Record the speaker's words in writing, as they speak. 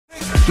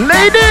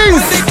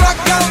Ladies!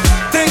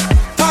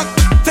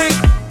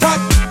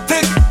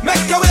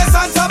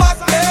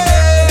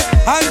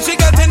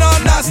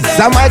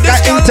 Jamaica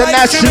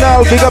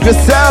International, big up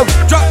yourself.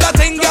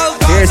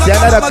 Here's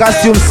another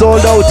costume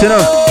sold out, you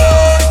know.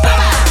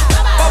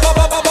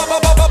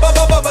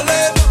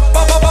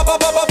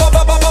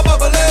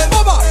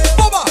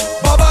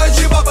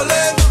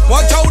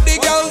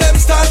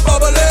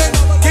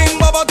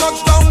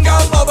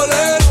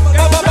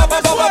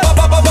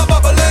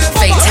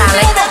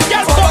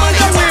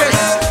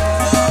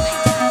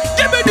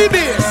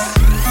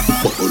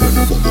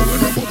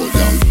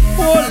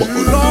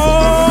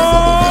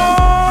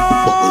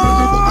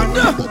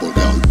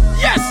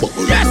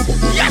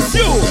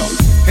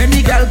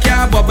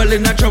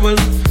 In a trouble.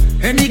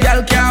 Any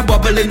gal can't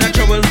bubble in a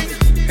trouble.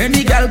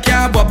 Any gal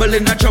can't bubble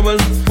in a trouble.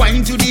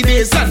 Wine to the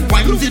bass and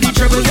wine to the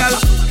treble, gal.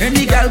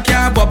 Any gal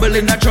can't bubble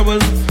in a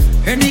trouble.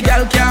 Any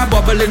gal can't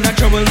bubble in a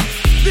trouble.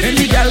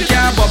 Any gal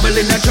can't bubble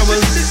in a trouble.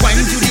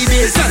 Wine to the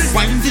bass and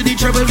wine to the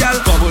treble, gal.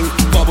 Bubble,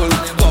 bubble,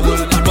 bubble,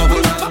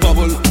 bubble,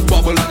 bubble,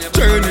 bubble.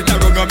 Turn it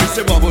around and me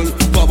say bubble,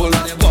 bubble,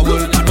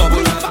 bubble,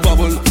 bubble,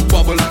 bubble,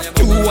 bubble.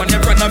 You on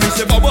your front and me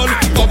say bubble,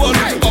 bubble,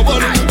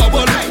 bubble,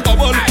 bubble,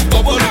 bubble,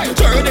 bubble.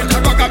 Turn it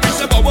around.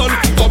 Bubble,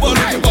 bubble,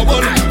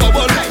 bubble,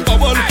 bubble,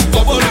 bubble,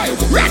 bubble.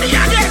 Ready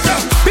again.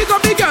 Pick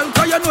up the girl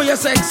 'cause you know you're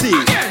sexy.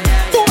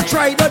 Go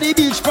try to the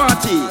beach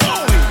party.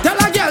 Tell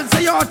a girl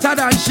say you're hotter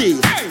than she.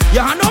 You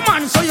have no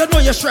man so you know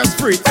you're stress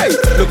free. Hey,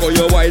 look how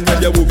you wine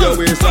when you move your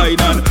waistline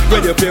and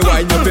when you pay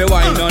wine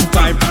on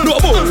time. No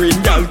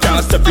boring girl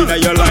can't step in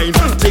your line.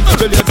 Take it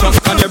till you drunk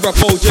and you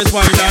broke out just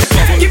wine and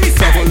bubble. Give me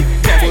bubble,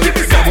 bubble,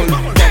 bubble,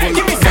 bubble,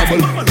 give me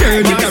bubble.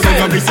 Turn it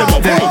around and me say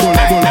bubble, bubble,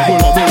 bubble, bubble,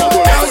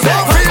 bubble.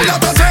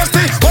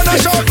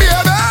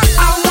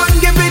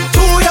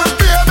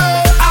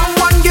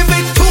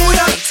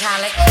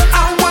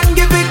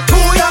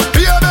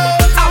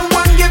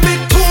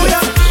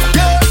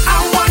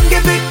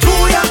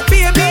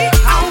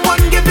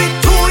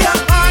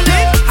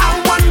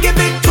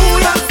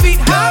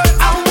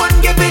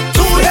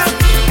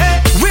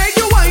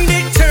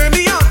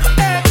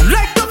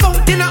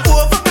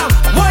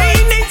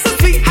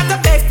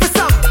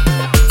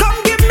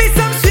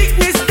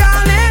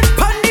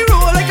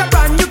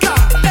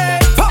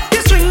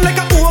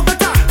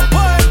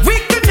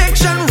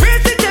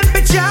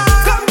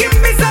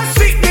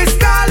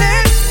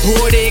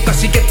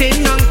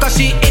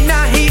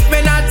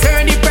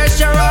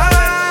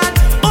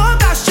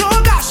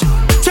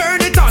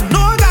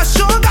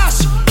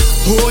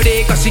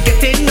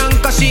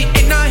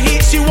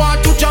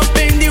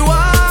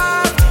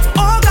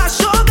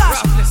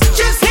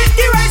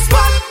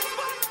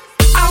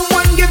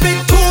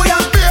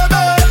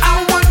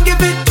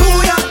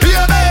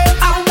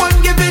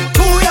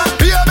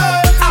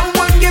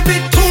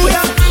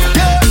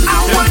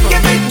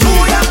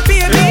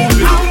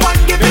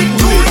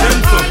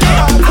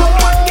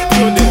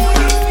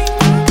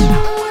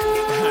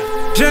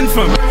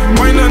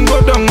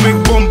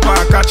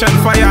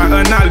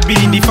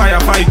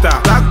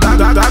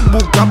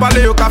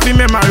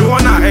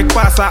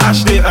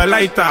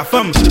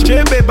 Femme,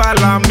 j'ai bébé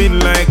la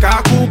mine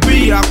ka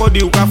coupi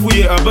akodi ou ka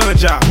fouiller un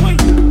banja.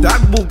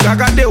 That book I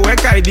got the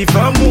work I di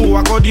femme ou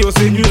akodi ou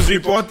c'est news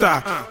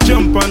reporter.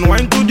 Jump on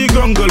wine to the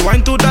jungle,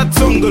 wine to that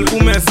jungle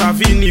ou mais ça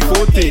fini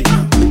poté.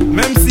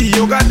 Même si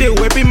yo gade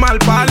ou puis mal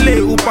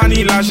parler ou pas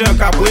ni l'argent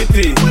qu'a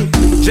prêté.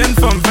 Jeune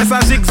femme fait ça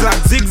zigzag,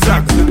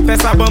 zigzag,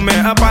 fait ça bon mais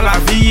un pas la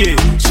vie.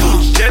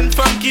 Jeune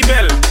femme qui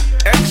belle,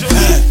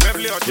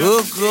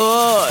 oh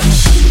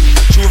gosh.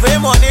 Trouver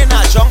money in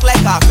a junk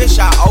like a fish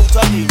out on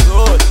the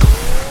road.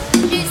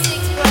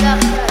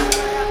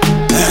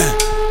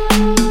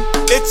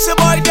 It's a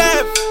boy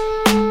Dev,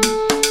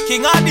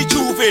 King of the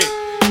Juve.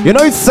 You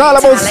know it's all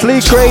about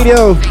Sleek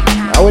Radio.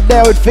 I was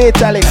there with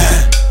Fatalic.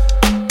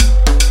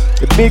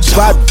 The big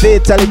bad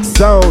Fatalic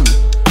sound.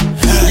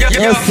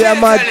 You see a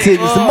mad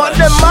thing. It's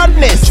Monday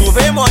Madness.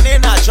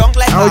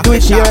 I will do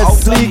it here at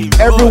Sleek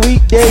every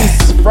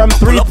weekdays from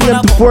 3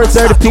 p.m. to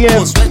 4:30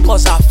 p.m.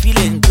 Cause I'm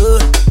feeling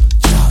good.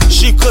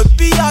 She could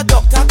be a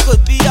doctor,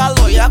 could be a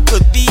lawyer,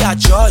 could be a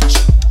judge.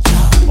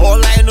 All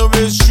I know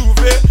is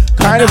Juve.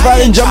 Carnival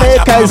in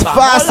Jamaica is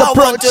fast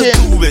approaching.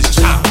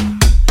 Chow,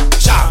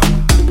 chow,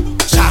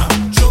 chow.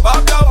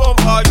 Chewbacca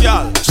bumper,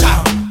 girl.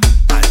 Chow,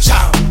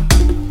 chow,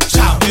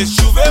 chow. It's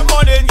Juve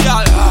morning,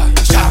 girl.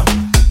 Chow,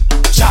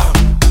 chow,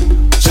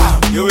 chow.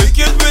 You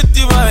wicked with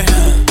the man.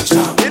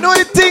 Chow. You know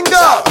it, thing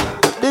though.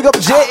 Big up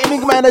J.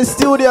 Enigma in the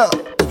studio.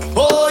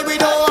 Boy, we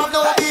don't have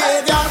no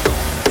behavior.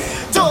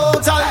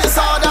 Total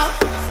disorder.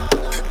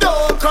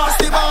 Don't cross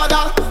the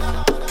border.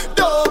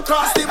 Don't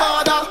cross the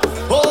border.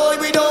 Boy,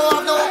 we don't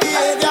have no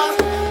behavior.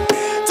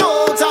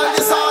 Total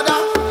disorder.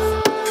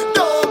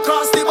 Don't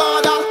cross the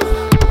border.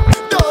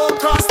 Don't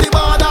cross the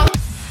border.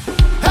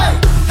 Hey,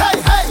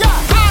 hey, hey, yeah.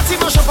 Party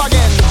mash up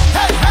again.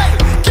 Hey, hey,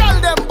 girl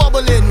them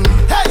bubbling.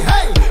 Hey,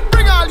 hey,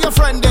 bring all your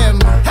friend them.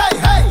 Hey,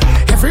 hey,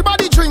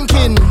 everybody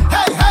drinking.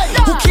 Hey, hey,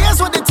 who cares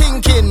what they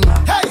thinking?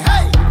 Hey,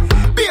 hey.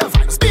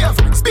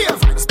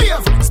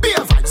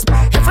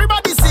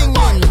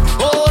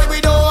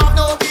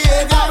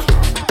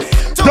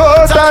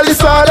 Total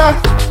disorder.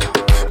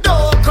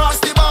 Don't cross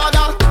the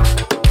border.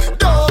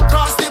 Don't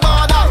cross the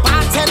border.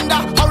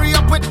 Bartender, hurry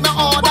up with my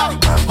order.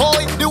 Oh,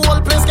 the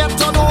whole place get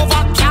turned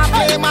over. Can't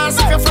play mass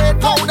if you're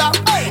afraid powder.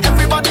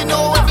 Everybody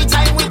know every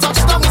time we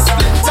touch down is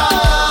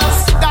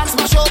splinters. Dance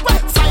my show.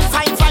 Fine,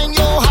 fine, fine.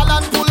 Yo,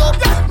 Holland pull up.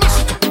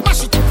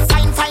 Mash it.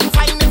 Fine, fine,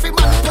 fine. Every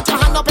man put your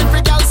hand up.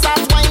 Every girl start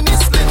whining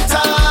is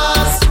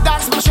splinters.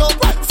 Dance my show.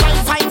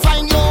 Fine, fine,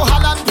 fine. Yo,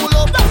 Holland pull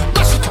up.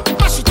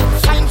 Mash it.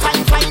 Fine,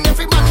 fine, fine.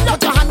 Every man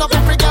put your hand up.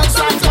 Every girl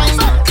start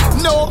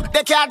whining. No,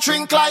 they can't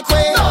drink like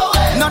we.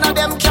 None of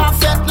them can't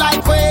fit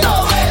like we.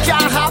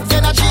 Can't have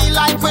energy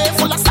like we.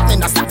 Full of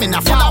stamina,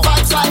 full of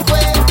vibes like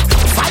we.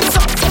 Vibes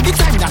up every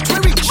time that we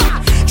reach.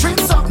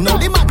 Drinks up, no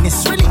the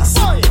madness release.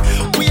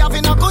 We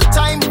having a good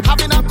time.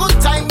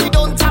 We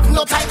don't have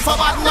no time for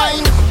bad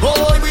mind.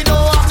 Oh, we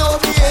don't have no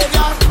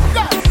behavior.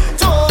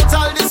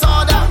 Total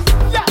disorder.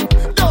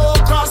 Don't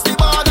cross the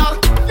border.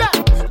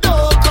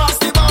 Don't cross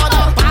the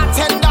border.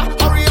 Bartender,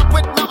 hurry up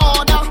with my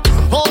order.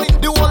 Oh,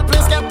 the whole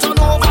place get turned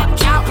over.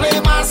 Can't play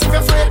mass if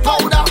you're afraid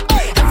powder.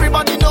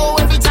 Everybody know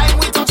every time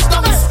we touch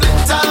down is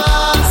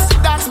splinters.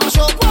 That's my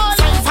show.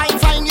 Fine, fine,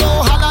 fine. Yo,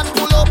 Holland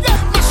pull up.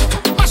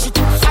 Mash it.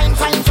 Fine,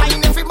 fine, fine.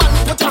 Every man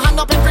put your hand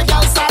up. Every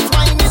girl start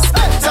whining is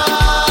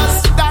splinters.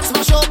 That's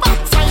my show.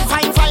 Fine,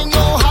 fine, fine.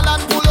 Yo,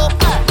 Holland pull up.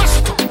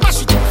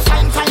 Mash it.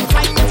 Fine, fine,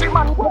 fine. Every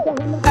man put your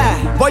hand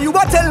up. But you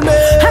what tell me?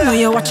 I know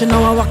you're watching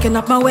now, I'm walking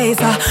up my ways.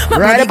 My Right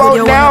body about good,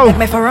 you now. wanna take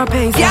me for a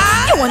pace.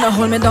 You wanna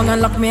hold me down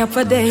and lock me up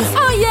for days.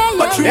 Oh yeah,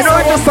 yeah. You know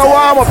it's just a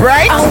warm up,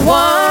 right? I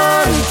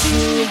want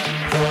you,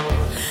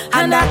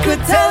 and I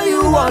could tell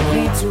you what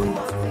we do.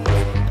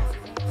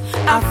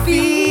 I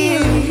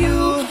feel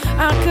you,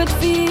 I could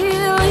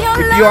feel your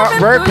If you are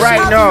at work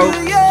right now,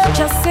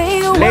 just say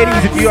you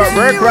ladies, if you are at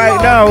work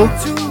right now,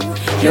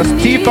 just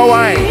keep a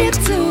wine.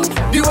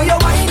 You want your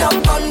wine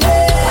up on me,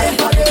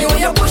 you want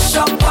your push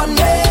up on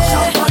me,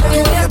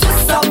 you want your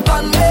twist up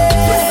on me.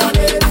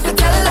 I can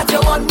tell that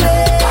you want me.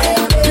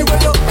 You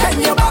want your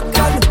bend your back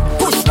and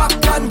push back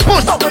and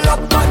double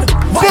up and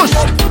wind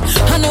up.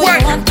 I know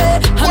you want me,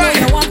 I know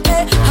you want me,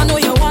 I know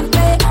you want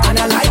me, and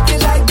I like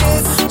it like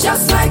this,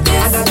 just like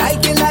this, and I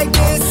like it like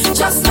this,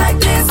 just like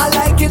this, I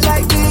like it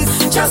like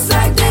this, just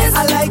like this,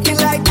 I like it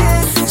like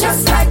this,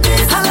 just like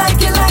this, I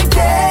like it like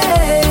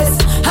this,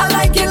 I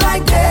like it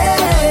like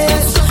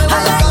this,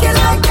 I like it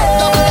like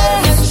this,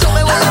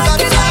 I like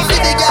it like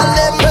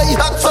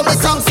this. For me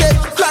song say,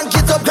 crank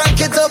it up,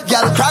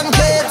 girl, crank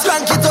it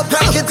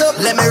up,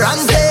 let me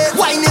rank it.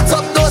 Wind it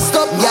up, don't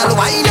stop, girl,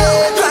 wind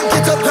it. Crank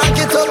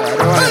it up.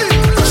 Hey.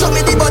 Show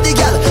me the body,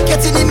 girl,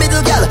 get in the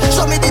middle, girl.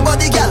 Show me the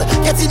body, girl,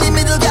 get in the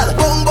middle, girl.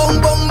 Boom,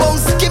 boom, boom, boom,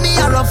 give me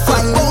a rough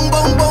fine. Boom,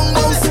 boom, boom,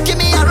 boom, give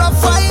me a rough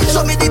fine.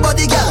 Show me the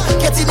body, girl,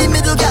 get in the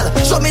middle, girl.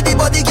 Show me the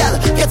body, girl,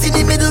 get in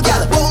the middle,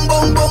 girl. Boom,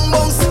 boom, boom,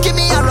 boom, give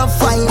me a rough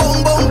fine.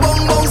 Boom, boom, boom,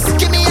 boom,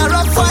 give me a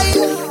rough fine.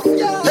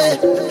 Hey,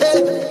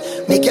 hey,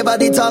 make your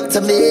body talk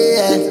to me.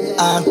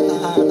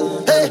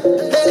 Hey,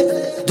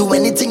 hey, do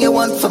anything you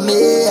want for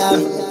me.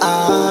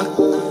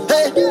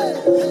 Hey,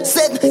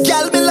 said,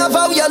 girl, me love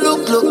how you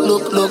look.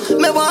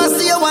 Me wanna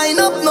see you wind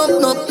up,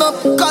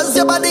 cause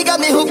your body got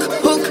me hook.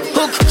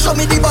 Show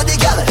me the body,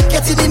 girl,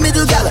 get in the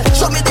middle, girl.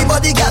 Show me the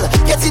body, girl,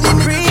 get in the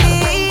middle.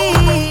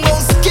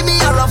 Give me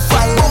a rough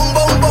fine. Boom,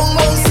 boom, boom,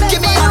 boom.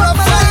 Give me a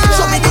rough fine.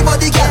 Show me the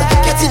body, girl,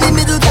 get in the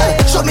middle, girl.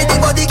 Show me the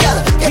body, girl,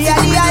 get in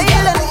the middle,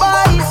 girl.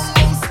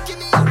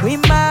 We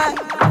mad,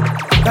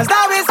 cause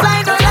now it's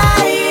like don't lie.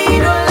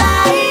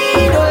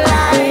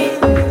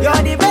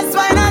 You're the best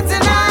one on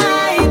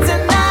tonight.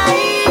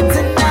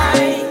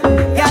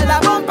 Girl, the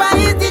bumper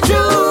is the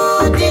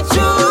truth.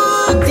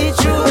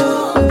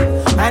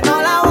 And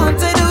all I want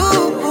to do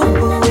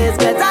is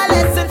get a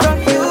lesson from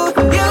you.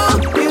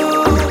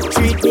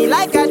 Treat me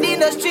like I did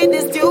the street,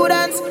 the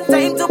students.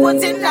 Time to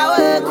put in the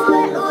work.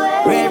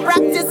 Real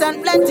practice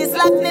and plenty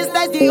slackness,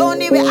 that's the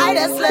only way I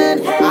just learn.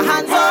 A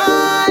hands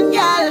on,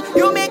 girl.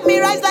 You make me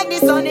rise like the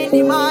sun in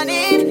the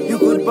morning. You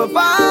could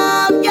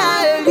perform,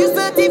 girl. You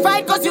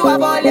certified cause you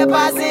have all your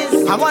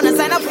passes. I wanna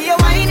sign up for your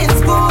whining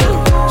school.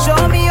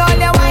 Show me all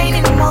your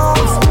whining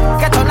moves.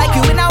 Get on like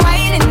you in a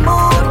whining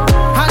mood.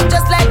 And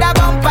just let that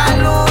bumper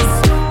loose.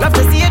 Love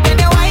to see you when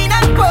you whine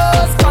and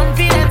pose.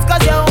 Confidence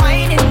cause you're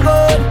whining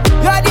good.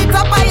 You're the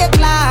top of your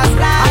class.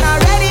 And I'm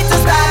ready to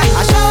start.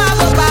 I show up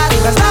a pass.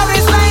 Cause now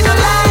it's like don't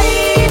lie.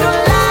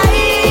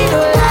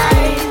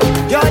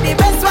 You're the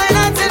best one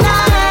on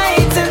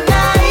tonight.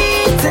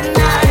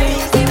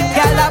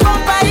 Girl, the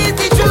bumper is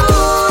the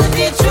truth.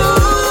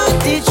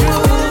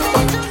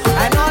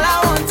 And all I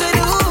want to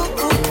do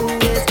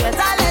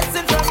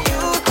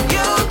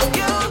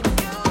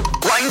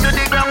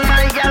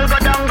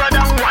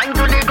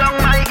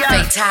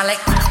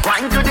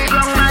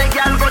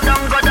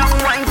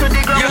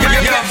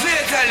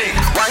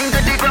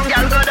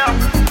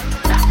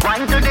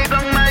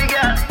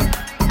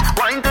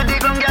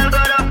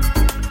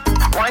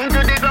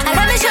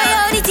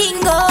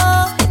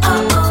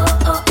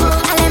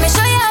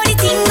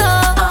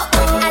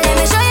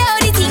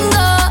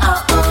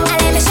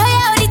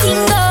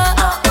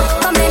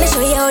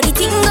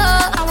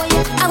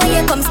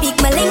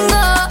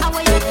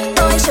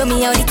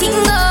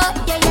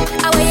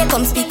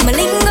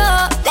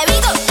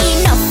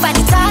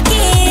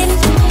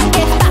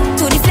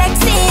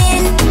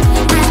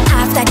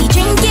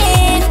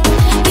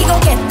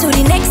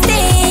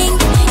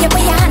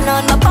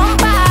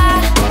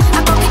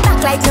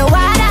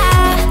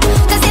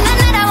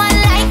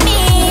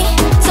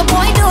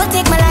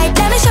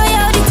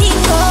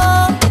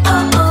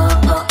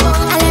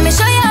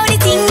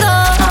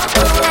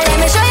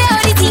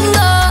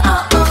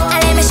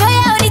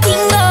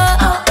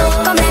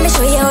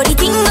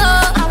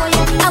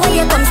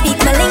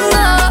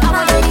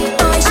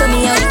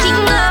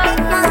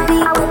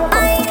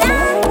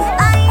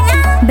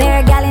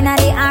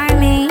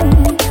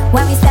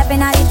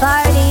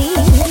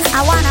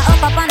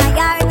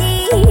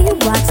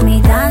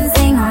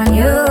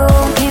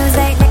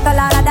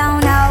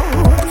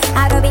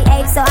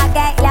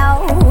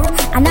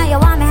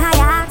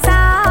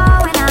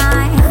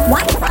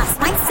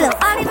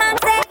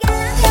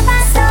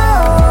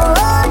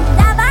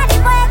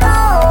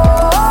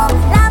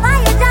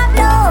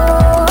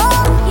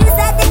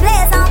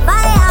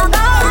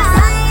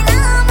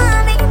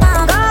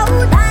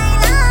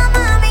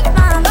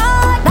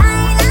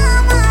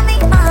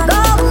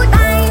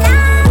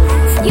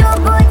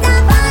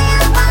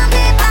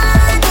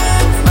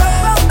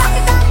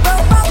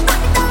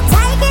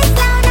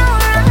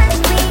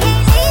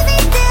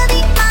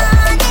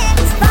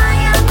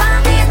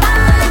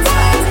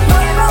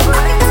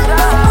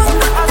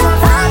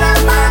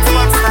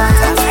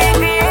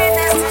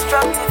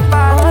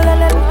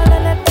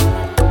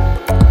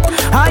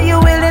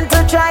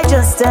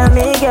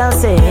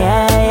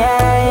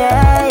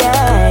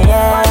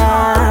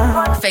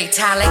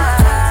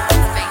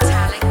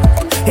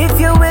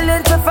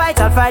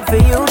fight for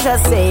you,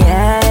 just say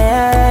yeah,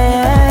 yeah,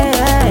 yeah,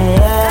 yeah,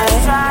 yeah.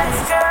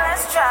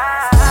 Let's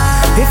try.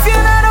 If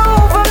you're not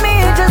over me,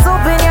 just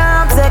open your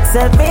arms,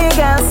 accept me,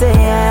 girl, say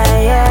yeah,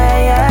 yeah,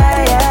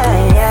 yeah,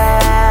 yeah,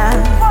 yeah.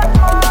 One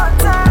more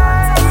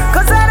time.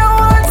 'Cause I don't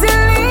want to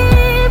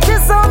leave,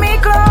 just hold me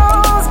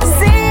close.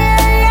 Say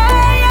yeah,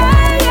 yeah,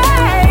 yeah,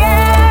 yeah,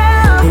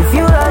 yeah. If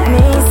you love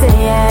me, say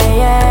yeah,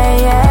 yeah,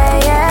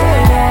 yeah, yeah,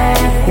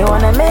 yeah. You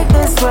wanna make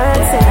this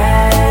work, say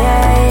yeah,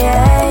 yeah,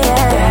 yeah,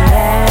 yeah,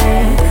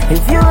 yeah.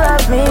 If you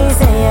love me,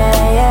 say yeah,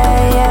 yeah,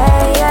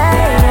 yeah, yeah,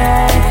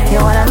 yeah. You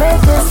wanna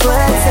make this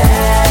work, say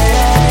yeah,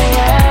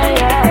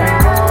 yeah, yeah, yeah.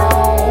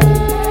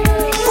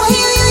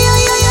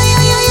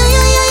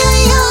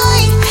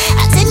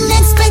 I didn't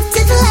expect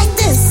it like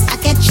this. I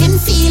catching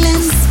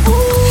feelings.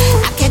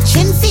 I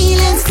catching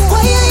feelings.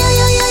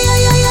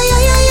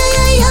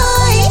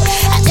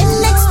 I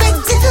didn't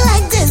expect it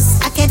like this.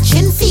 I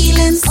catching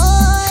feelings. I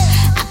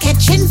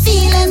catching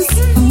feelings.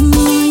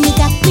 You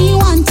got me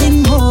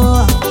wanting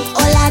more.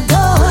 All I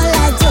do.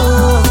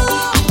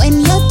 When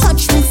you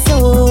touch me so.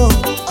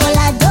 All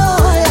I do.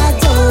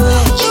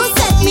 You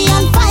set me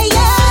on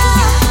fire.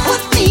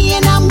 Put me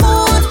in a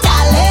mood,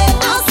 darling.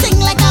 I'll sing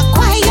like a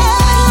choir.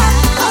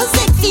 I'll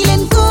sing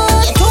feeling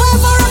good. You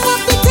ever rock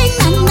up the thing,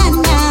 na na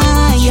na.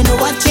 You know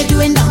what you're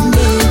doing down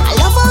there. I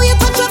love how you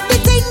touch up the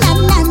thing, na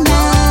na na.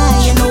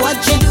 You know what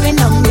you're doing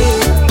down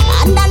there.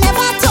 And I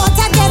never thought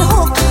I'd get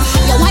hooked.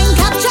 Your wine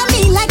capture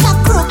me like a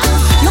crook.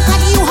 Look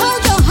at you,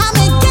 hold your hand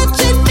and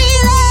catching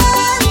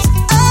feelings.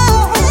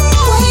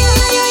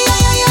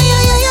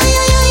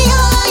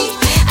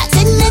 I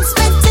didn't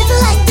expect it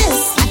like this.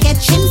 I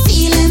catching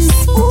feelings.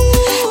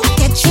 I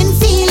catching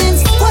feelings.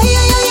 I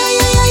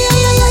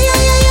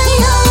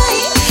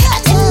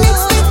didn't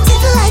expect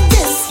it like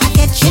this. I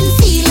catching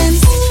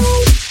feelings.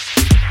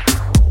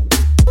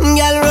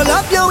 Girl, roll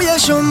up your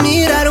waist, show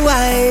me that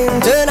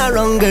wine. Turn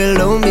around, girl,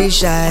 don't be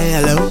shy.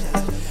 Hello.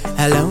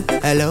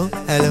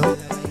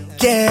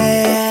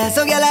 Yeah,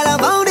 so girl, I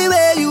love how the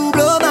way you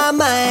blow my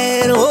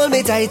mind. Hold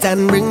me tight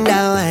and bring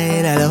that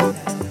wine. Hello.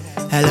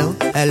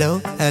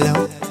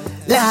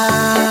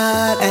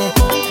 Lord, eh.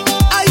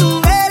 Are you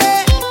ready?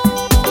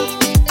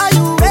 Are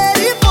you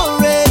ready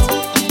for it?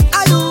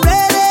 Are you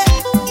ready?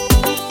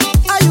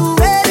 Are you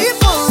ready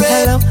for it?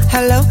 Hello.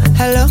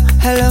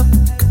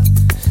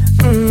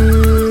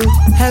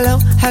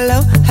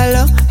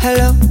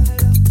 Hello.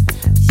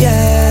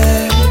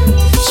 Yeah,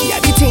 she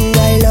had the thing I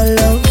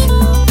love.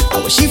 How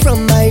was she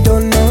from? I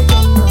don't know.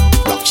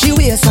 Rock she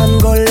waist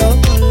and go low.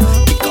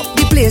 Pick up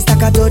the place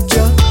like a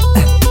dojo.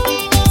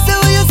 So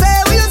what you say?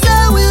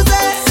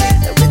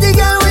 Pretty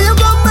girl, when you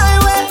come my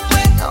way,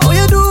 how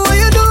you do?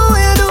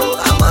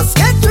 I must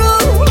get through.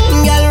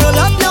 Girl, roll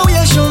up now,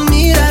 you show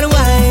me that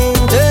wine.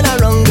 Turn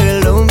around, girl,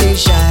 don't be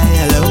shy.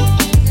 Hello.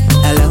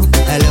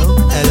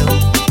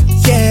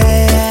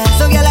 Yeah,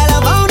 so girl, I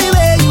love how the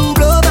way you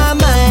blow my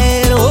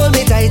mind. Hold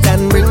me tight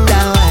and bring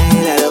that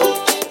wine. Hello.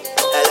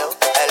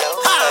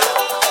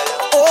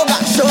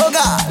 Oh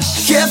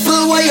gosh,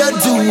 careful what you're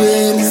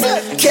doing.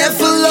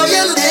 Careful how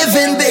you're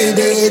living,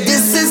 baby.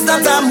 This is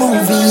not a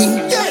movie.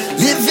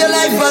 Live your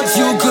life, but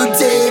you could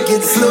take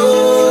it slow.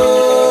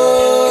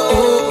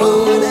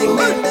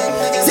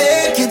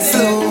 Take it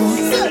slow.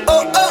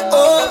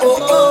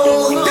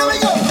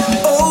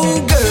 Oh,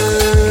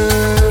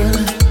 girl,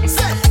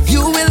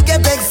 you will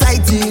get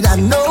excited. I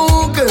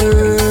know,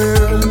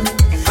 girl.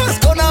 It's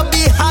gonna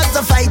be hard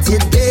to fight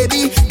it,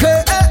 baby.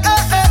 Girl,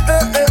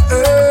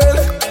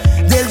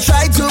 they'll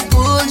try to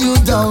pull you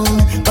down,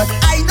 but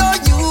I know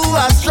you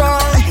are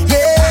strong.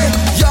 Yeah,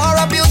 you're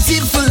a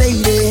beautiful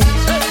lady.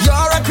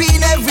 You're a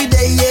queen every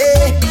day.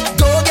 Yeah,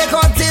 don't get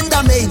caught in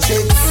the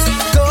matrix.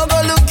 Don't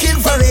go looking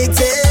for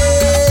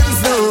ratings.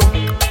 No,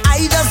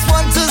 I just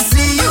want to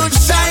see you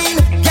shine.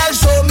 Girl,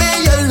 show me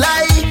your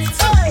light.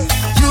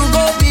 You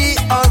gon' be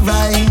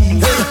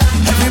alright.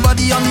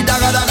 Everybody on the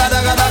daga.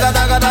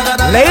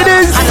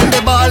 Ladies, And the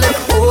ball,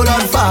 hold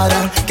on,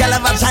 father. Girl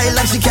have a child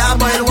and she can't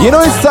boil water. you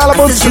know it's all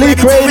about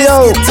Sleep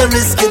Radio. To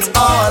risk it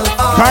all.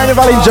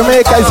 Carnival in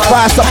Jamaica is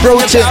fast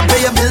approaching. Can't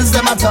pay your bills,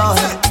 them at all.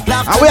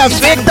 And we have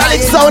fake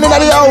Dalek sound in the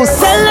house.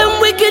 Tell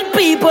them wicked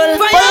people,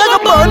 Fire go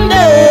burn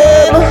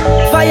them.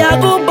 fire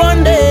go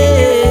burn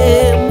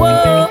them.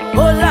 Whoa, oh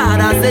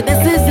Lord, I said this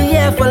is the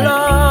year for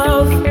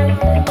love.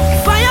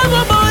 Fire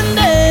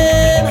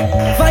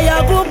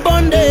go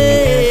burn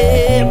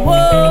them.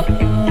 Whoa,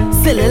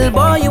 still little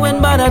boy, you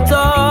ain't bad at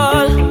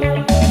all.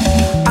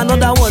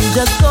 Another one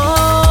just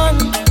gone.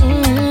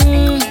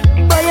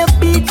 Boy, you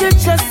beat your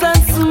chest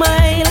and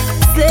smile.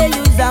 Say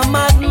you's a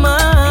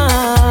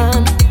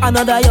madman.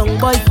 Another young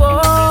boy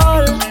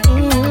fall.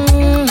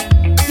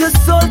 Your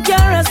soul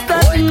can't rest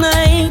at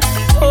night.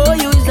 Oh,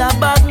 you's a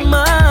bad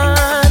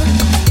man.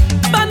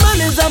 Bad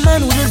man is a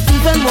man who just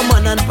defend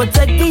woman and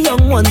protect the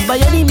young ones by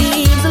any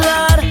means,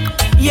 Lord.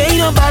 You ain't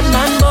no bad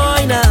man,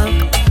 boy, now.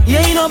 You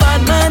ain't no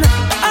bad man.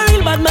 A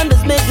real bad man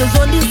just make his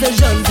own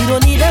decisions. He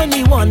don't need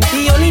anyone,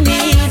 he only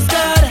needs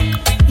God.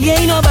 You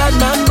ain't no bad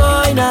man,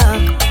 boy, now.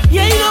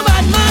 You ain't no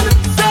bad man.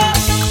 So,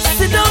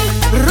 sit down,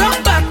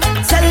 rock back,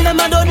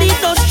 I don't need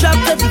no strap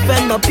to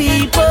defend my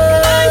people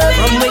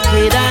from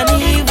wicked and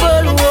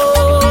evil.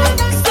 Whoa.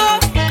 So,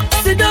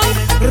 sit down,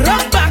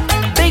 rock back.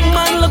 Big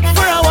man, look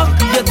for a walk.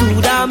 You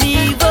do damn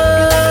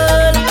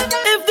evil.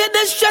 If you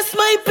distress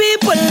my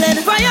people, then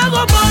fire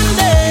go burn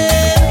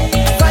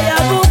them. Fire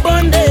go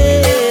burn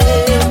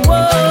them.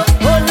 Whoa.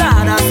 Oh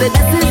Lord, I said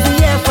this is the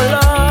year for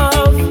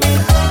love.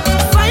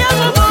 Fire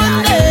go burn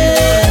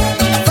them.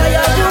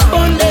 Fire go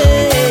burn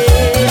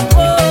them.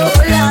 Oh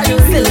Lord, you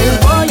say little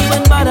boy, you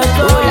ain't bad at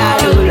all.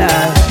 Oh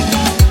Lord.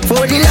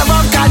 For the love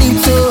of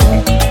Calypso,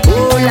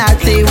 oh Lord,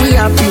 say we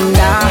are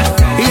finger.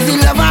 Is the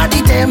love of the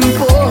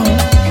tempo?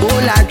 Oh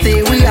Lord,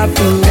 say we are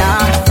finger.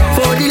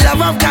 For the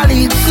love of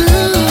Calypso.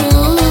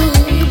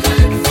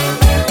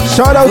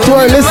 Shout out to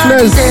our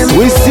listeners.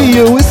 We see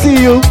you, we see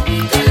you.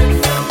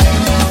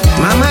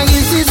 Mama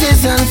used to say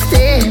some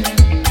stay.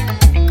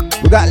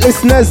 We got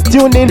listeners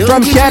tuned in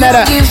from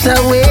Canada,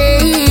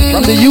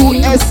 from the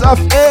US of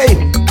A,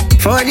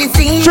 for the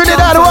things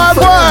Trinidad,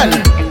 Wagwan,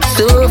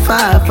 so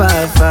far,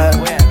 far, far.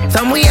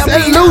 Somewhere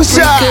St.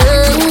 Lucia.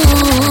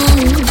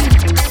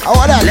 I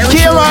want that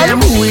Kieran.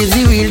 Who is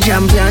the real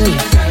champion?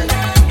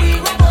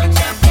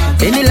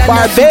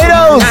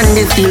 Barbados. And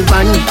they still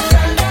funny.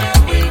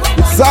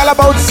 It's all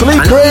about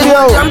Sleep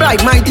Radio. I'm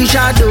like Mighty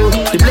Shadow.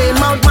 The blame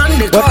out man,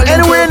 they But call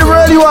anywhere in the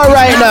world you are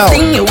right now,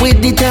 sing you with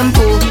the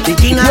tempo. The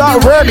king you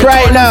are at work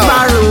right now,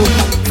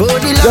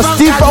 just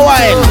steep a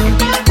wine.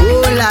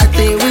 Oh,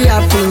 latte, we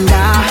are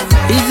finger.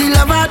 Is the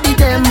love of the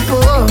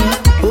tempo?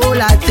 Oh,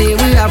 latte,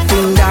 we are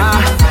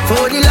finger.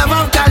 For the love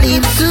of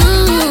Calypso.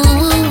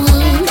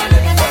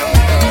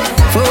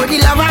 For the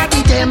love of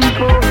the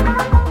tempo.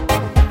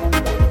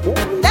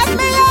 Let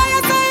me hear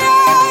you say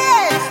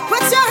yeah.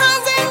 Put your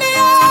hands in the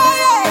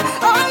air.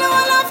 All the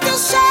one love to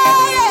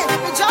share.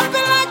 We're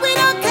jumping like we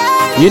don't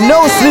care. You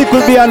know Sleep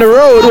will be on the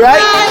road,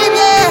 right?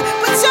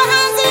 Put your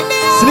hands in the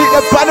air. Sleep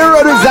up on the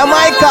road with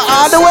Jamaica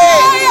all the way.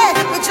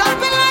 We're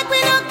jumping like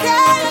we don't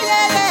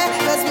care.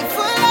 Cause we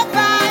full of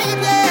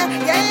vibe.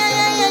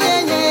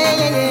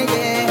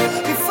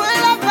 We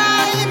full of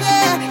vibe.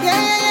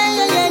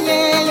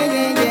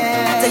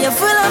 So you're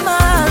full of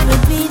mind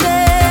with me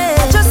there.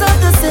 Just have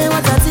to say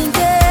what I think.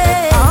 I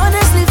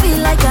honestly feel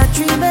like I'm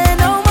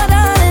dreaming. Oh my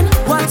darling,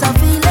 what I'm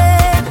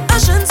feeling. I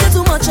shouldn't say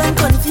too much, I'm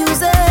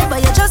confusing.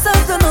 But you just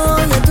have to know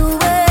you do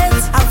it.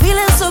 I'm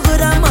feeling so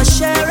good, I must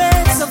share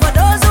it. So for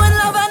those who in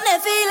love and they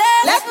feel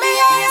it, let me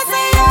hear you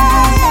say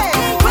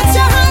yeah. Put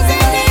your hands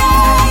in the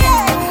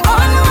air. All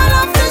the one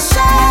love to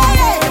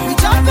share. We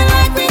jumping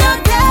like we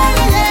don't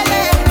care.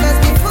 Cause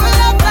we full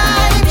of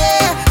vibe.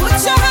 Put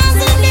your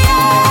hands in the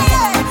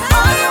air.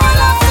 All the one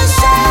love to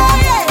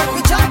share.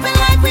 We jumping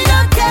like we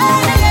don't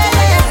care.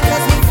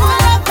 Cause we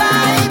full of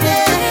vibe.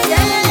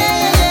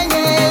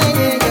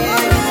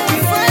 We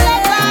full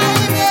of vibe.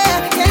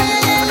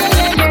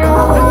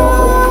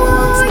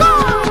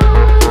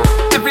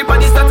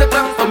 Everybody start to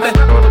clap for me.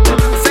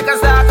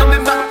 Seconds are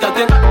coming back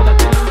again.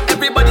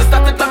 Everybody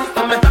start to clap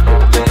for me.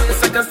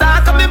 Seconds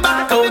are coming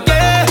back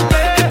again.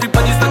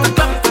 Everybody start to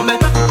clap for me.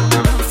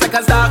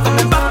 Seconds are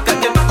coming back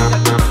again.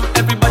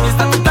 Everybody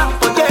start to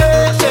clap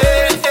again.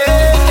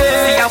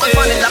 See, I was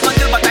born in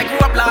Lavandale, but I grew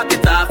up like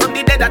guitar. From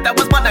the day that I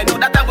was born, I knew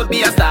that I would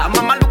be a star.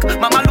 Mama look,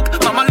 mama look,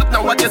 mama look.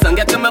 Now what you son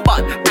get to me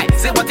born? I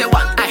say what you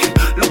want. I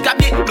look at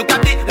me, look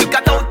at it, look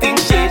at how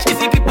things change. You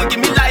see people give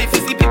me life,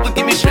 you see people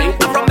give me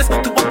strength. I promise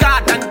to work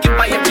hard and give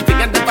my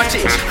everything and never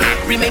change.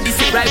 Remain the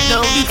same right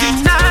now,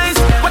 eating nice.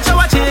 Watch how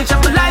I change up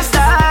my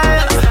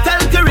lifestyle.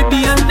 Tell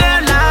Caribbean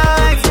their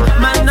life.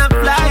 Man, I'm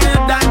flyer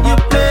than you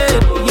play.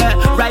 Yeah,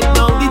 right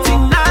now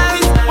eating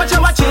nice. Watch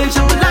how I change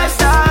up my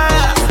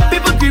lifestyle.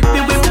 People greet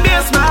me with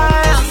their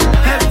smiles.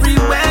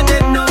 Everywhere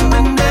they know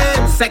my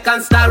name.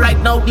 Second star right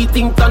now, the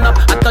thing turn up.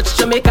 I touch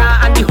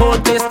Jamaica and the whole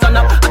place turn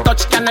up. I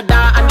touch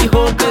Canada and the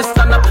whole place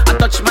turn up. I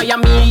touch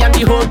Miami and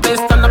the whole place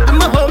turn up. In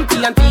my home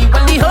TNT,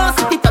 well the whole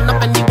city turn up.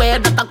 Anywhere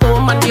that I go,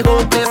 man, the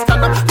whole place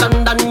turn up.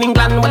 London,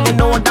 England, well they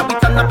know that we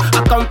turn up.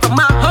 I come from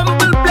a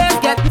humble place,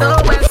 get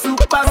where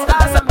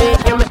superstars are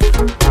making me.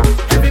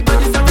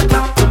 Everybody start to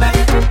clap for me.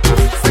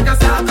 Seconds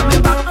start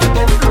coming back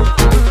again.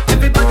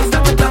 Everybody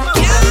start to clap for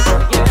me.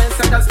 Yeah,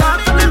 seconds start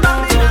coming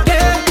back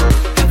again.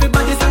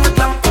 Everybody start to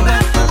clap for me.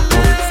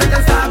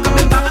 Seconds start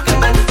coming back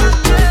again.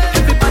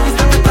 Everybody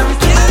start to clap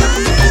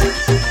for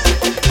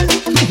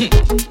me.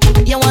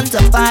 You want to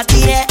party,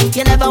 yeah?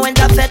 You never went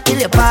to fed till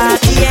you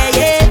party, yeah.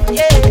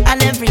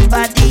 And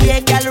everybody, yeah,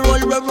 girl,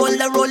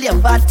 roll your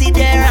body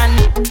there. And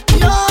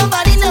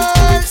nobody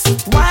knows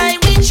why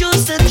we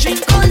choose to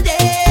drink all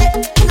day.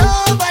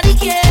 Nobody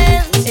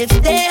cares if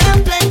they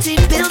have plenty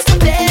bills to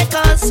pay.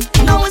 Cause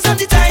now is not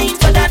the time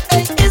for that.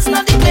 It's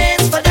not the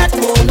place for that.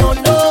 Oh,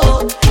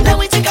 no. Let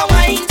me take a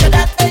wine to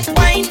that.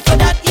 Wine for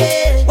that,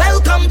 yeah.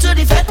 Welcome to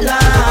the fed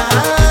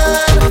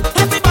land.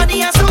 Everybody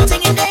has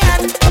something in their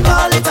hand.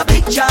 Call it a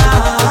big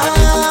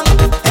jam.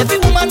 Every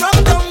woman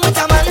run down with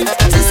a man.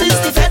 This is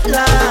the fed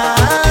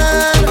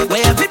land,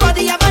 where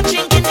everybody have a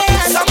drink in their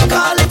hand. Some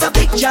call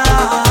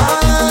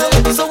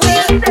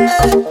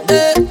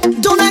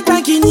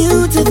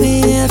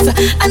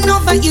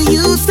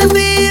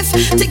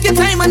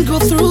and go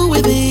through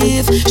with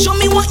it. Show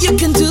me what you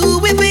can do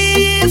with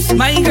it.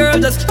 My girl,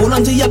 just hold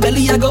on to your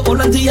belly, I go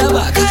hold on to your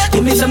back.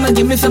 Give me some,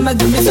 give me some,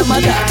 give me some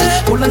of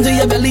that. Hold on to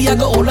your belly, I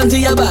go hold on to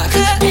your back.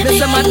 Give me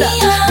some of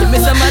that, give me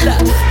some of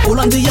that. Hold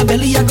on to your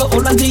belly, I go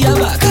hold on to your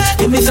back.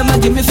 Give me some,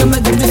 give me some,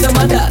 give me some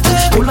of that.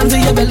 Hold on to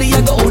your belly,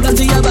 I go hold on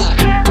to your back.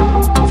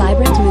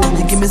 Vibrant movement.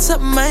 You give me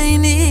something I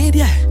need,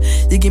 yeah.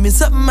 You give me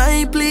something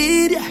I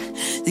bleed, yeah.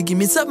 You give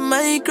me something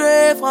I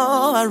crave,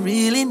 oh, I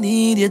really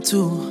need you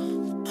too.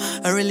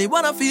 I really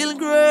wanna feel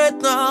great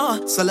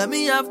now, so let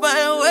me have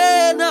my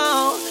way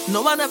now.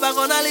 No one ever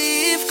gonna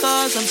leave,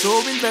 cause I'm so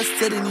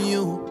invested in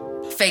you.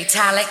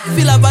 Fatalic.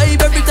 Feel a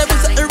vibe every time we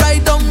set it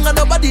right down. And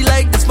nobody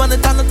like this, man,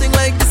 it's nothing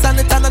like this, and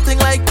it's nothing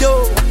like you.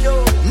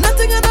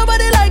 Nothing and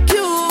nobody like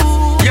you.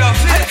 Yo,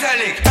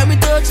 Fatalic. Time we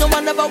touch, no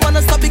one ever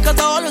wanna stop, because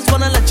I always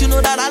wanna let you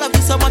know that I love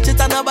you so much,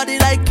 it's nobody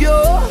like you.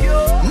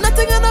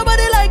 Nothing and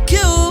nobody like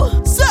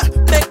you. So,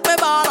 make me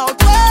ball out.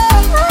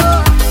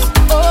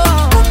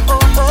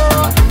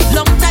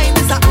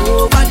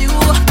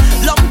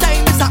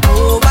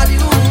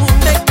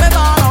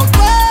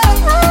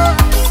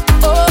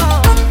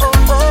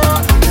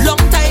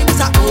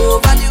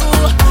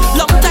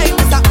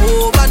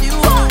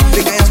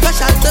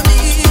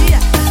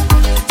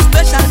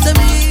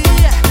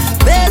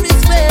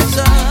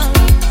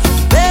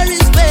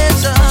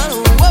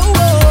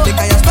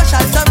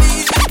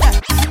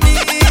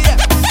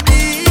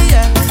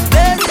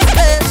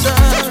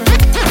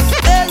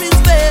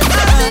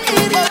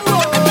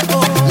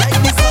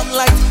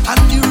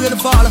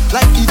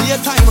 Like the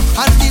daytime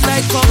and the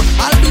night come,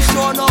 I'll be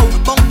sure now,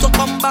 bound to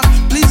come back.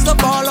 Please don't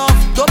fall off,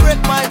 don't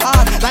break my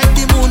heart. Like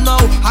the moon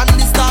now and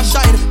the star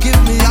shine. Give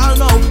me all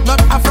now,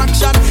 not a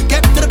fraction.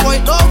 Get to the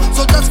point now,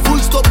 so just full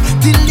stop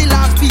till the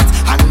last beat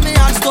and me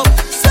all stop.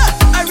 Sir,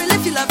 I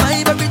really feel a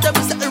vibe every time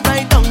we set it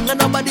right down.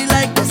 And nobody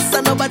like this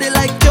and nobody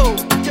like you.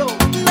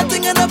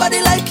 Nothing and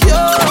nobody like you.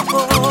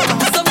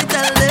 So me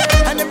tell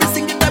them, and every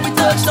single time we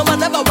touch, no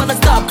one ever wanna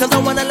stop, cause I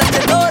wanna let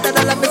you know that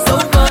I love you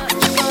so much.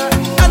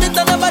 And it's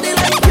nobody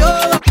like you.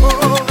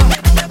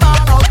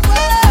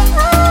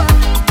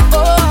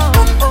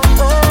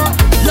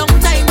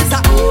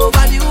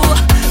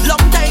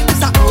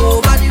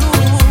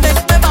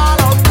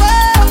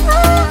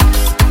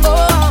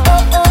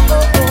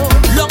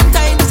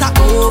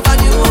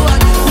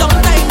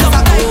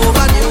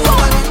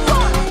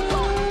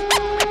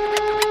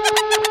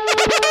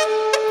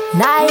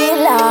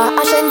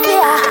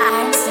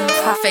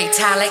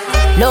 Fatalic.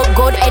 Look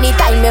good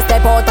anytime you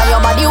step out, and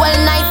your body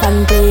well nice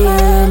and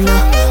clean.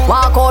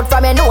 Walk out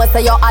from your nose, so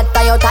you're hot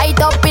and you're tight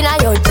up in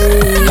your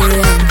jeans.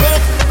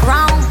 Thick,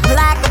 brown,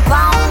 black,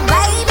 brown,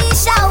 baby,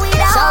 show it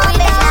out. Show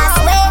it out. I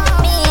swear,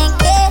 me and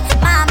Kay,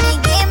 mommy,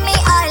 give me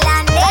all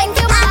I need. Thank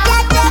you, I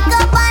can't take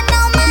up on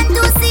no man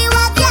to see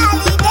what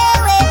Cali they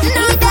with.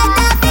 He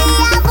better be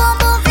a boom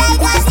boom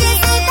like a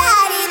shitty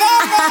daddy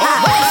they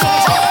with.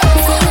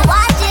 See you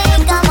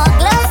watching, come on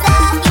closer.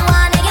 You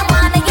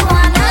wanna.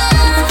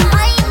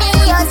 Find me,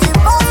 you're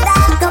supposed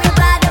to come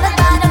bad.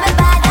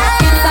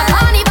 It's a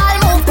carnival,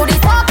 move to the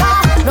soca.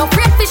 No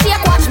afraid to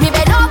shake, watch me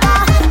bend over.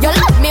 You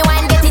love me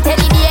when get it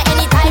any day,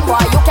 anytime,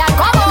 boy. You can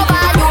come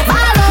over, you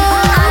follow.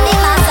 I'm in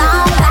my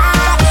zone,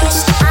 badish.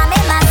 I'm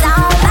in my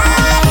zone,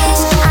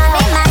 badish. I'm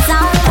in my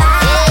zone,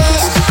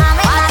 badish. I'm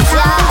in my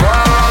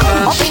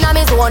zone. Up inna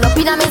me zone, up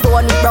inna me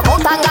zone. Broke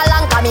out and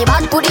galang, come me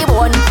back to the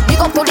bone. Big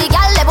up to the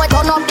gal, let boy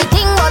turn up the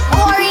thing, but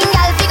boring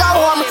gal figure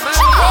home.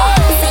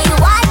 See you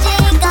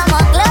watching, come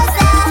on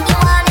closer.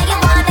 You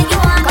wanna.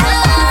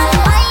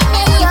 Find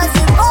me, you're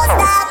supposed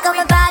to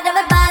come bad.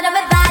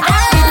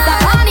 It's a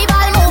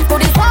carnival, move to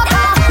the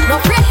soca. No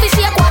afraid to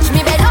shake, watch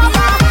me bend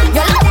over.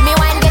 You love me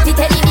when get it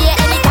any day,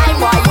 anytime,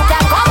 boy. You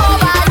can come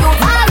over, you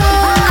follow.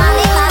 I'm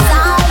in my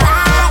zone,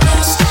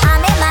 badish.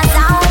 I'm in my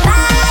zone,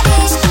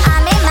 badish.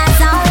 I'm in my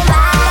zone,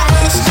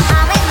 badish.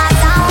 I'm in my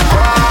zone,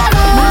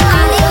 badish.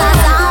 I'm in my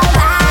zone,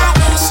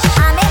 badish.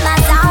 I'm in my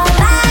zone,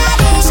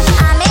 badish.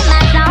 I'm in my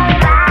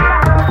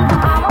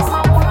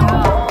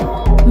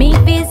zone. Me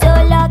feel so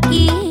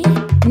lucky,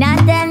 not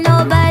tell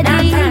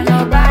nobody.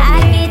 I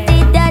get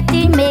it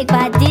dirty, make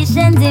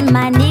partitions in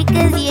my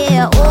knickers,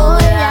 yeah. Oh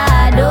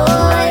Lord,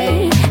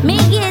 oh. Me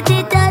get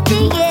it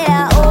dirty,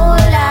 yeah. Oh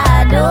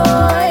Lord,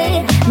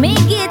 oh. Me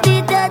get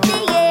it dirty,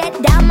 yeah.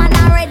 That man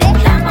already.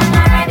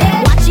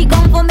 Watch it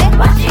come for me.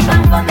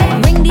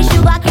 Bring the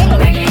sugar cane.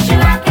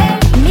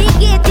 Me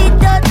get it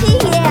dirty,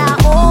 yeah.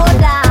 Oh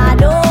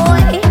Lord, oh.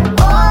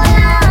 Oh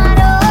Lord,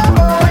 oh.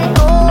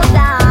 Oh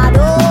Lord,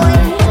 oh.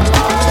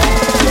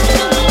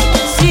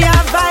 She a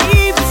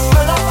vibes,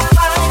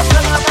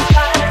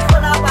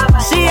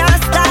 she a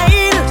style.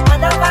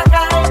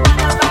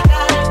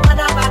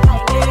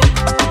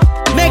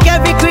 Make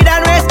every creed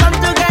and race come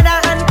together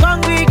and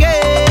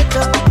congregate.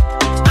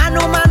 And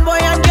woman, boy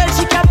and girl,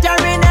 she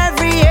capturing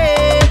every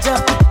age.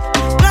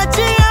 But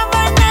she have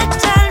a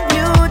natural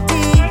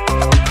beauty.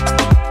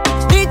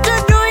 Need to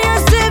do your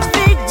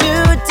civic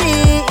duty.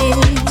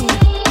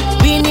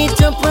 We need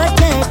to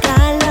protect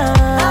our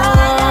love.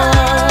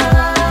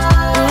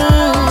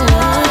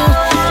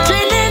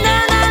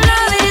 Trinidad and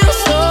love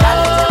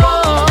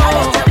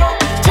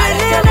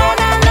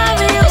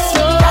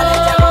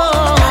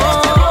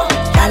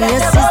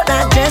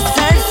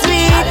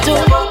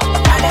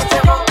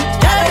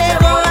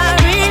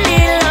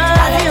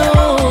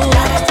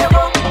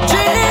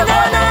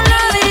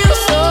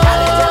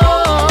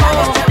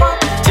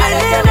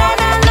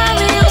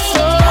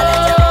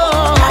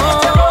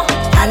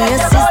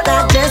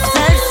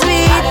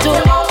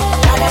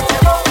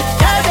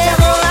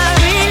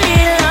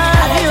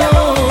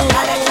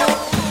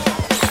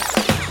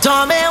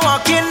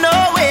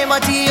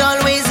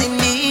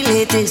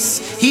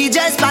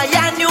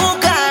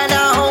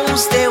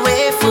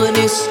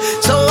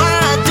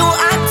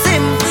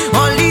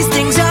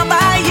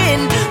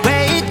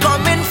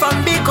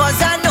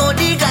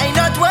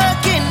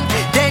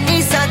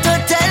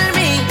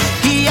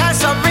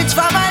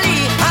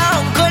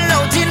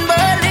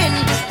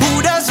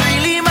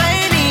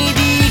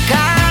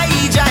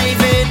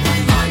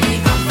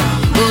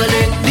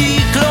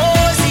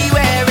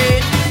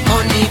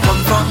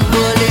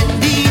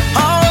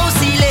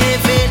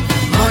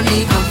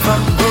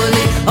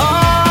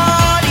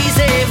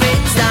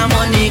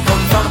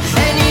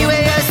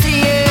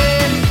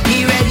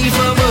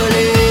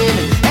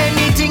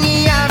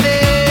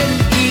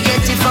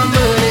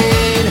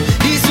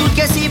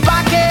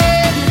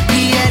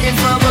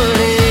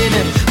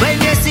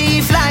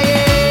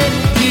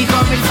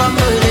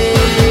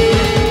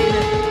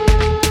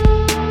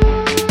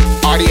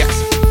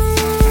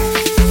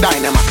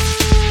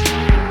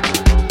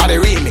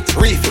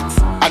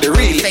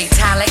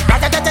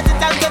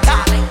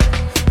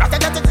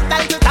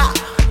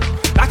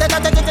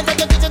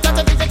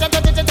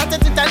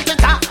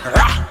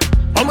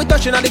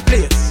washing at the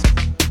place.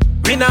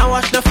 We now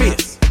wash the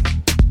face.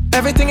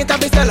 Everything it a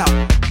be sell out.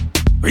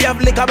 We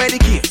have liquor by the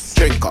case.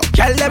 Drink up.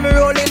 Girl them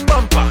rolling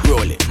bumper.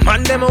 Roll it.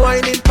 Man them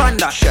whining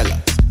panda. Shell up.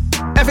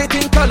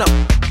 Everything turn up.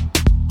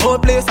 Whole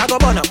place I go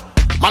burn up.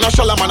 Man a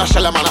shella, man a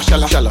shella, man a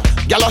shella, shella.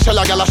 Gyal a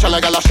shella, gyal a shella,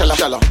 gyal a shella,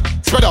 shella.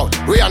 Spread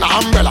out, we on a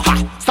umbrella.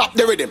 Ha! Stop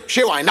the rhythm,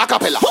 she whine a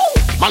cappella.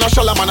 Man a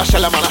shella, man a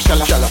shella, man a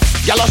shella, shella.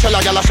 Gyal a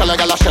shella, gyal a shella,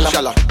 gyal a shella,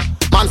 shella.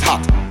 Man's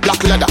hot,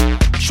 black leather.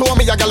 Show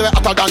me a gyal way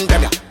hotter than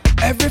them, yeah.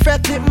 Every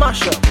fetty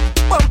mash up.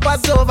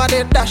 Bumpers over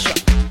the dash up.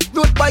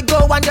 Root boy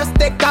go and just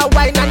take a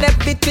wine and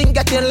everything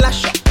getting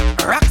lash up.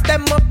 Rocks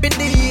them up in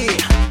the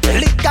air.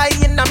 Liquor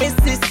in my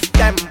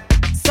system.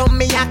 So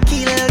me a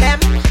kill them.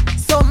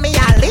 So me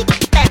a lick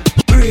them.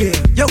 Brave,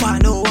 you wanna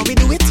know how we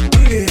do it?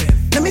 Brave,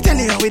 let me tell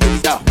you how we do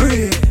it. Yeah.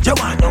 Brave, you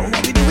wanna know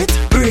how we do it?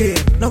 Brave,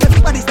 now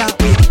everybody start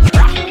with.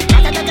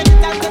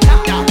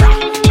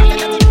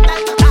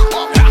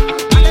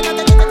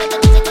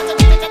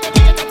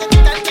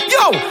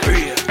 Yo!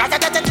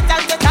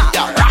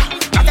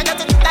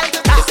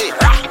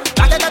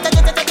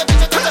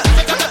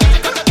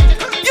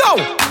 Yo!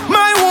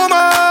 My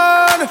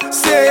woman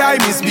say I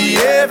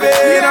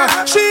misbehaving.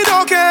 She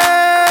don't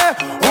care.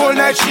 All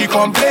night she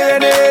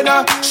complaining.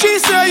 She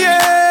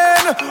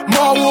saying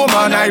more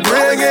woman I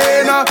bring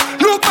in.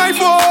 Look my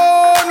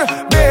phone,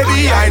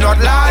 baby I not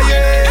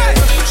lying.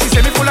 She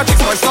say me full of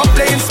tricks, boy stop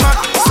playing smart.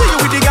 See you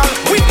with the girl,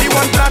 with the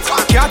one flat.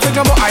 Can't tell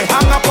you but I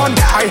hang up on,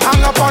 I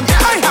hang up on,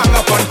 I hang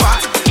up on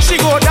fat. She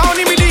go down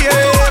in me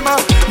DM,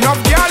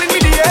 enough girl in me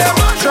DM.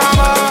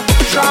 Drama,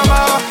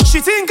 drama. She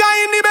think I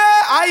in the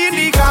bed, I in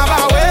the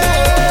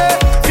cabaway,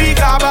 the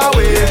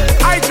cabaway.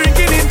 I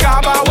drinking in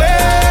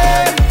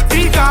cabaway,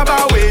 the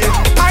cabaway.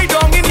 I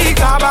down in the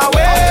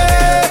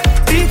cabaway,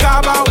 the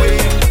cabaway.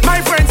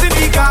 My friends in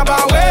the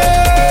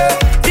cabaway,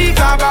 the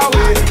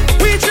cabaway.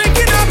 We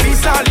drinking a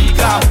piece of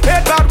liquor,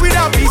 head back with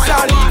a piece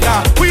of liquor.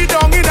 We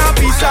down in a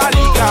piece of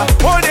liquor,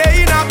 all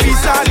day in a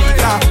piece of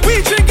liquor.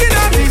 We drinking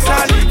a piece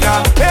of liquor,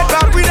 head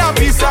back with a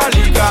piece of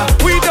liquor.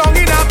 We down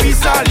in a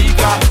piece of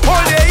liquor,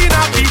 all day in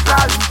a piece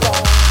of liquor.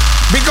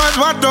 Because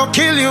what don't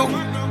kill you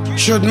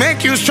should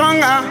make you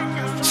stronger.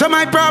 So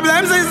my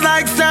problems is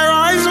like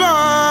steroids,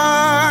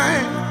 boy.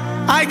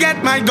 I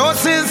get my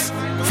doses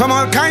from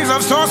all kinds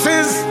of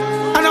sources,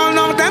 and all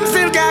of them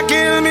still can't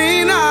kill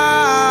me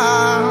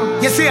now.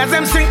 You see, as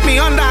them sink me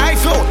on the high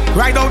floor,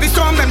 ride out the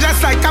storm, them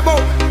just like a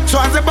boat. So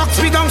as the box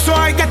me down, so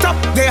I get up.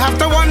 They have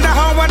to wonder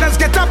how others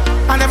get up.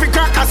 And every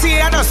crack I see,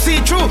 I just see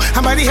through.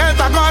 And by the help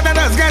of God, I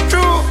just get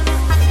through.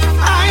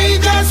 I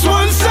just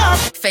want some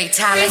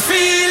Fatality.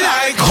 feel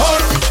like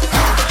Hulk.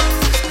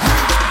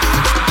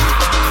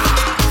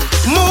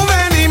 Move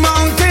any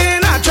mountain,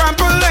 I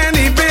trample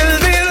any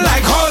building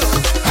like Hulk.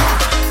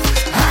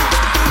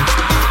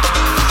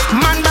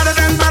 Man better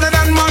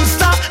than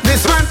monster,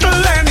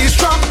 dismantle any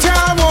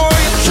structure, boy.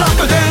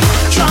 Trample them,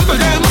 trample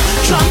them,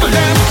 trample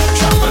them,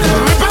 trample them.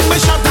 Rip up my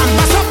shot and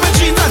bust up my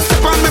jeans and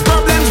step on my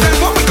problems. Then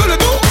what we gonna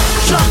do?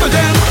 Trample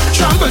them,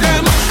 trample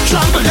them,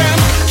 trample them.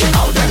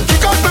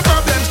 Kick out my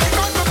problems, kick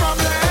out my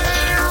problems.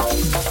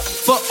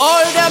 For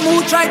all them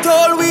who try to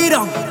hold we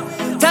down,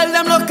 tell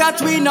them look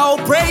at we now,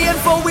 praying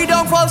for we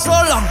don't fall so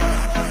long.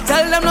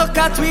 Tell them look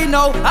at we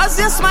now, as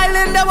you're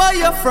smiling there where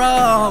you're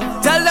from.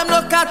 Tell them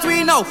look at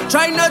we now,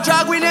 trying to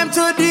drag we them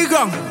to the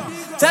ground.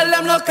 Tell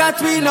them look at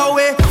we now,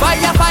 eh?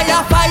 Fire,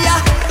 fire, fire.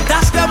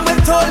 Dash them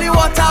with holy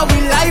water,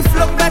 we life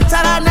look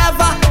better than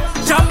ever.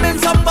 Jumping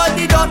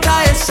somebody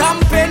daughter is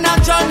champagne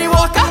and Johnny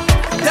Walker.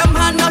 Them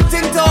had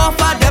nothing to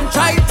offer, them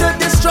try to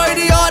destroy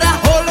the order.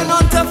 Holding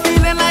on to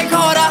feeling like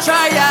order.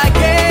 Try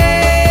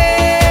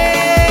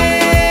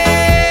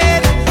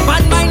again.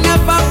 Bad mind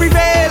never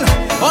prevail.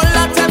 All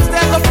attempts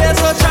never fail,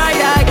 so try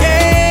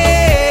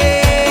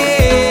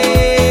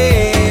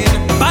again.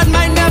 Bad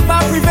mind never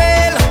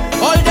prevail.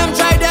 All them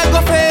try, they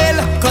go fail.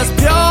 Cause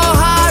pure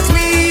hearts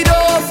we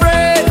don't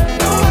afraid.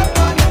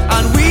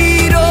 And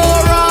we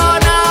don't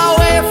run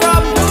away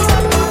from.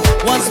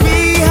 Once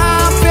we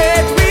have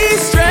faith, we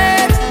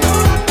straight.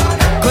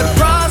 Could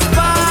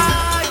prosper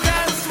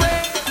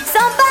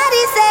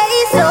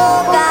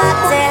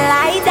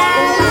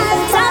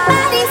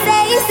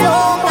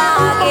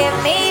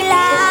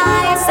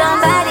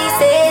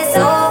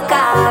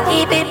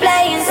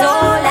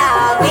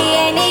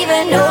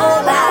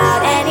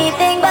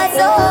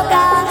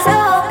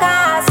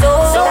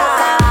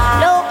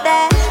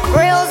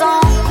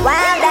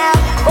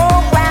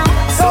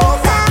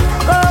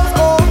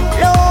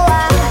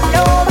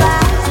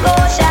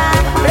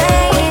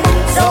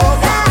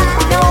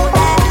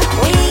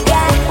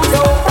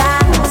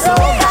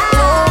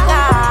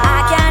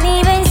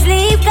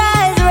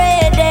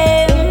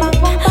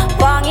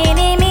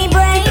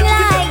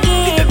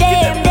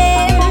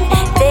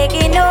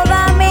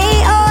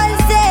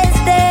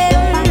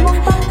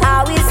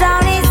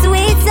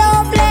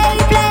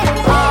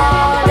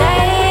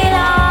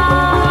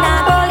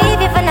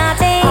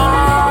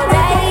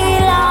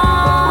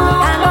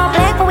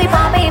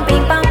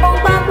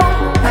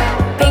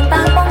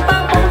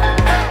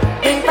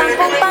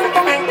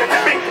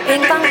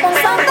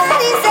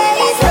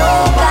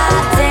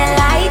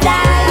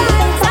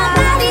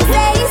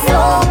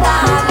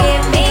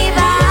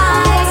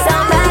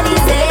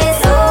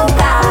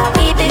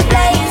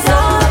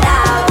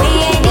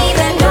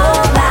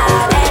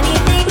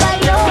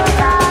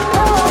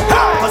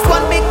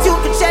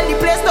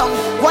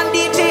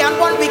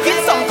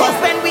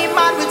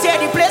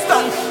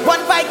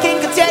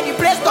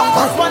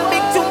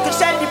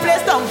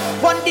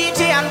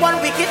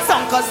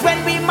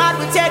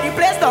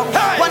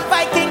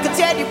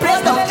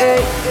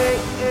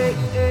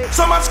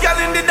So much girl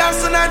in the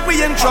dance tonight,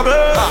 we in trouble.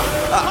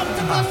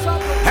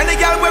 And the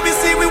girl where we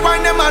see, we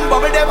wind them and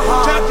bubble them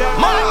hard.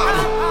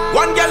 Man,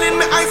 one girl in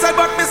my eyesight,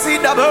 but me see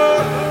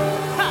double.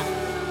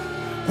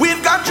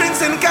 We've got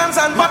drinks in cans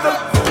and bottles.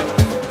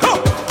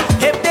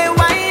 If they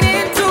whine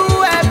into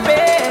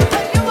happy,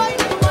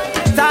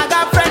 tag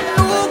a friend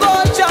who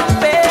go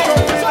jumping.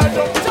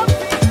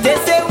 They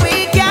say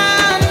we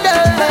can do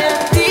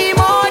it. The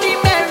more the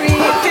merry.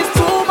 If it's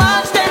too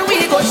much, then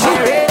we go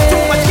share it.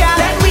 Too much, yeah,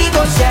 then we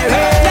go share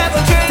it.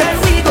 Level drink, then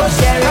we go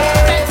share it.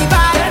 Plenty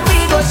bar, then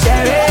we go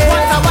share it.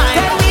 Once a wine,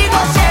 then we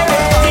go share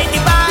it. In the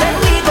bar, then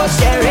we go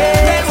share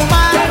it. Level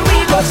man, then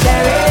we go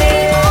share it.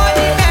 The more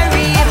the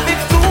merry. If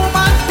it's too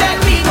much, then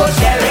we go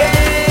share it.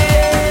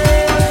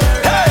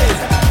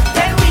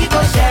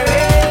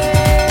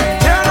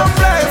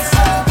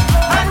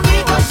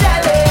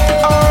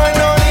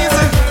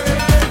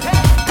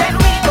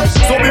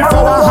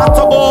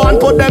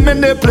 Put them in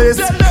their place.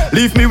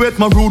 Leave me with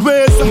my rude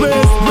ways.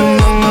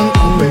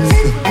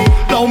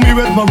 Now me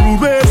with my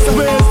rude ways.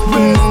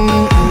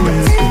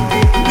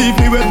 Leave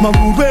me with my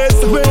rude ways.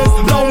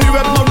 Now me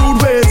with my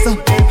rude ways.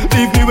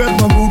 Leave me with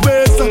my rude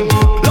ways.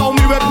 Now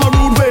me with my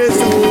rude ways.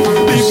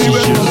 Leave me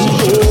with my rude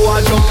ways. Oh,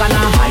 I junk and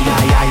a high.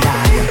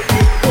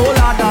 Oh,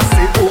 Lord, I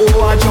say,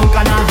 oh, I junk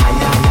and a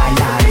high.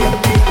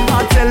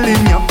 I'm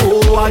telling you,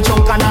 oh, I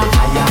junk and a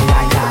high.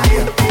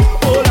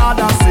 Oh, Lord,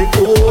 I say,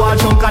 oh, I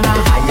junk and a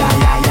high.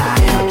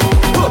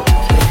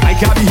 I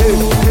can't be here.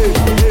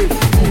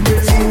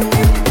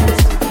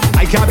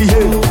 I can't be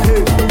here.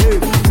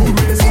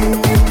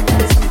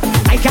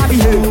 I can't be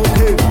here.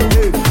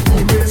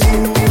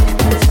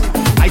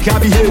 I can't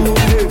be here.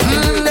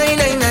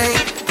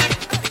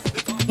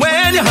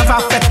 When you have a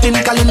fetting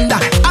calendar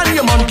and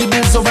your monkey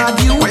bills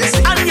overdue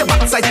and your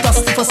backside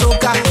thirsty for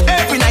soca,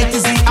 every night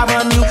is the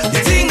avenue.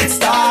 You think it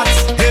starts,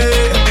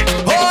 hey,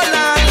 oh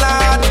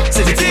lad,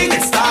 say the thing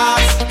it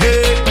starts,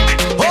 hey,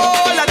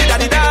 oh la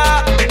di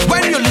da.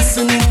 When you're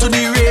listening to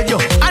the radio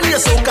and your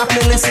soca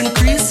playlist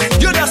increase,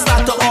 you just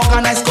start to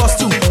organize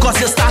costume, cause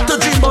you start to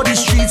dream about the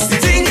streets. The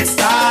thing it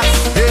starts,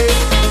 hey,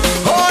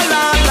 oh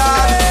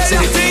lad, say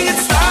the thing it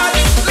starts,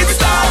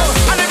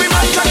 and every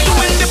man try to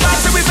win the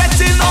party. We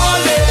betting all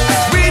day,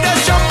 we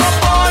just jump up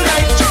all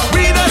night,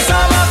 we just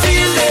have a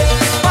field day,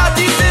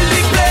 party till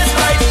the place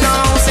right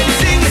now. Say the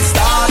thing it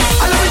starts,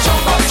 and let me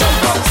jump up,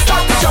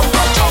 start to jump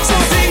up. Say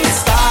the thing it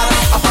starts,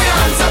 put your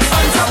hands up,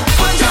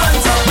 put your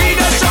hands up. We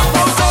just jump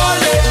out all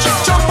day,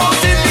 jump out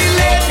till the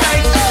late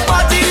night,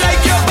 party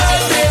like your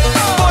birthday,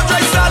 boat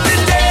ride start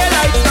in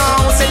daylight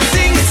now. Say the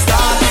thing it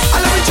starts,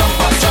 and let me jump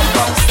up,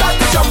 start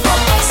to jump up.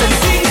 Say the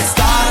thing it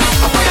starts,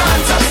 put your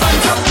hands up, put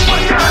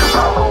your hands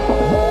up.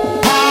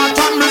 Heart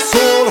and my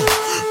soul,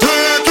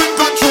 taking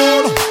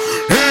control.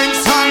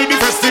 Inside the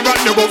festival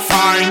you will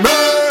find me.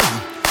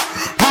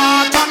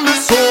 Heart and my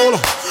soul,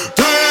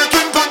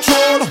 taking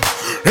control.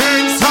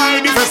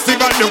 Inside the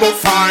festival you will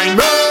find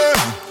me.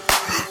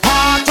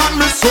 Heart and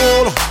my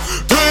soul,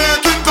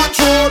 taking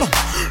control.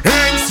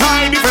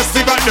 Inside the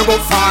festival you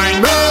will find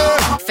me.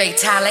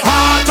 Fatality.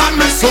 Heart and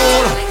my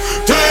soul,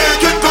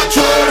 taking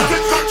control.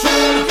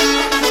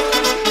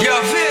 Yo,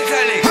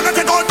 Fatality. I'm gonna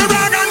take out the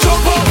rag and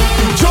jump up.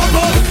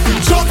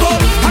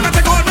 I'm gonna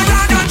take out the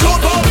rag and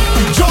jump up.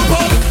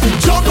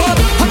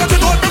 I'm gonna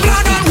take out the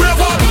flag and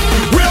wave up.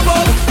 I'm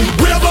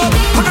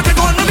gonna take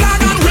out the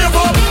flag and wave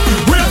up.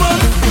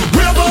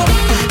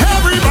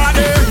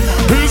 Everybody,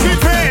 is it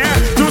fair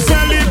to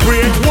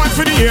celebrate once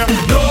for the year?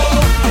 No.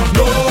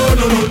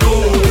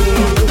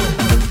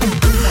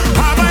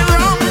 Have I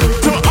wrong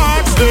to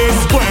ask this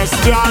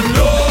question?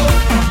 No.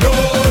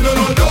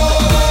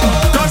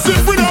 Cause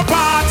if we don't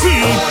party,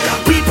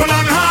 people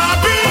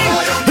unhappy.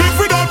 If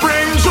we don't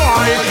bring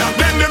joy,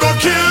 then they go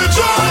kill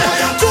joy.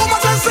 Too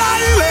much of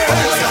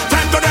silence,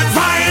 time to get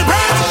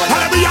vibrant.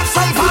 And we have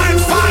some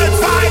vibes. Some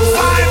vibes.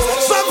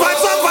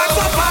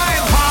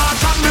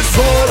 Heart and the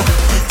soul,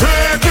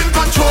 taking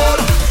control.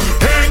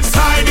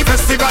 Inside the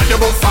festival you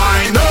will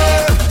find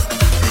it.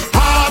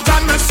 Heart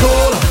and the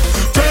soul,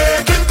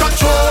 taking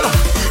control.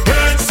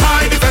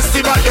 Inside the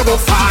festival you will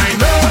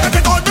find it.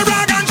 Take out the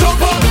rag and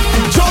jump up.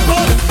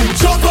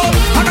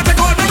 I'm gonna take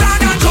out the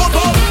rag and jump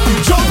up.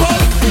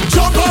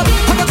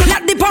 I'm gonna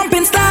Let the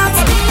pumping start.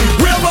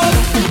 wave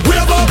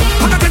up.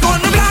 I'm gonna take out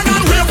the flag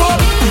and wave up.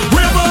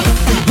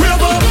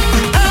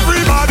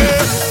 Everybody.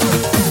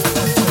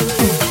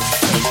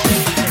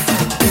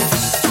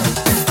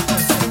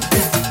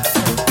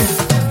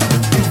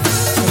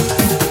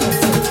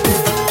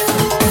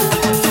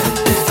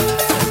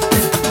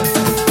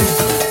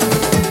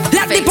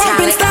 Let the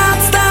pumping start.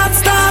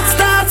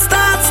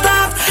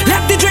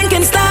 Let the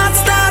drinking start.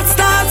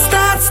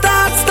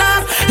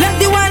 Let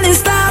the whining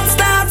start.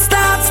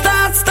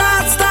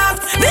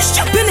 This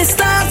jumping is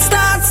start.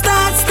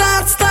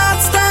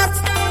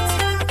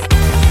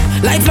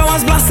 Like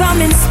flowers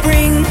blossom in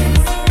spring.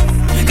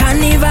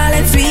 Carnival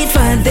and sweet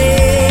for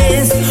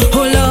this.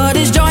 Oh Lord,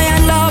 it's joy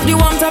and love the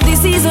warmth of the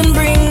season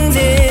brings.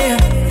 Yeah.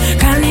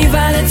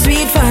 Carnival and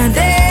sweet for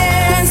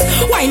this.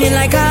 Whining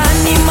like an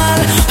animal.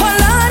 Oh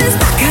Lord, it's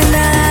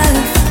bacchanal.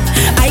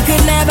 I could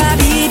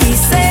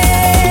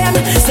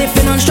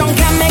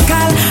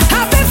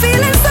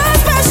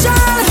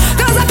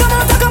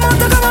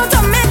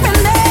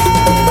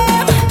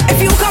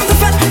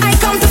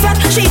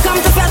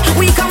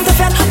we come to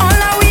fed. All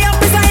our way up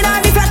beside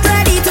our be fed,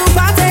 ready to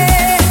party.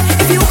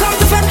 If you come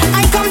to fed,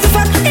 I come to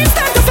fed. It's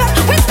time to fed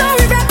with no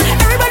regret.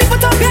 Everybody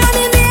put up your hand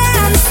in the air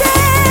and say,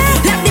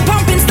 let the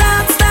pumping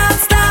start, start,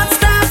 start,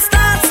 start,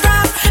 start,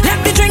 start. Let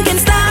the drinking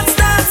start,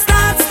 start,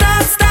 start,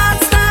 start, start,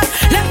 start.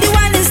 Let the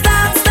whining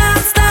start,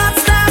 start, start,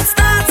 start,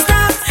 start,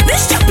 start.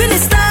 This jumping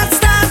is start,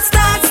 start,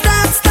 start,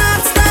 start, start,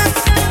 start.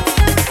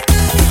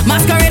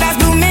 Masquerade's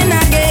blooming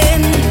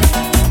again.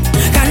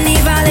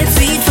 Carnival, it's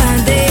sweet for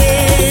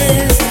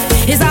days.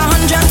 It's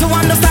 100 to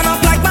 1 to stand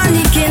up like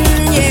mannequin,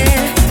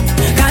 yeah.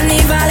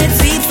 Carnival, it's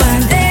sweet for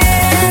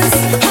days.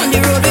 On the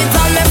road with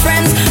all my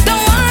friends,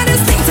 don't want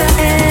this thing to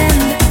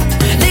end.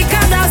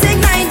 Liquor does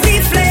ignite the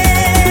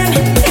flame.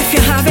 If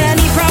you have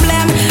any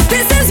problem,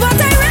 this is what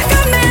I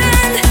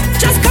recommend.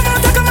 Just come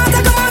out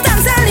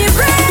and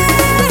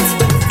celebrate.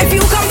 If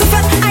you come to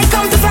fed, I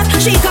come to fed.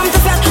 She come to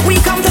fed, we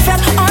come to fed.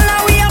 All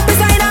our way up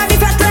beside our be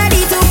fed,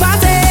 ready to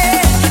party.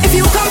 If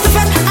you come to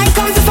fed, I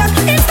come to fed.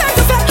 It's time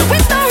to fed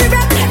with no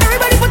regret.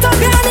 Everybody put up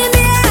your hand in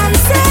the air and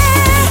say,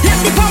 let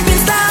the pumping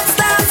start,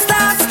 start,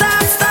 start,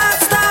 start, start,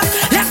 start.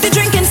 Let the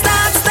drinking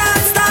start,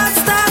 start, start,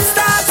 start,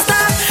 start,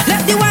 start.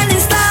 Let the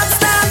whining start,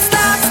 start,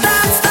 start,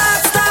 start, start,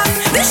 start.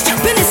 This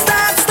jumping is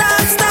start,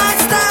 start, start,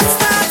 start,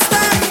 start,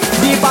 start.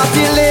 The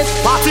party lit,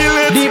 Party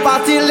lit, the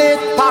party lit,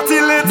 party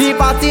lit, the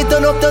party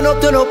turn up, turn up,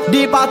 turn up.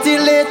 The party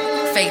lit,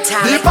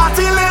 the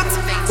party lit,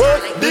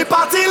 the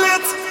party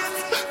lit,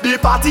 the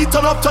party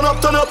turn up, turn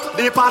up, turn up,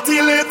 the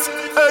party lit,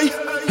 hey.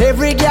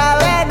 every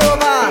girl and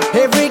over,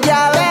 every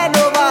girl and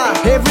over,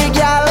 every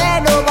girl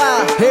and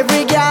over,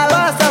 every girl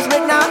wants us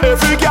right now.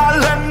 Every girl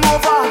lean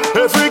over,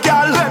 every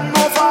girl lean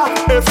over,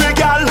 every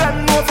girl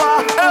lean over,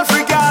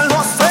 every girl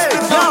wants to sit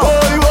down.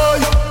 Boy, boy,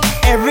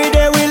 Every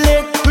day we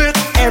lit, lit,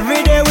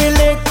 every day we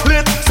lit.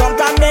 lit,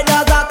 Sometimes they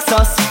does ask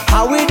us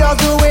how we does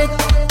do it.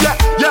 yeah,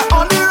 yeah,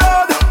 on the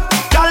road,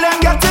 girl them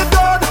get it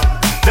done.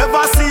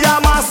 Never see a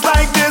mass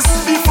like this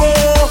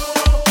before.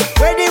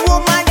 Where the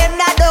woman them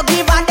not don't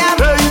give a damn.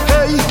 Hey,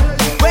 hey,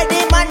 Where the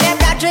man them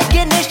not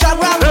drinking the strong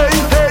rum. hey,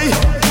 hey,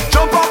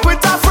 jump up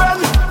with a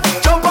friend,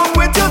 jump up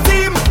with your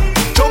team,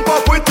 jump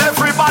up with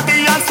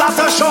everybody and start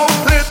a show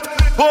lit,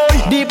 boy.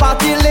 The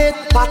party lit,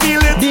 Party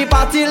lit, the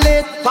party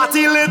lit,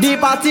 party lit, the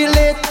party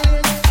lit.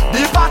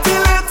 the party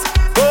lit,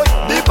 boy,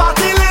 the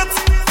party lit,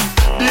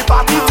 the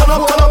party turn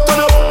up, turn up, turn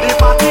up, the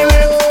party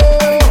lit.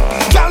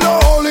 Girl, no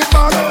hold it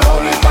back, no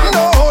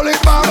hold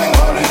it back,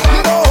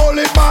 no hold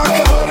it back,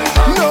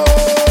 no.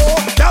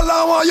 Girl, I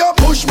want you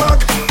push back,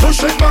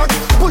 push it back,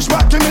 push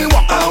back to me.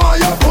 What I want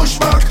you push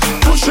back,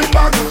 push it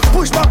back,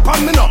 push back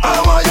on me now.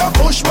 I want you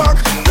push back,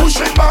 push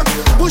it back,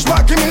 push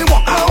back to me.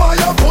 What I want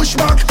you push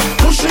back,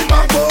 push it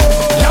back. Oh,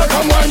 yeah,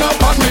 come wind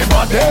up on me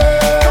body,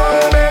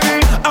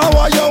 baby. I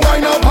want you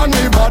wind up on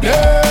me body,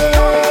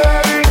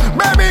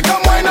 baby.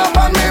 Come wind up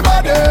on me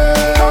body,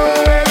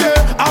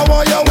 yeah. I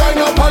want you wind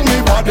up on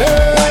me body.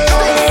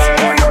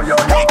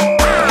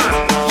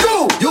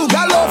 You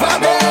got over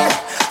there,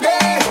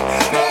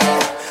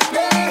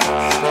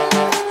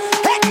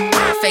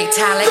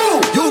 Fatality.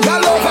 you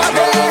got over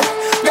there,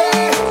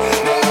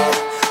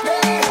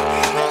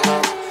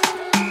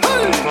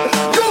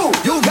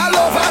 you got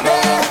over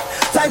there.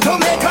 Time to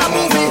make a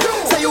movie.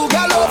 Say you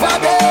got over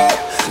there.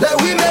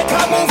 Let we make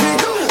a movie.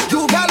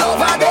 You got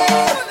over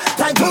there.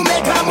 Time to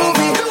make a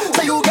movie.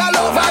 Say you got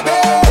over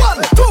there.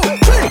 1, 2,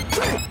 3.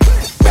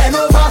 Bend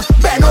over,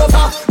 bend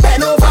over,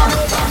 bend over,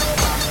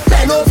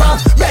 bend over,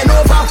 bend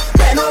over,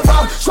 bend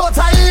over. Show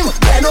time.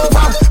 Bend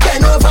over,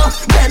 bend over,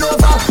 bend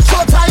over.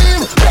 Show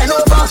time. Bend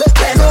over,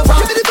 bend over.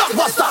 Give me the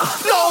blockbuster.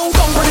 No,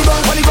 gong, bunny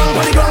gong, bunny gong,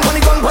 bunny gong, bunny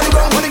gong, bunny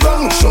gong, bunny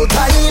gong. Show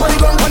time. Bunny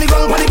gong, bunny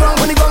gong, bunny gong,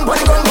 bunny gong,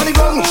 bunny gong, bunny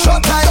gong. Show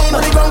time.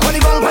 Bunny gong,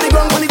 bunny gong, bunny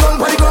gong, bunny gong,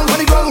 bunny gong,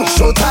 bunny gong.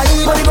 Show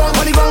time. Bunny gong,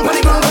 bunny gong,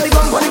 bunny gong, bunny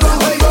gong, bunny gong,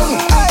 bunny gong.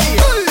 Hey,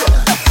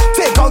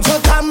 take out your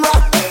camera,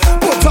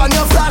 put on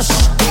your flash,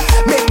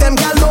 make them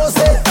get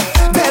lousy.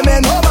 Them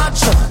ain't no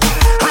match.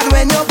 And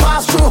when you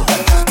pass through,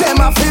 them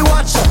have to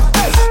watch.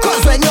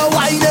 Cause when you're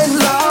whining,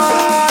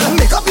 Lord,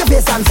 make up your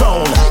face and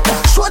frown.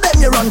 Show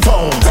them you run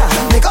town.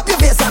 Make up your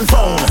face and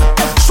frown.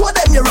 Show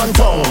them you run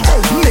town.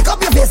 Make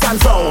up your face and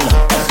frown.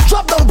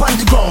 Drop down on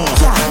the ground.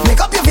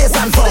 Make up your face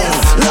and frown.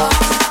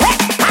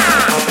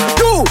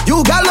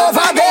 You got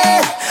over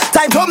there.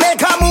 Time to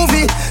make a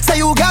movie. Say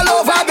you got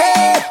over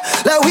there.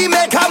 Let we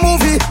make a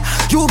movie.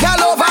 You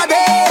got over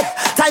there.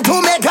 Time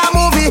to make a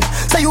movie.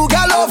 Say you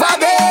got over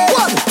there.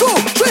 1, 2,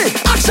 3,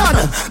 action.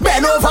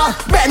 Bend over,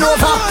 bend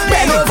over,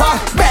 bend over,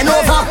 bend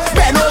over,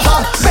 bend over, bend over,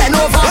 bend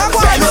over,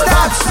 bend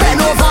over,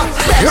 bend over, bend over,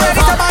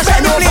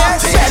 bend over,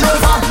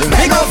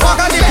 bend over,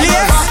 bend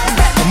over.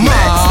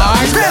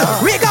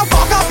 We gon'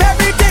 fuck up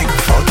everything.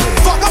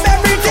 Fuck up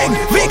everything.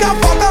 We gon'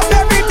 fuck up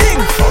everything.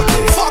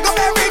 Fuck up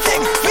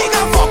everything. We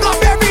gon' fuck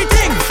up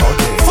everything.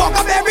 Fuck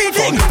up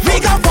everything. We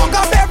gon' fuck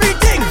up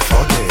everything.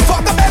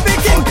 Fuck up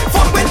everything.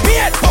 Fuck with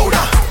beard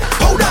powder,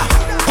 powder,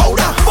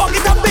 powder. Fuck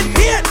it up with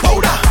beard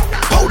powder,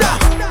 powder,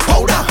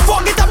 powder.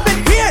 Fuck it up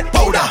with beard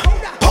powder,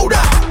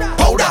 powder.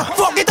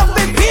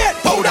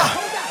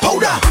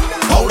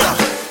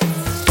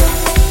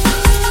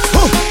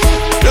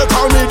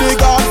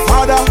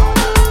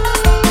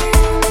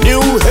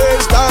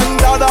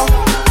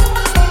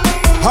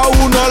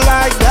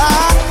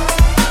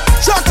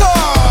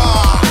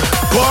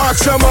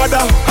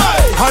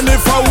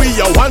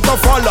 go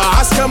follow,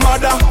 ask your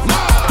mother.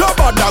 Don't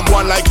bother go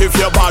on like if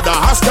you bother,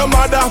 ask your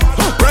mother.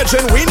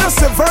 Brethren, we no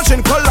say virgin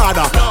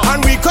colada,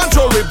 and we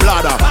control we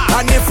bladder.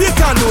 And if you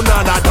can't do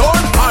nada, don't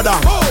bother.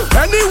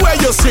 Anywhere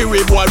you see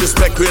we boy,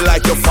 respect we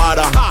like your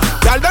father.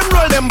 Tell them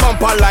roll them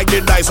bumper like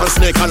the dice on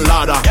snake and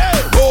ladder.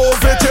 Go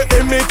over to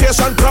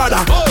imitation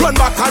Prada, run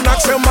back and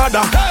ask your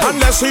mother.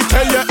 Unless we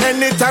tell you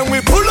anytime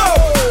we pull up,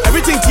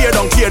 everything tear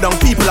down,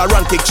 people are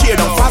run, take cheer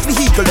down. Fast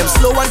vehicle, them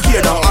slow and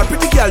gear down. All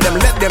pretty girl, them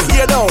let them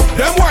hear down.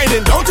 Them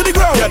winding down to the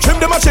ground, yeah, trim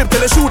them a chip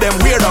till they shoot them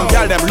weird down.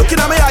 Girl, them looking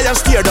at my eye and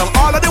steer down.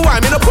 All of the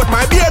wine, me no put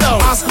my beard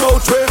down. Ask no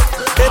tray,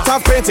 it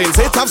have paintings,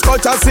 it have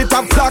sculptures, it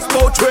have black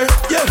boat way.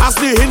 Ask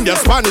the Indian,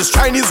 Spanish,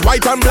 Chinese,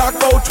 white and black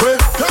boat way.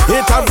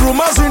 It have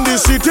rumors in the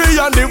city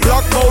and the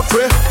black boat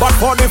way. But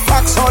for the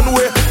facts on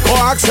way, go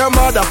ask your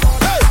mother.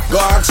 Go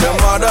ask your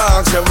mother,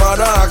 ask your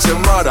mother, ask your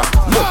mother.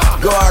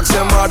 Go ask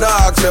your mother,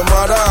 ask your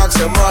mother, ask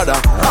your mother.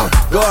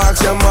 Go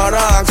ask your mother,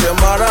 ask your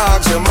mother,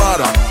 ask your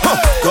mother.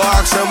 Go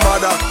ask your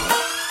mother.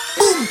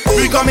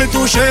 We coming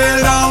to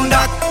shell down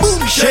that.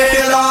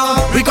 Shell down.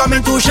 We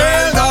coming to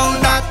shell down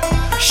that.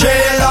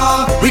 Shell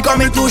down. We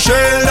coming to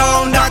shell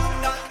down that.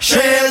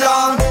 Shell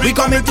down. We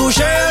coming to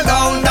shell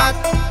down that.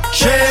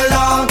 Shell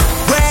down.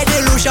 Where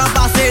the Lucian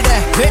passe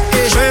there.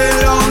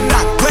 Shell down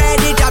that. Where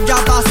the jab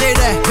passe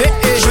there.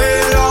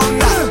 Shell down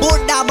that.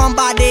 Put that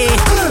bomba de,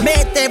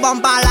 mete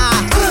bomba la.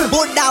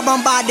 Put that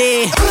bomba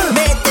de,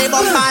 mete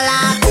bomba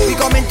la. We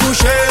coming to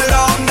shell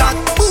down that.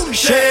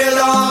 Shell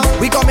down.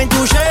 We coming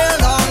to shell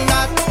down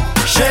that.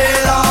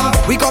 Shell down.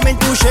 We coming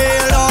to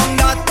shell down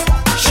that.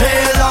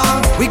 Shell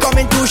down. We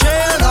coming to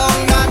shell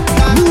down that.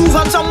 Move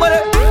on somebody.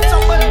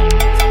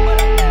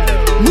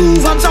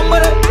 Move on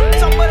somebody.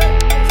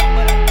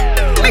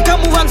 Make a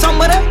move on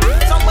somebody.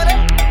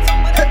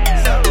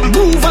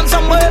 Move on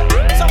somebody.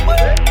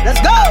 Let's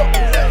go.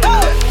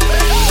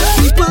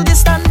 People they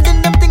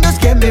standing, them things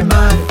get me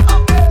mad.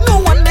 No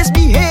one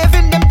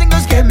misbehaving, them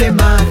things get me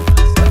mad.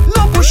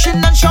 No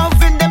pushing and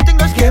shoving, them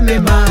things get me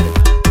mad.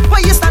 Why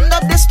you stand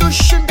up this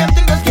tuition, them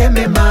things get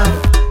me mad.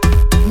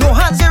 No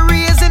hands you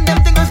raising,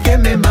 them things get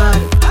me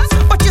mad.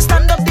 But you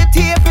stand up the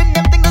taping,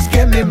 them things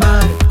get me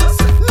mad.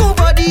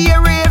 Nobody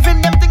here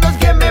raving, them things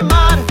get me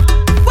mad.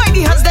 Why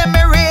the hands them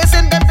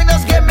raising, them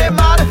things get me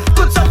mad.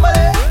 Could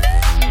somebody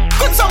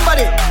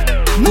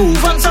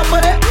move on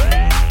somebody?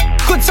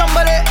 Could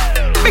somebody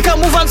make a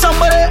move on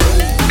somebody?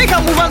 Make a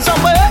move on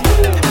somebody?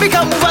 Make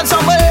a move on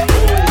somebody?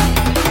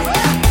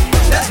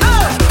 Let's go!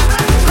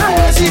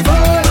 Crazy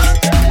boy,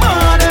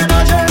 mad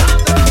energy.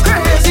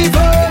 Crazy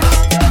boy,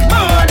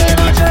 mad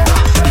energy.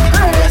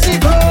 Crazy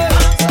boy,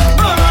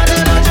 mad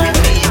energy.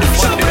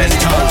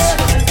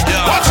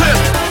 Watch it!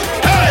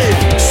 Hey!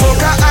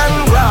 Soca and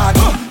rod,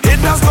 it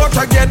does go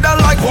together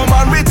like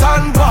woman with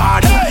and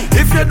bad.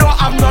 If you don't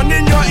have none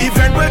in your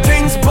event where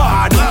things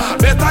bad,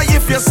 better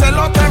if you sell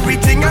out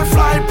everything and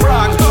fly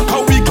brag.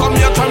 How we come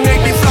here to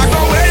make the flag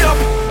go way up,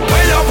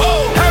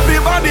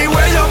 everybody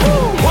way up.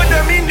 Put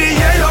them in the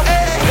air up,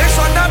 make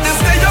sure that they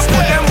stay up.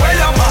 Put them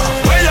way up,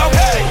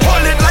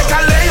 hold it like a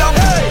layup,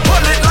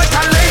 hold it like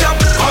a layup.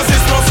 Cause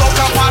it's no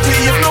soca party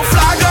if no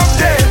flag up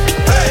there.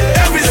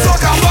 Every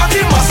soca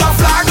party must have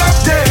flag up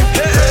there.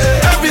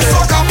 Every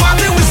soca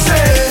party we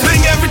say,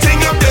 bring everything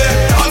up there.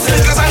 All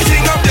sneakers and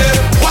king up there.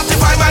 What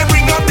if I might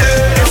bring up there?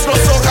 It's no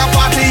soca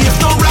party if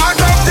no rag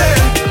up there.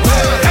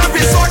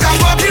 Every soca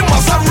party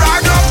must have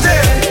rag up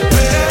there.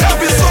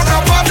 Every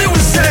soca party we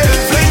say,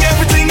 fling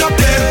everything up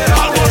there.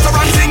 All water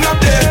and thing up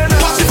there.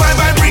 What if I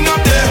might bring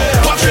up there?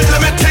 Watch it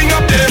limit thing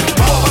up there.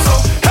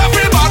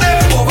 Everybody,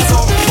 move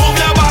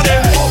your body.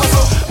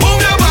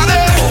 Move your body.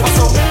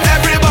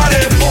 Everybody,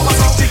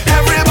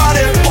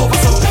 everybody,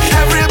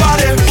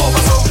 everybody.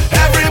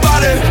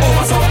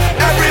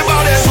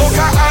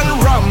 Soca and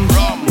rum,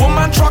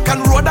 woman truck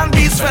and road and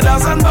beats,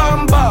 feathers and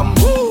bam bam.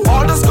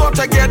 All this go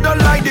together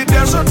like the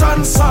desert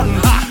and sun.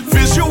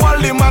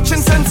 Visually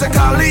matching,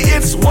 sensically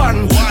it's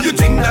one. You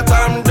think that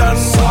I'm done?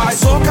 Why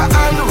soca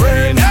and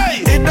rain?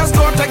 It does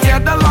go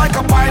together like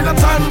a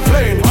pilot and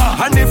plane.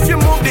 And if you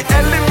move the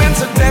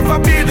elements, it never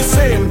be the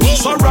same.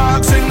 So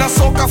rocks in a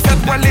soca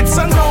fed, well it's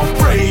a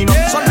no-brain.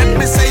 So let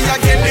me say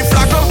again, the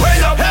flag go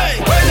way up,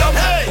 way up.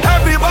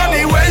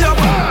 Everybody way up,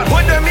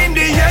 put them in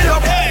the air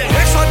up.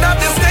 Make sure that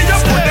they stay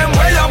up, put them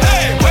way up,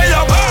 way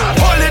up.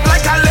 Hold it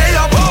like a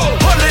layup,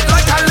 hold it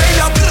like a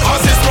layup.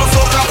 Cause it's no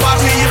soca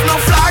party if no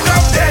flag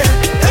up there.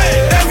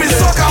 Every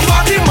soca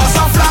party must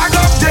have flag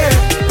up there.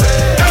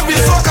 Every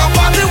soca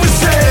party we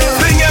say,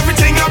 bring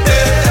everything up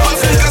there. All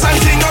sneakers and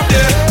king up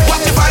there. What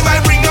if I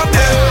might bring up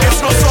there?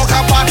 It's no soca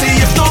party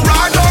if no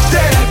rag up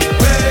there.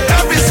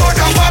 Every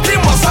soca party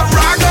must have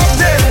rag up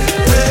there.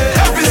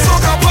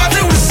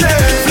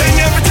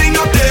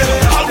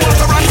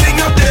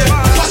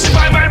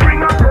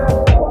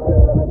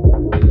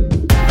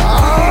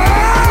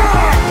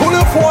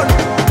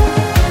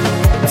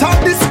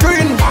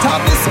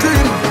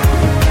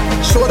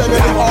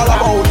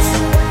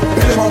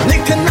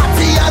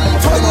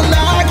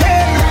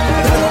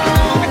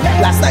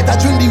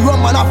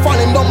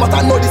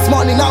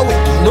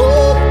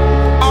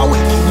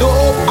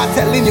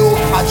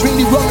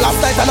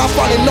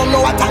 no,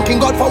 no, I'm thanking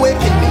God for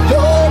waking me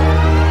up.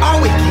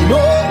 I'm waking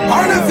up.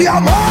 And if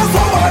you're more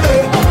somebody,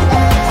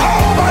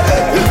 over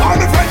there. If I'm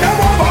the friend, them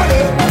over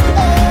there.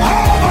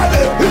 Over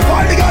there. If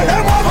I'm the girl,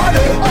 them over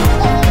there.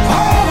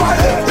 Over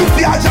there. If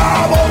you're a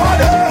job over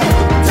there.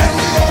 Tell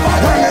me over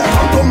there. When it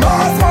come to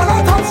mass, man, I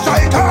top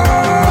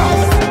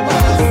strikers.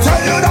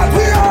 Tell you that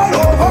we all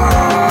over.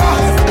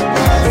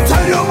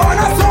 Tell you, man,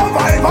 a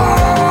survivor.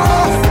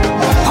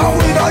 And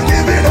we not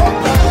giving up.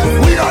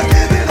 We not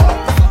giving up.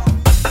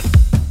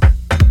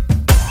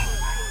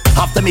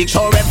 Have to make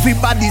sure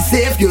everybody's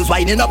safe. Girls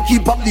winding up,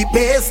 keep up the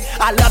pace.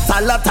 A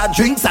lot of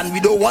drinks and we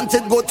don't want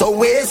it go to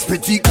waste.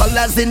 Pretty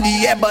colors in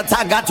the air, but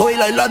I got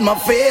oil on my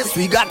face.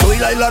 We got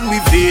oil on we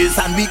face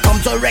and we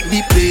come to wreck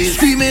the place.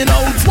 Screaming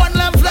out, one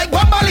love like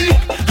Bambali.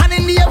 And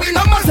in the air we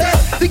number say,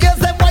 the girls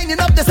them winding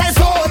up, this I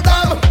saw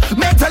them.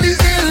 Mentally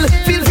ill,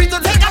 feel free to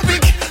take a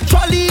pic.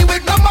 Trolley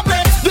with number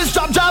plates. This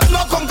job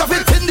no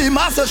counterfeit in the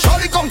master,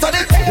 surely come to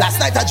it. Last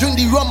night I drink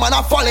the rum and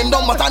I falling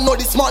down, but I know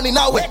this morning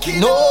I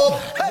waking up.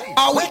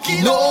 I'm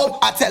waking up,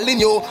 I'm telling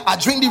you. I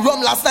drink the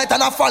rum last night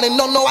and I'm falling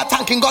down. Now I'm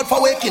thanking God for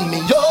waking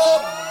me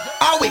up.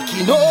 I'm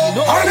waking up.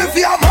 And if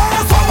you're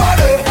more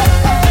somebody,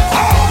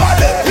 over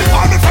there. If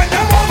I'm the friend,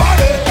 them over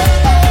there.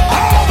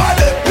 Over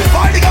there. If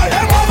I'm the girl,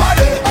 them over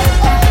there.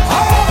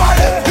 Over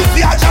there. If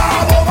you're a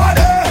job over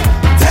there.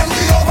 Tell me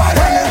over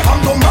there. When it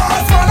come to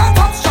mass, man, a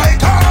top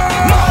striker.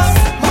 Mass.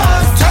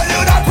 Tell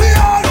you that we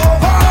all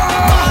over.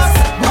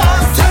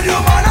 Mass. Tell you,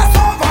 man, a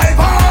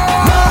survivor.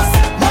 Mass.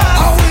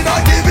 And we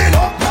not giving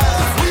up.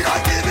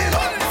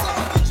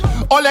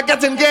 All you're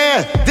getting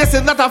gay. This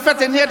is not a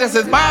fete in here, this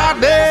is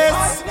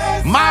madness.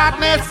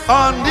 Madness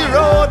on the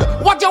road.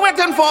 What you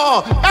waiting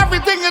for?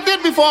 Everything you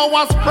did before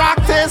was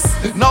practice.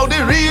 Now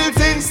the real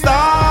thing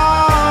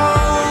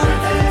starts.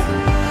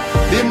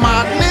 The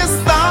madness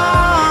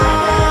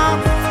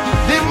starts.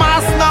 The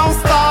mass now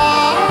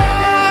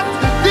starts.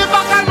 The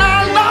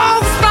bacchanal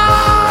now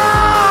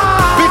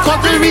starts.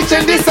 Because we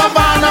reaching the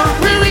savannah.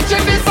 We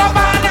reaching the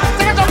savannah.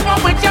 Take it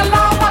up with your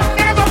lover.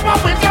 Take it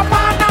up with your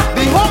partner.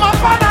 The home of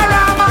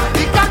panorama.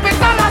 The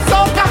capital of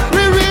SOCA.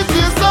 We reach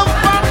the savannah.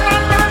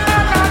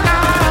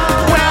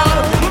 Well,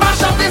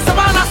 mash up the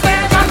savannah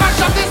stage and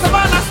mash up the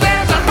savannah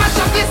stage and mash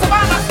up the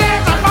savannah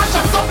stage and mash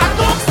up SOCA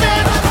Doom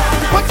stage.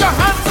 Put your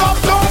hands up,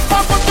 jump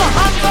up, put your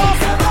hands up.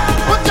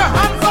 Put your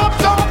hands up,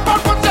 jump up,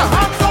 put your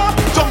hands up.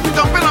 Jumpy,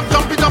 jumping up,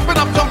 jumpy, jumping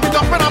up, jumpy,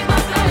 jumping up.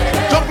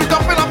 Jumpy,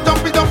 jumping up,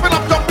 jumpy, jumping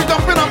up, jumpy,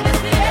 jumping up.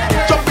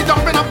 Jumpy,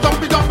 jumping up,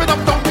 jumpy, jumping up,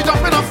 jumpy,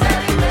 jumping up.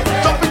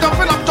 Jumpy,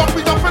 jumping up,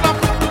 jumpy, jumping up.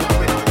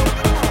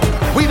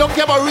 We don't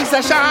care about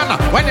recession.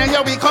 When you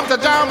hear we come to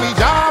jam, we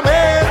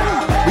jamming.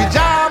 We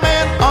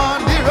jamming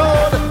on the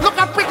road. Look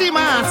at pretty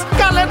man,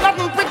 can't let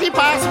nothing pretty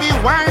pass me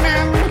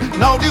whining.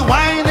 Now the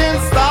whining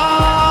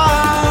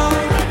star.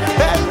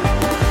 Hey,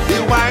 the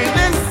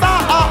whining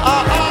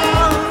star.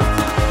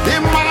 The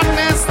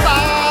madness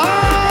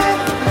star.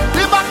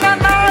 The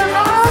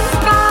bacchanal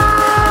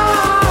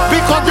star.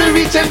 Because we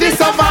reaching the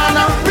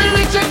savannah. We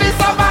reaching the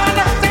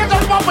savannah. Take it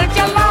up with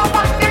your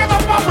lover. Take it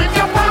up with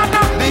your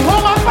partner. The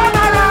home of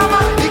panorama.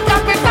 The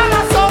capital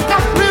of SOCA.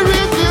 We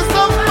reach the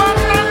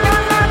savannah.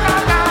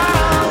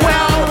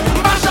 Well,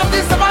 mash up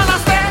the savannah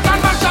stage and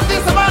mash up the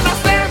savannah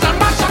stage and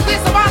mash up the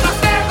savannah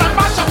stage and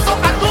mash up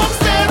SOCA Doom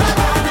stage.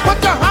 Put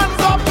your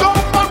hands up,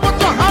 jump up, put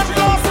your hands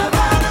up.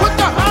 Put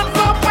your hands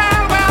up, well.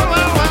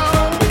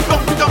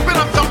 Jumpy, jumping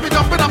up, jumpy,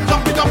 jumping up,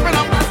 jumpy, jumping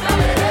up.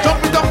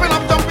 Jumpy, jumping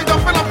up, jumpy,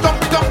 jumping up,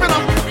 jumpy, jumping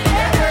up.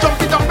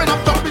 Jumpy, jumping up,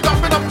 jumpy,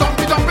 jumping up,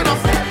 jumpy, jumping up.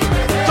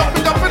 Jumpy,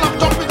 jumping up,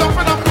 jumpy,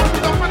 jumping up, jumpy,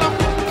 jumping up.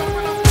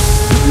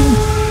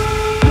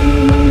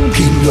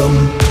 Kingdom.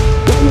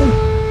 Kingdom.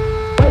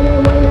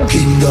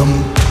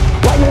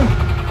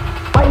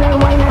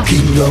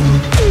 Kingdom.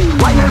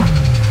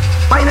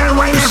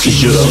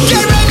 Switch it up.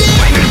 Get ready.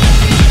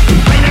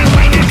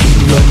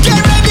 Kingdom. Get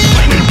ready.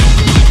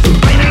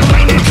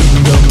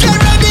 Kingdom. Get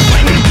ready.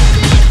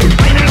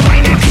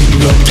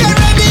 Kingdom. Get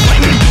ready.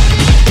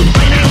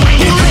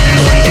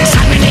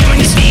 Slap my name on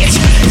the stage.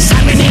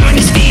 Slap my name on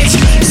the stage.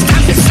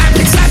 Stamp it, slap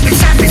it, slap it,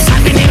 slap it.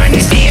 Slap my name on the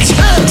stage.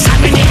 Slap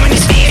my name on the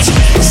stage.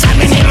 Slap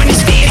my name on the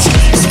stage.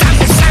 Stamp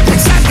it, slap it,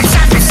 slap it,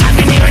 slap it. Slap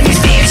my name on the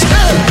stage.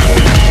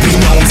 We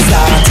don't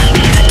start.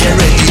 Get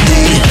ready,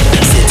 day.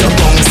 Sit up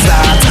on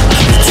start.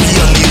 Put it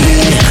on the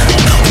way.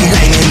 We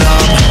lining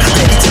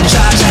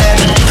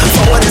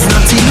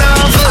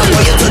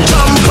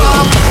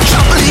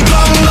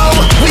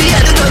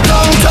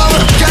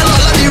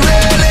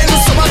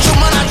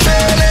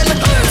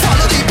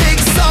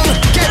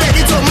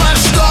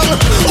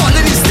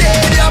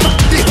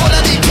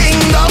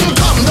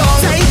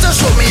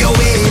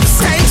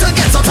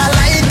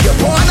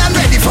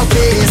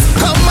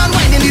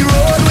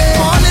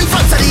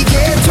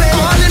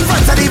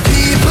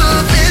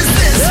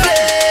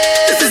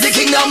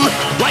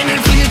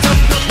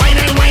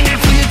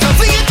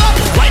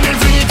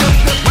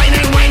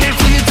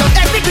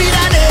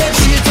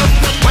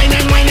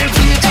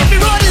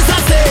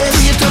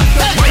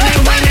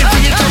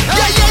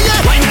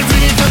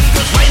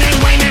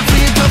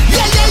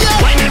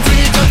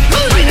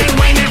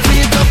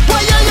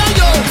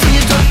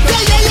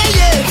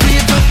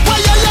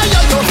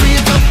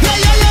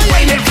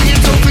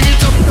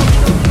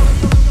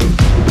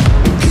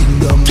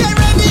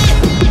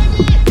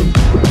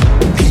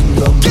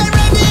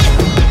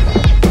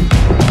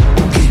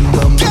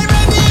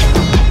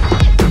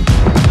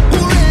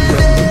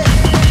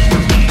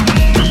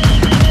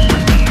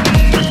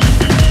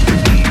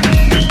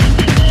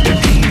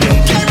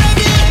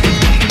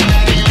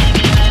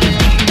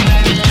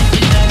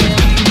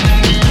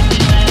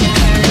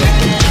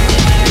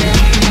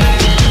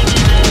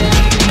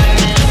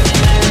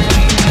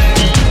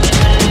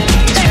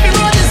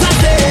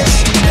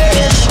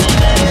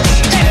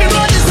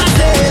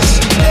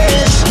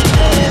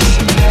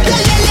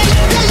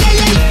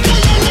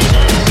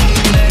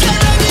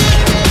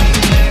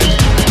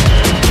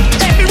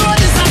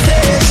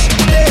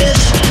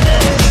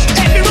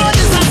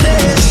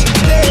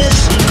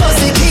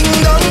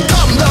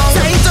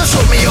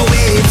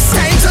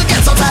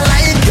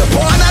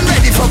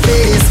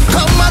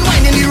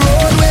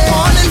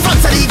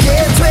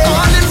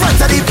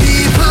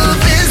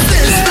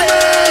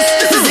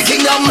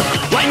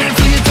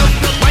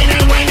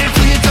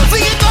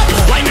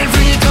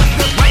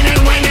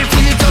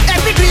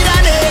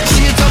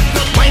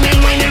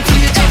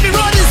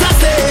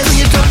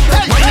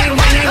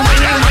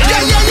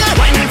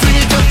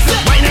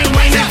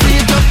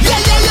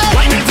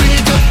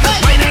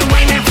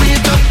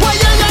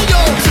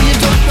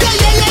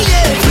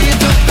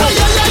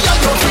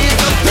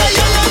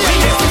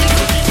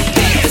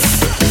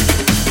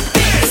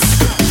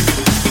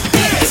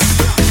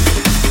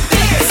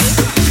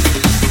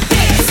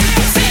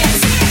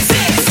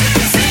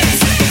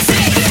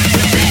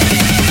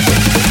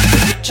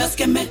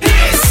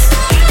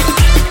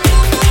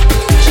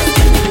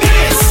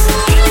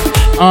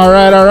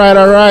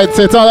Alright.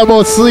 So it's all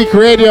about Sleek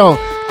Radio.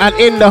 And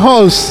in the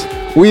house,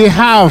 we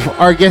have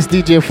our guest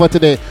DJ for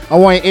today. I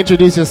want you to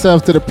introduce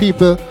yourself to the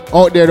people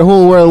out there, the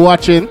whole world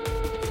watching.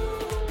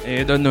 Hey,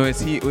 you don't know,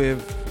 it's Heatwave,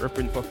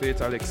 repping for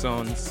Fatalic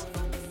Sounds.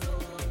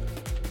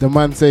 The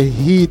man say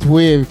heat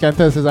wave. You can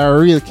tell this is a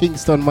real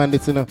Kingston man,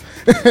 this, you know.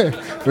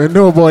 We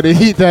know about the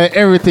heat and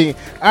everything.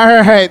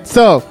 Alright,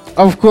 so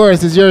of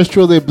course it's yours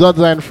truly,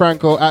 Bloodline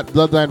Franco at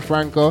Bloodline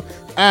Franco,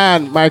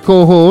 and my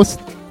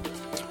co-host.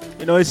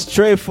 You know, it's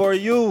Trey for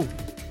you.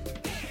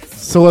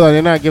 So hold on,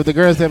 you not give the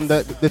girls them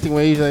the thing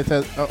we usually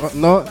tell.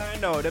 No? I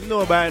know, them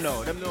know by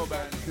now.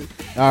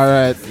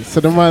 Alright, so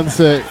the man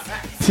said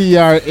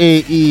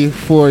TRAE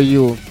for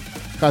you.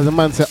 Because the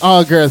man said,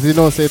 all girls, you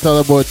know, say it's all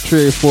about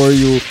Trey for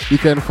you. You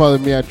can follow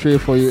me at Trey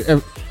for you.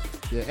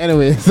 Yeah,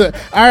 anyway, so,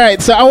 all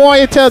right. So I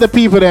want you to tell the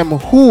people them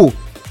who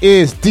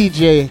is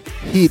DJ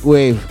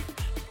Heatwave.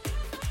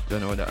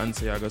 Don't know the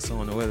answer I got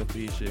sound well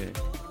appreciate.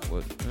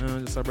 But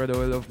just a brother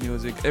who love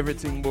music.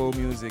 Everything about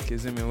music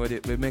is in me. With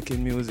it, we're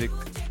making music,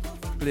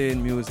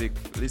 playing music,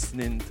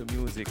 listening to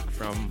music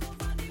from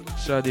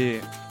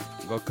Shadi,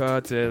 go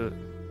Cartel,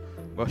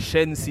 go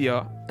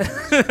Shensia.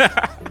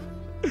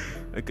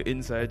 Like an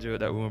inside joke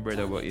that with my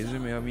brother, but you see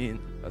me, I mean,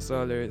 that's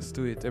all there is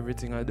to it.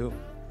 Everything I do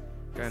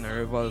kind of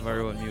revolve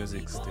around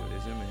music still, you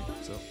see me?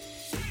 So.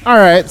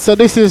 Alright, so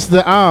this is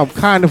the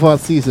carnival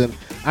season,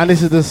 and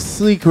this is the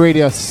Sleek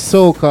Radio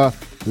SOCA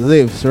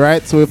Lives,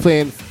 right? So we're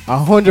playing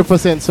 100%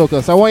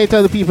 SOCA. So I want you to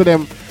tell the people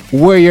them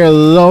where your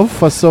love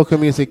for SOCA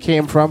music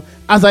came from.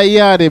 As a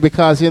yardie,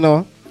 because, you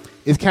know,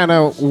 it's kind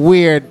of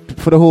weird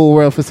for the whole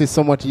world to see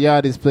so much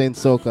yardies playing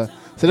SOCA.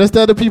 So let's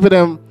tell the people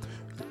them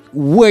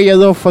where your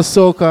love for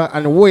soca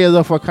and where your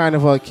love for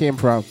carnival came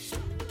from.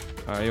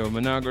 Yo, I'm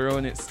not go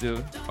around it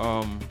still.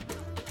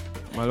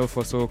 My love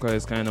for soca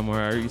is kind of more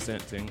a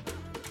recent thing.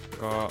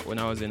 Cause when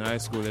I was in high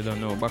school, I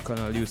don't know,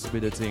 Bacchanal used to be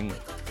the thing.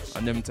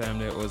 And them time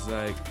there was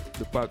like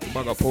the bag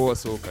of power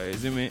soca, you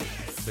see me?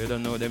 So you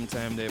don't know them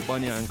time there,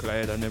 Bonnie and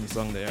Clyde and them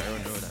song there, I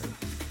don't know that.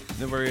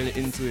 Never really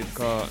into it,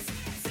 cause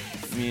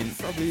I mean,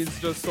 probably it's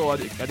just so I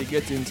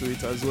get into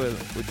it as well.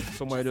 With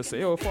somebody just say,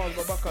 yo, fall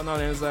go back and all,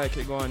 and it's like,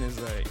 you go on,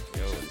 it's like,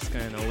 yo, it's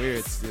kind of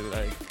weird still.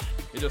 Like,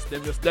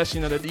 them just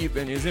dashing at the deep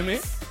end, you see me?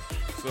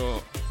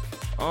 So,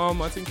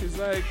 I think it's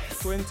like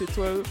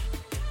 2012,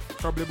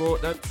 probably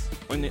about that.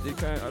 When it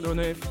kind I don't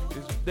know if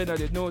it's then I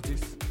did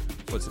notice,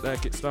 but it's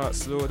like it starts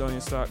slow down,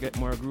 you start get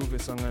more groovy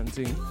song and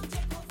thing.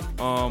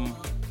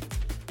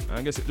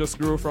 I guess it just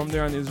grew from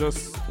there, and it's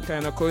just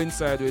kind of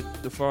coincide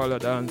with the fall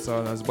of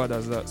dancehall, as bad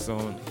as that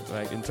sound,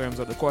 like in terms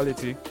of the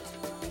quality.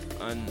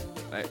 And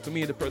like to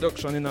me, the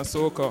production in a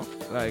soca,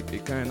 like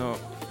it kind of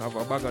have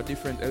a bag of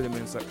different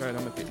elements that kind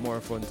of make it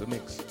more fun to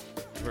mix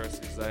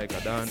versus like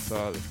a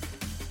dancehall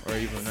or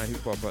even a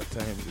hip hop at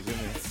times, isn't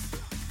it?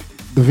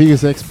 The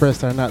views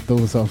expressed are not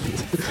those of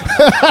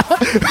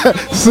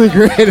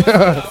Secret.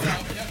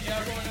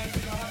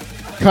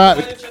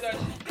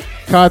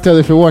 Cartel,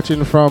 if you're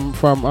watching from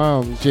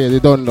jail, they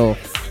don't know.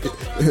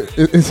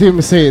 It's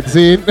him saying,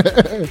 see?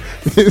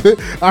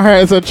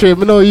 Alright, so Trey, I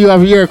know you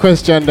have your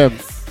question then.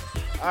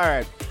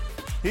 Alright.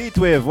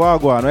 Heatwave,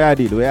 Wagwan, where I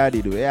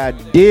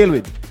deal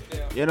with.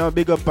 You know,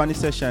 big up on the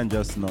session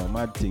just now.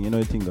 Mad thing, you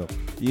know, thing up.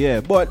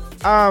 Yeah, but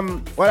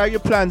what are your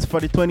plans for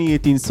the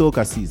 2018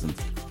 soca season?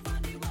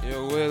 Yeah,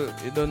 well,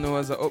 you don't know,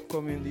 as an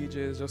upcoming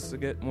DJ, just to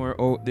get more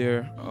out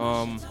there.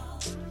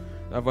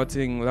 I have a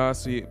thing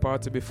last week,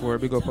 party before,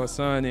 big up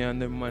Asani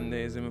and them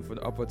Mondays, you see me, for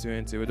the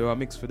opportunity. We do a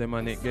mix for them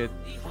and it get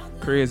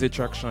crazy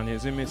traction, you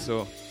see me?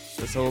 So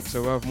let's hope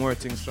so we have more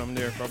things from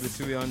there. Probably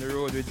to be on the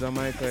road with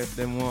Jamaica if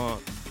them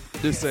want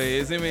to say,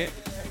 you see me?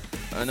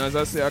 And as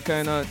I say, I'm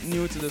kind of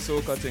new to the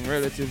soca thing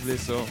relatively,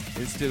 so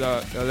it's still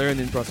a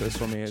learning process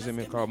for me, you see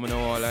me? Because I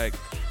don't want like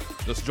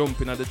just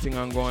jumping at the thing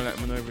and going like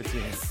I know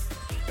everything.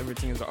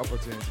 Everything is an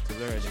opportunity to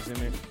learn, you see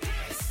me?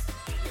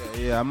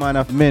 Yeah, a man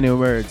of many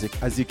words,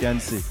 as you can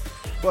see.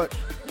 But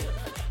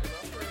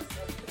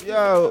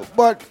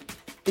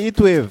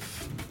Heatwave,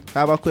 I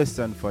have a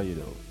question for you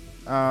though.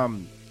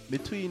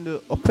 Between the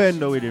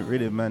upendo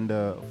rhythm and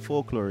the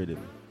folklore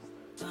rhythm,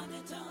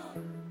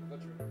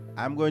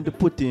 I'm going to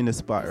put you in the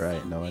spot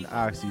right now and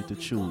ask you to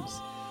choose.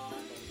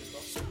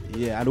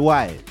 Yeah, and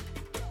why?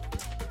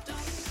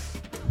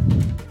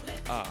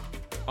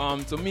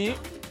 To me,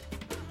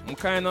 I'm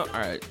kind of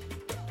alright.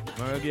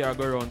 I'm gonna give you a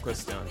go around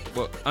question,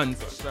 but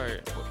answer, sorry.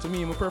 But to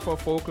me, I prefer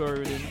folklore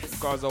rhythm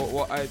because of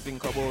what I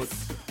think about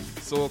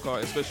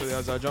soca, especially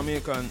as a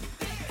Jamaican.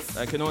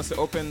 Like, you know, say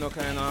open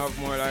kind of have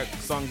more like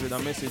songs with a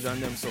message on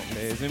them something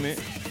there, you see me?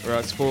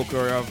 Whereas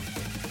folklore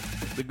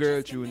have the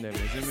girl tune them,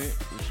 you see me?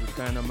 Which would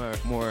kind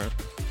of more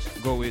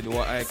go with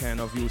what I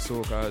kind of view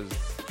soca as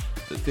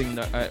the thing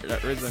that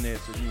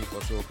resonates with me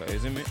for soca, you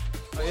see me?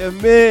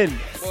 Amen.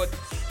 But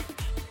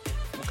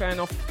I kind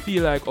of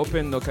feel like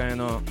open kind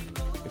of,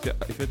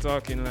 if you're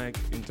talking like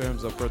in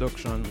terms of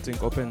production, I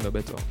think open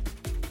better.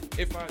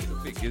 If I had to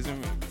pick, you see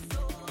me?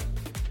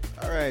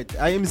 Alright,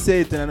 I him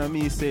say it and I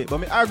me say it,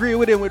 but I agree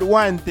with him with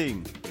one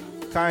thing.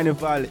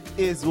 Carnival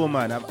is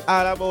woman. I'm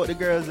all about the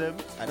girls them,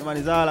 and the man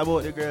is all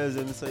about the girls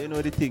them, so you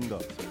know the thing go.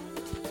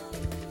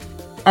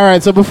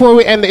 Alright, so before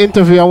we end the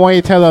interview, I want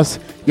you to tell us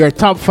your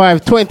top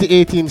 5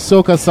 2018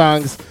 soca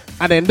songs,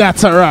 and then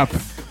that's a wrap.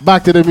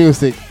 Back to the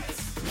music.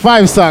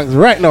 5 songs,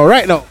 right now.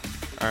 Alright,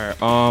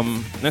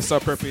 Nessa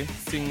Preppy,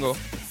 Tingo.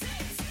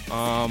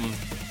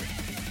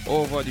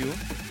 Overdue.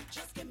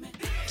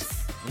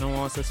 I don't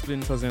want to say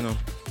Splinters, you know.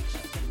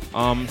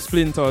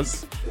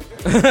 Splinters.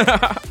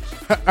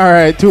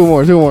 Alright, two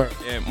more.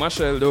 Yeah,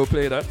 Marshall, don't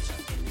play that.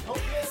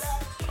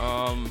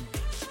 I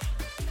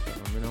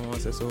don't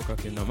want to say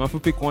Soca Kingdom. I have to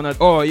pick one at.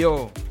 Oh,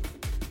 yo.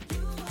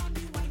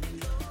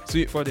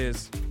 Sweet for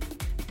this.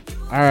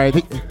 Alright.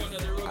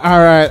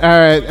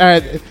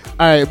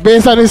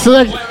 Based on the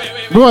selection,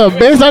 bro,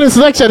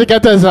 you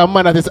can tell some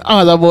man that it's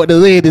all about the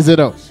ladies, you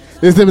know.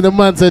 This is the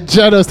man said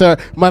jealous,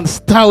 man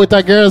start with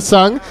a girl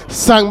song,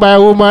 sung by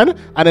a woman,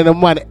 and then the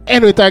man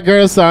end with a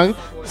girl song,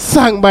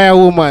 sung by a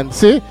woman.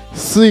 See?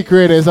 Sleek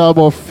Radio is all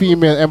about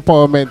female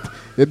empowerment.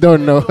 You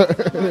don't know.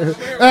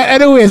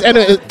 Anyways,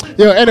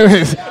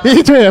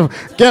 Heatwave,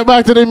 get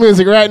back to the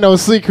music right now.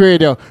 Sleek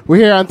Radio. We're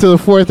here until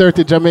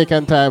 4:30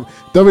 Jamaican time.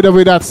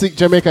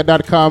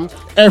 www.sleekjamaica.com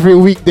every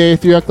weekday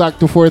 3 o'clock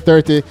to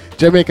 4:30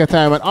 Jamaica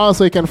time. And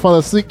also you can follow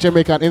Sleek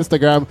Jamaica on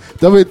Instagram.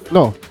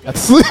 That's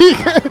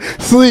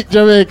Sleek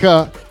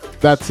Jamaica.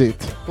 That's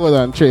it. Hold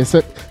on, Trey.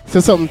 Say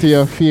something to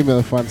your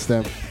female fans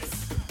them.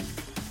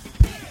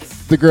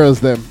 The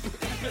girls them.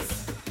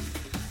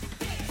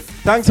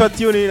 Thanks for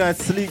tuning in at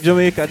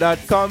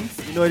sleekjamaica.com.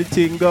 You know the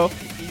thing go.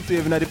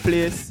 Heatwave in the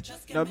place.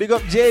 Now big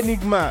up J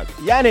Nigma.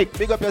 Yannick,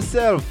 big up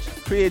yourself.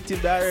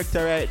 Creative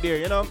director right there.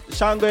 You know,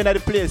 Shango in the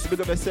place.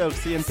 Big up yourself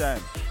same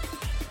time.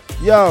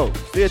 Yo,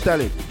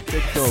 Fatally,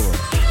 take it over.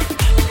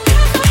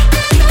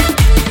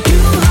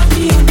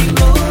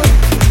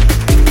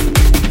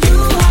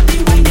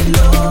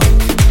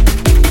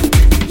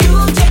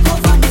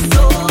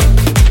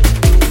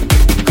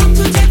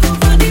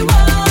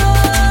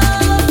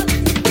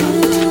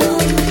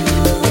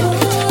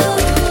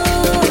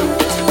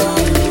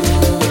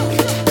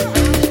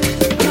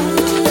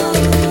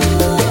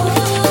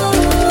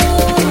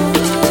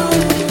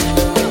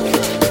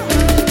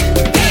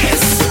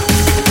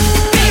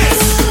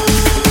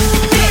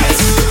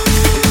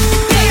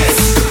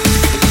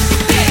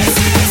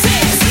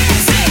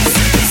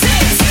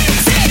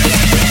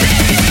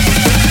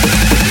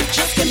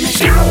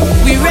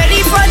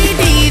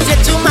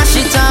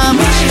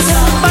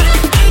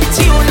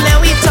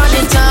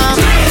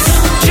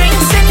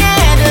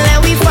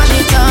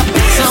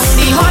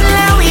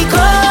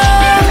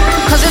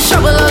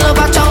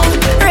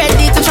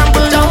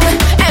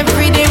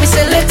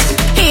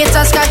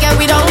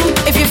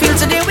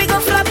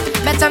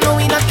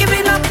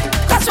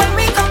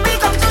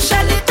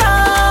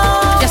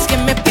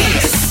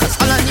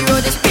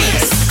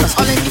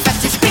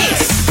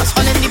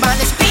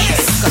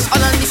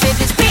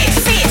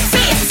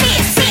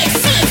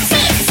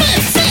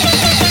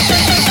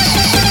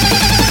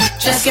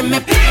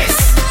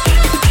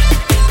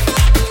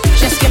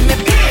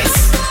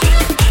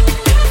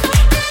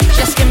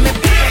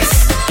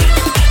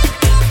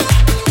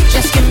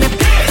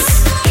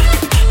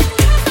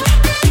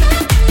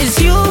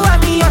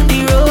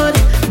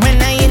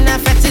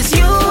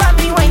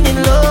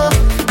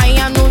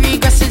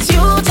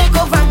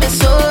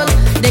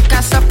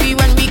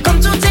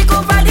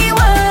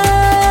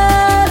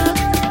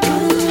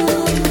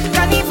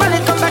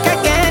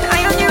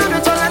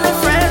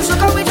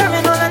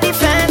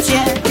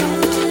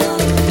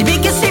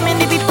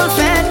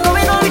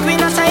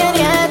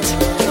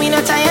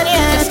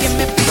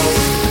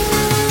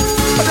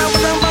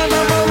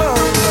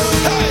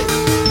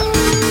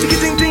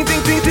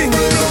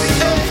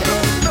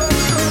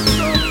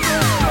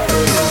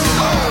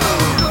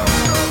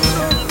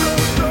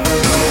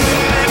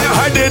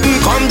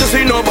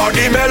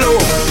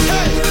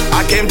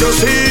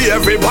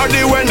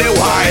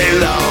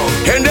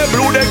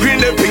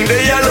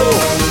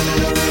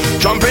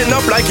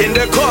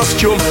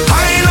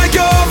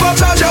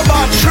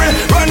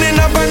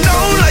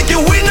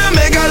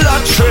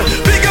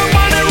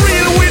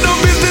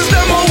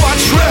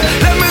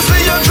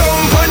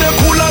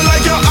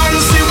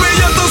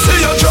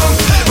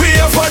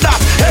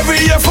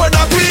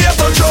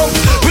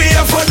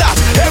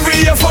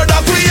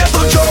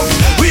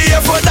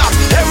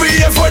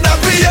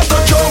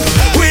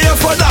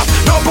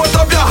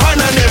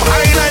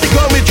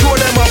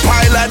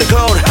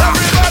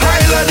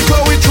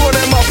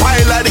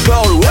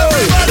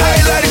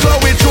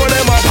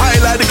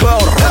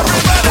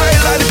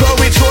 Highlight the cloud,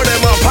 we throw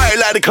them up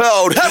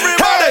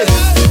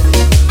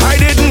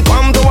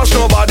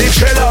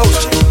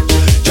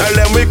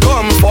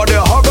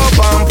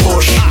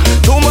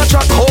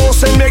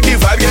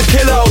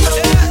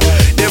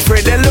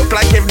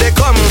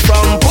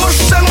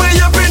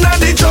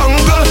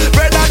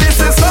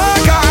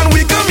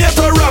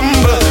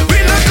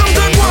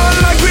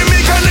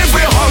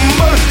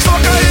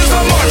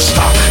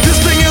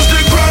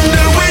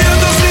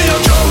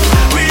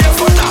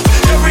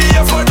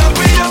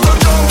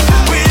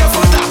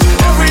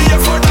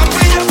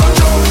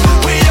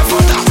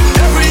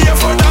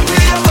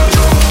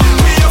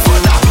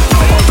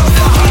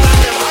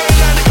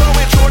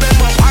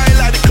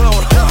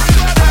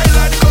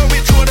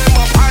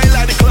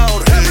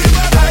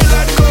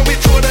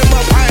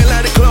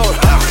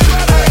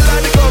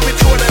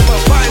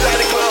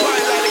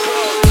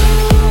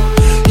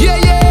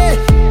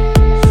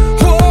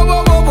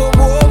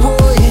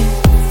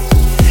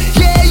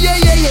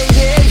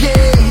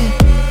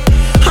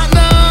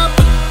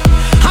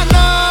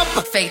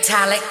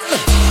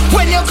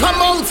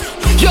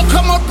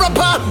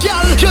proper.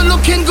 Girl, you're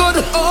looking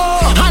good.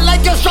 Oh, I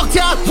like your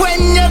structure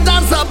when you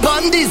dance up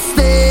on this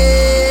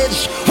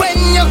stage. When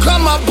you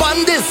come up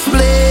on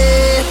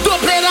display.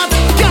 Don't play that,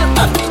 girl.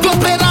 Don't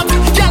play that,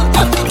 girl.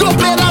 Don't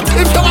play that.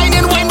 If you're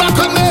whining, wine back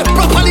on me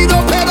properly.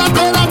 Don't play that,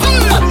 play that.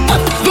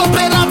 Don't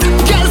play that,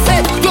 girl.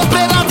 Say don't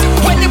play that.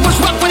 When you push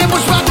back, girl,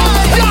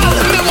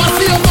 me want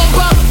see your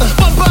bumper,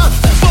 bumper,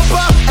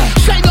 bumper.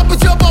 Shine up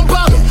with your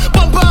bumper,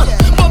 bumper,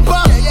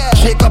 bumper.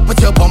 Shake up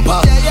with your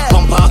bumper,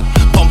 bumper,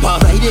 bumper.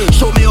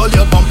 Show me all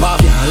your bumper,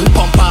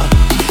 bumper.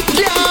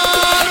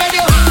 Girl, ready?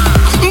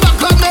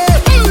 Back on me,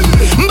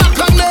 back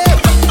on me,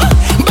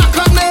 back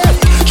on me.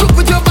 Choke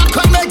with your back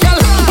on me, girl.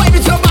 Wipe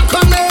with your back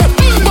on me,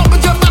 bump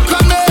with your back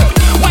on me.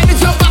 Wipe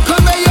with your back on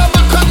me, your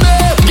back on me.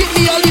 Give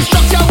me all the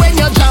structure when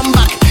you jam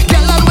back,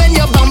 girl, and when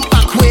you bump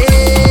back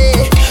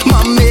way,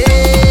 mommy.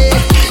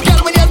 Girl,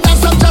 when you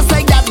dance up just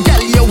like that,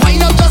 girl, you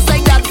wind up just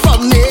like that for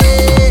me.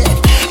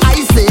 I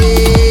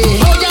say,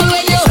 oh girl,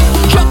 when you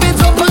drop it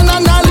up and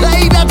on a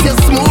lie that is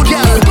smooth,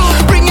 girl.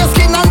 Bring your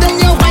skin and then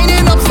you're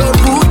winding up so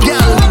rude,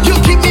 girl. You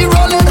keep me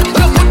rolling,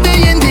 you put me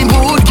in the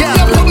mood, girl.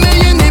 You put me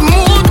in the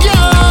mood,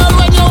 girl.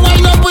 When you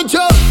wind up with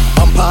your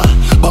bumper,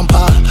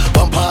 bumper,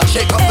 bumper,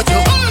 shake up with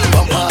your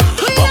bumper,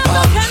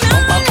 bumper,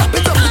 bumper, clap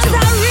it up with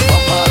your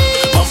bumper,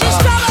 bumper,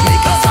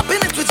 make us stop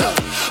in it with your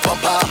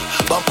bumper,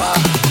 bumper,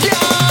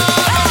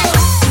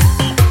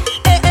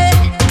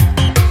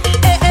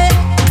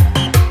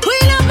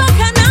 Queen of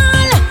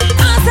Bacchanal,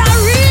 as I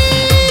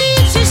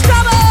reach this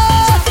trouble.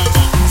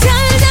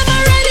 Tell them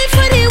I'm ready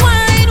for the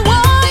wine,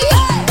 boy.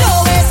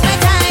 Don't waste my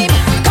time.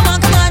 Come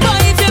on,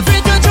 boy, if you're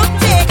free to juke,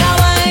 take a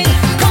wine.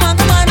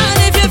 Come on, and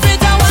if you're free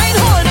to wine,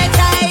 hold me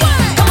tight.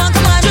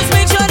 Come on, just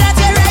make sure that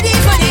you're ready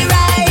for the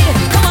ride.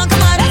 Come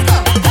on, let's go.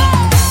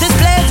 This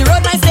place, the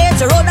road, my stage,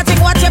 the road, nothing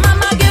what your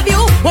mama give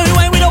you. When we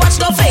wine, we don't watch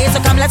no face, so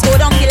come, let's go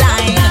down the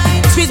line.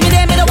 Squeeze me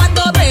there, me don't want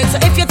no break. So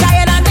if you're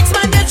tired and next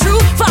man get through,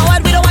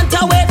 forward, we don't want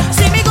to wait.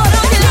 See me go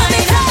down the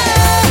line.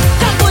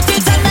 Come put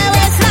it on my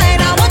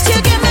waistline. I want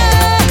you give me.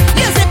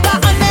 You zip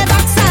back on my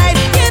backside.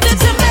 Give it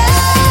to me.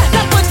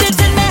 Come put it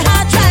in my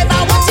hard drive.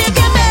 I want you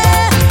give me.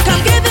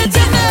 Come give it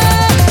to me.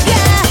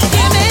 Yeah,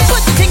 give me.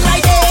 Put the thing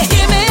right there.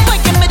 Give me. Boy,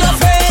 give me the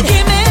afraid.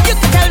 Give me. You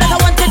can tell that I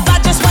want it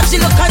bad. Just watch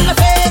the look on my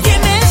face. Give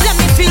me. Let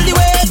me feel the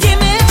way. Give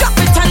me. Drop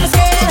it on the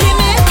scale. Give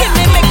me.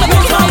 Make me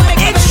move on.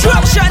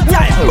 Instruction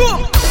time.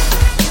 Boom.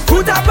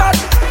 Put a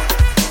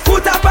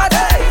pat,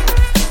 hey.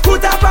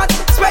 Put a pat.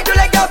 Spread your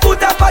leg, girl.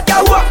 Put a pat,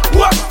 girl. Walk.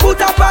 Put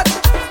a pat,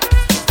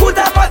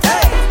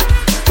 hey.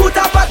 Put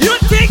a pat. You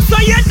think so?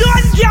 You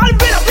done, girl?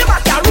 Bring up your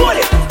back, girl. Roll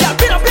it. Girl,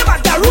 bring up your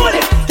back, girl. Roll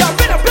it. Girl,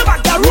 bring up your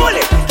back, girl. Roll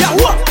it. Girl,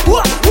 walk.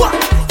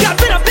 Girl,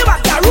 bring up your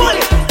back, girl. Roll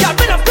it. Girl,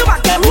 bring up your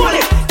back, girl. Roll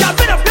it. Girl,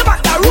 bring up your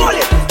back, girl. Roll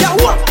it. Girl,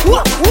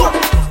 walk.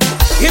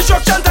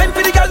 Instruction time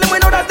for the girl. Them we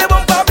know that they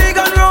bump a big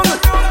and wrong.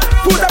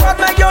 Put a pat,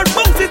 my girl.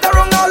 Bounce it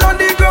around all on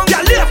the ground.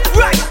 Girl, left,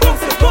 right,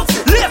 bounce it.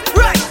 Left,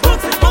 right,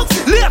 bounce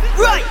it. Left,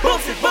 right,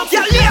 bounce it.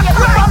 Girl, left,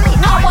 right.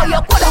 How are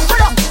you? Put on.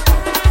 Girl,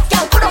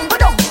 put on.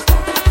 Girl,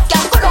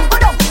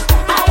 put on.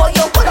 How are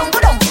you? Put on.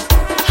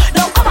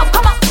 No, come up.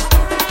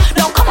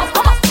 No, come up.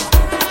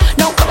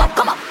 No, come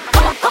up.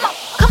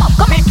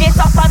 Pick it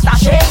up and start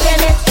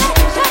shaking it.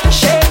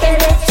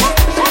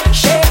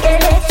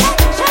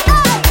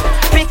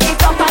 Pick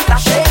it up and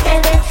start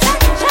shaking it.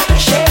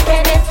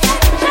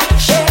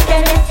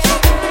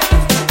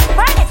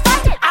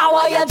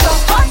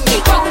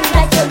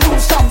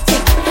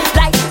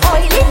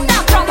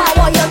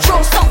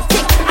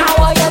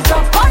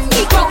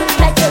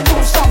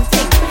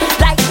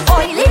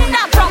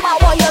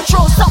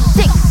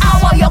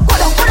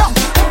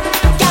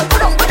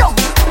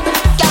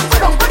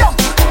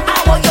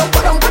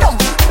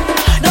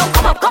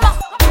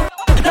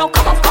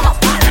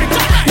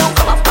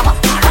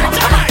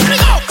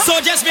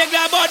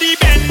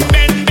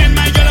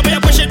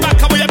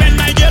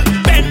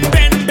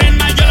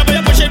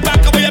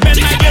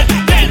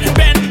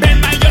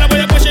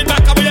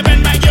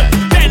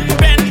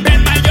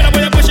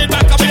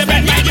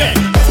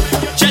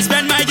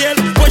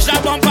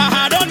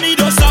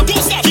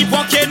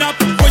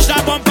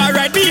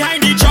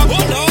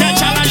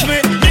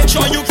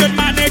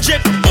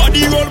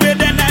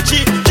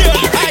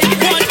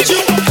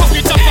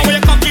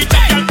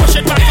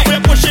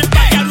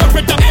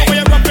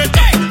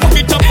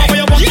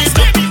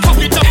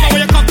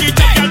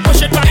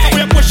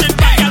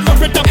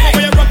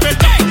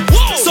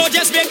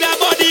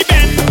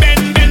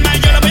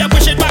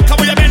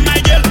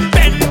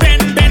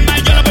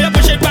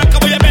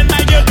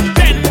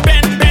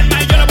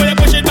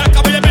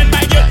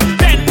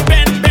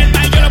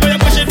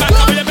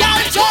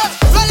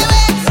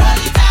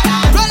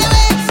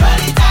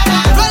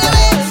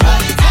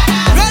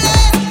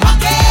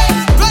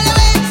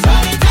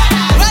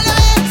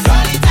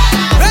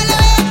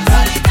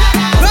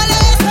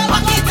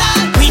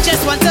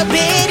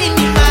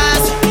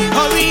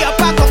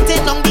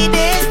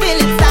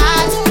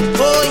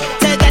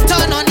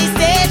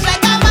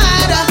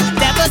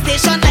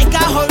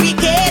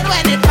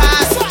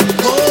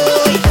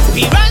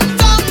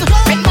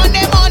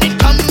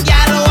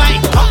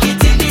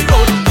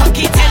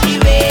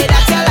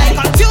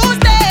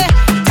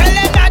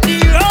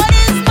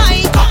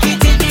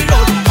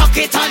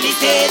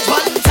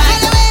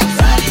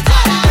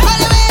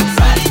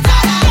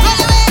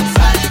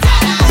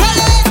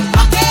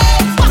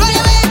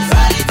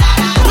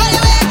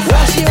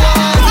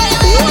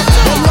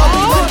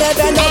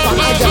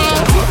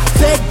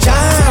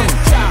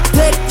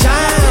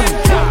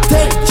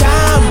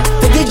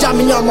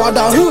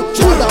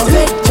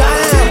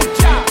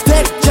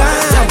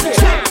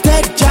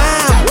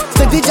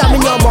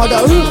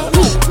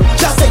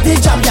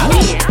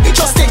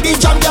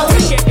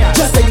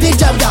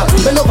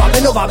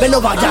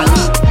 bend over, girl.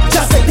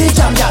 Just take the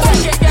jam, girl.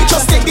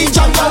 Just take the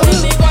jam, girl.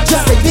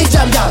 Just take the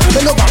jam, girl.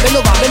 Bend over,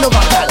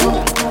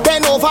 girl.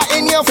 Bend over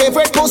in your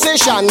favorite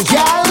position,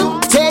 girl.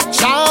 Take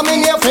charm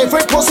in your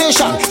favorite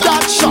position.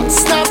 That shot,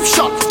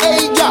 snapshot,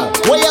 hey girl.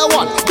 Where you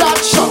want?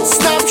 That shot,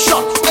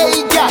 snapshot,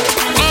 hey girl.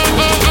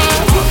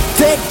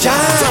 Take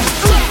jam,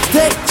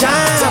 take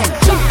jam,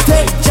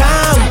 take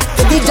jam.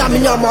 Take the jam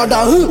in your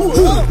mother.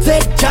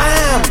 Take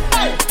jam,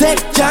 take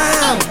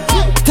jam,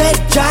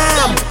 take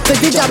jam. Take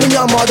the jam in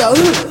your mother.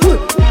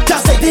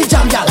 Just take the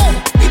jam, girl.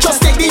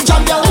 Just take the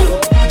jam, girl.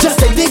 Just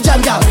take the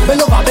jam, girl.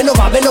 Bend over,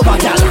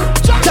 girl.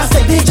 Just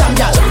take the jam,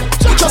 girl.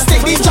 Just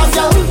take the jam,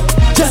 girl.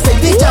 Just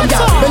take the jam,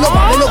 girl. Bend over.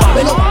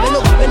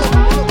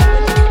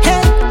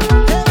 Hey,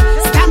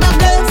 stand up,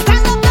 girl.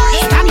 Stand up, girl.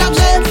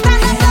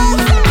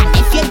 And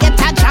if you get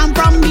a jam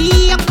from me,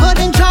 you could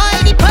enjoy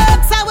the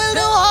perks. I will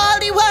do all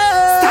the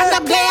work. Stand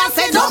up, girl. I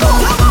said, don't move.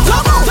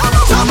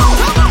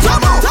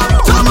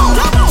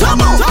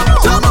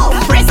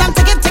 Brace and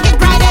take it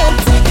right in.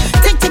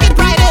 Take it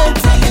right in.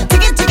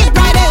 Take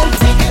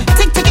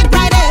it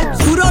right in.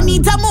 You don't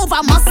need to move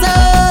a muscle.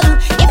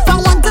 If I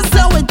want to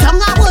slow it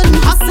down, I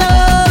wouldn't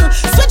hustle.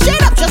 Switch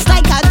it up just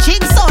like a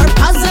jigsaw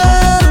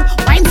puzzle.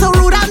 Rhyme so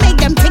rude, I'll make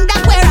them think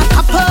that we're a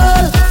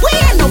couple. We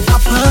ain't no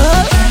couple.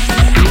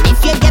 And if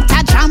you get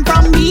a jam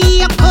from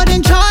me, you could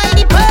enjoy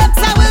the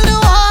perks. I will do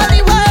all the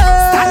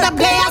work. Stand up,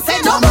 play, I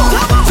said, don't move.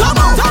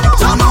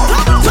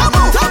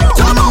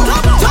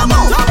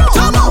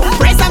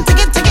 Brace and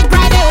take it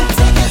right in.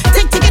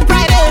 Take it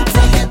right in.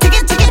 Take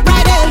it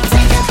right in.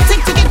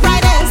 Take it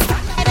right in.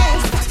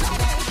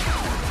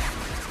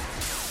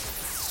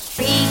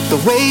 The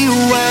way you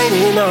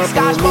winding up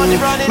on me,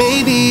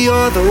 maybe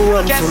you're the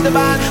one for me.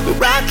 We're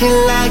rocking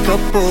like a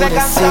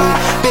policy.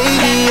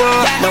 Baby,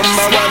 you're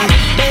number one.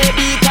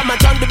 Baby, come and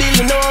turn the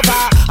building over.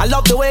 I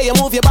love the way you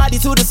move your body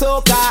to the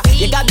soca.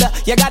 You got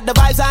the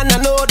vibes and I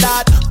know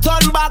that.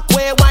 Turn back,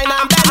 way, wine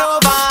and bend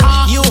over.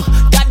 You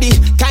got the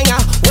kind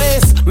of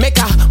ways make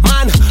a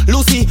man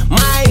lose his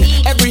mind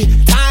every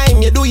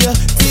time you do your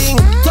thing.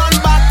 Turn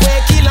back,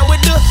 way, killer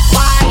with the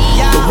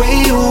fire. The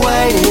way you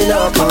winding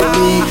up on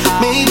me,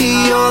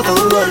 maybe you're the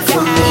one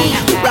for me.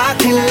 We're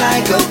rocking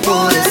like a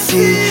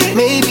policy.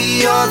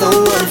 Maybe you're the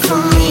one for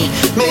me.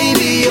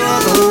 Maybe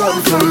you're the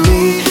one for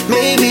me.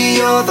 Maybe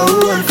you're the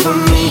one for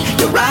me.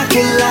 You're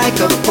rocking like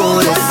a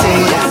policy.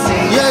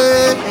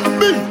 Yeah,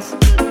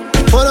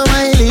 follow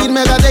my lead,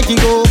 make a take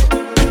it go.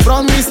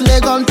 From this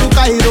Legon to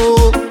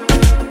Cairo,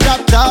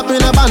 chop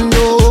in a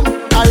bando.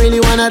 I really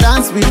wanna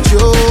dance with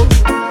you.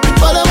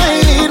 Follow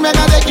my lead, make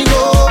a take it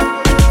go.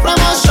 From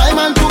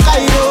Australia to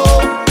Cairo,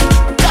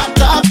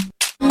 chop.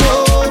 No,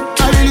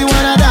 I really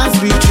wanna dance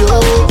with you.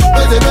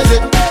 Busy.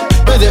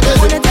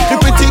 The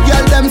pretty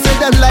girl them say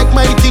them like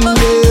my thing.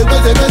 Yeah,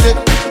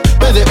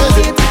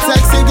 busy.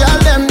 Sexy girl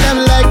them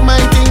like my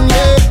thing.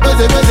 Yeah,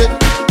 busy.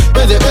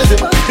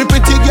 The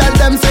pretty girl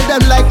them say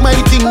them like my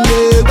thing.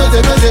 Yeah,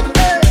 busy.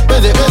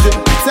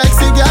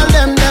 Sexy girl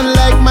them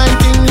like my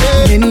thing.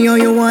 Yeah. Any all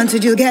you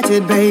wanted, you get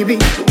it, baby.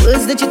 The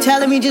words that you're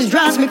telling me just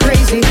drives me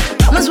crazy.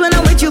 Promise when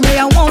I'm with you, babe,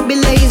 I won't be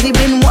lazy.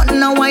 Been wanting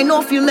to wine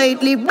off you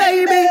lately,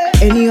 baby.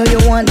 Any all you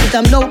want, it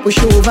I'm no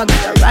pushover.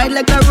 Gotta ride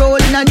like a roll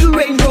in a new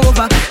Range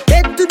Rover.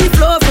 Head to the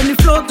floor, from the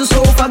floor to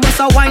sofa. Bust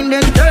a wine,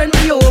 then turn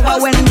me over.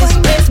 When this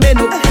place bend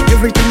up,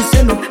 everything's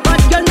set up. But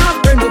you're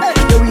not burn up,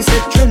 the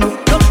reset trend up.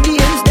 Lock the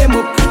ends them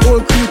up, whole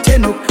crew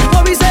 10 up.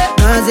 What we say?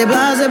 Blase.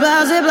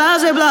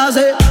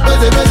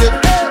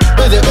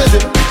 Busy.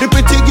 The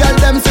pretty girl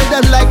them say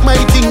them like my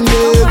thing.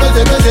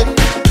 Yeah, busy.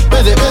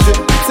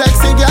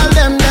 Sexy girl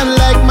them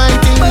like my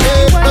thing.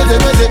 Yeah,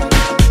 busy.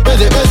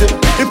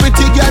 The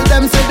pretty girl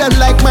them say them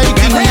like my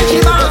thing.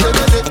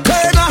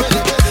 Yeah,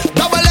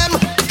 double M,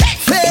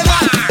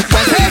 favor.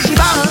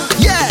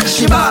 Yeah,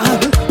 she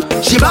bad.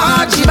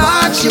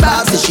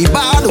 Say she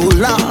bad, oh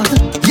Lord.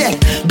 Yeah,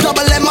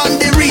 double M on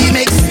the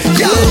remix.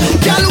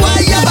 Girl, why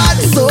you bad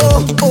so?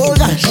 Oh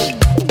gosh.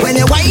 When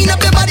you wind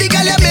up your body,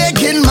 girl, you're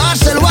making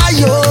Marshall. Why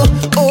you?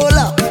 Hold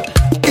up.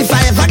 If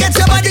I ever get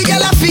your body,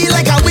 girl, I feel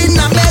like I win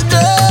a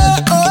medal.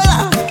 Hold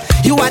up.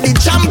 You are the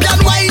champion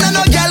wine, and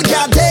no girl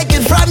can't take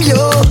it from you.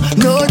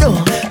 No.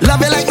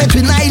 Love you like me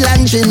Twin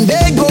Island,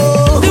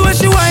 Trinbago. The way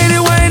she whine it.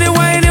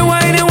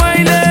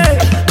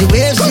 The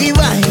way she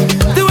whine.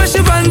 The way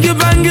she bang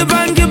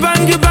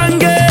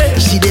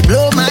it. She did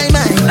blow my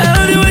mind.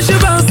 The way she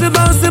bounce it.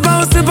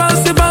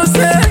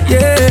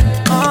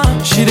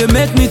 Yeah. She did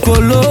make me go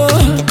low.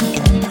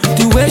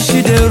 The way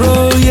she did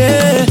roll,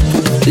 yeah.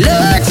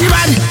 Look, she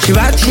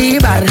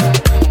bad.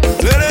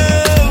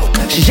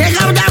 She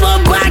shake out that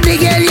bum body,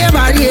 girl, yeah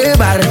bad.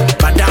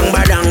 Badang.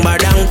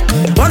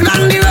 Walk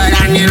down the road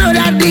and you know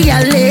that the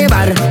girl lay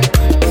bad.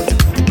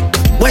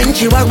 When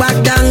she walk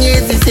back down,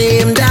 it's the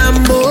same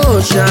damn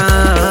motion.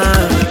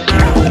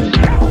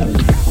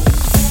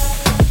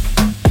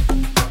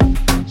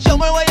 Show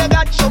me what you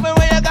got. Show me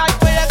what you got.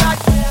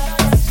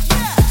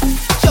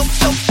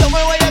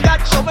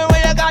 Show me what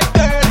you got,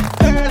 girl.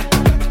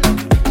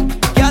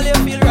 Girl, you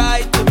feel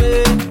right to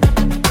me.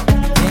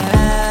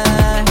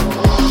 Yeah.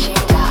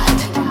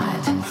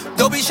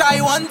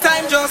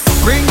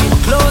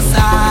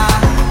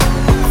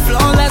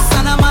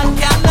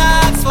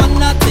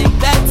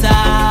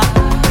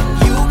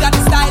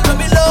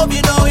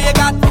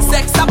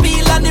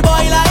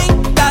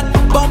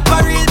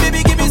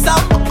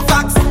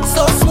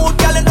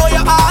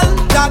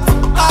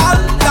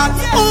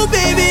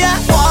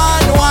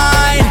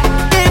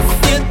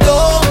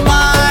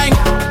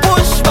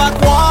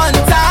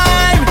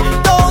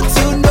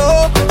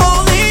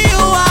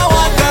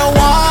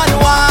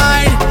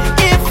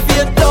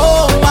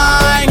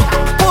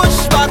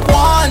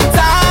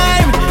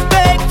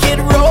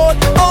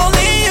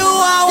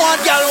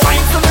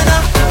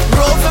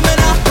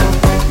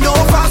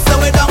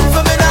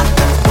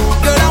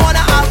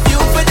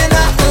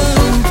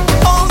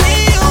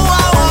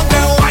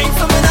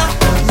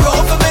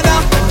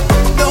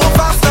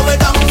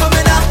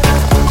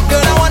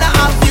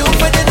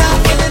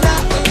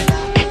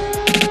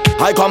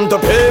 I come to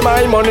pay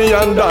my money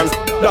and dance,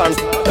 dance,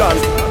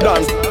 dance,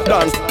 dance,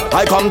 dance.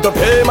 I come to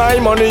pay my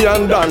money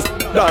and dance,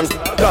 dance,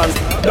 dance,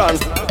 dance,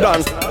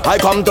 dance. I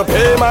come to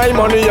pay my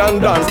money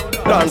and dance,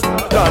 dance,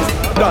 dance,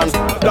 dance,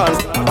 dance.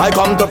 I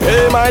come to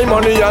pay my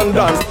money and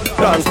dance,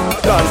 dance,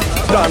 dance,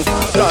 dance,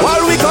 dance.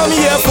 What we come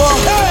here for?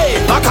 Hey,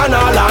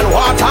 bacchanal and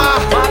water.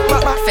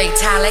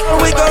 Fatalic.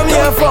 All we come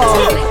here for?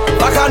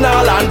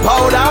 Bacchanal and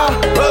powder.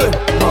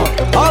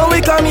 All we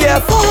come here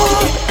for?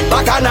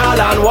 Bacchanal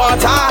and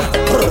water.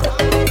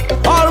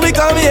 All we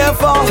come here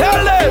for?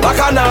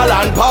 Bacchanal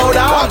and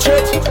powder. Watch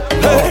it.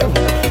 Hey.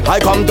 I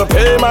come to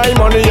pay my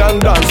money and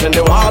dance in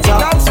the water.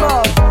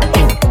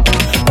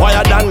 Why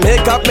I done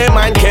make up my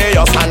mind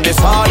chaos and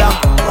disorder.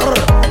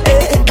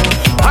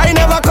 I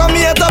never come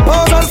here to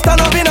pose and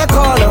stand up in a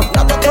corner.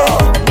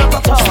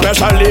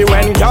 Especially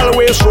when girl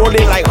waist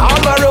rolling like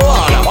hard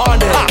marijuana.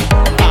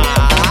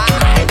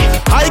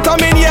 I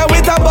come in here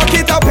with a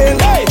bucket of pain.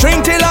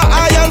 Drink till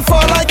I iron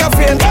fall like a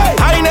fiend.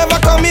 I never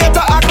come here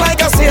to act like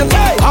a saint.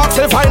 Ask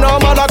if I know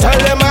man, I tell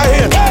them I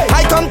hate.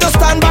 I come to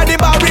stand by the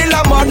barrel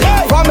of mud.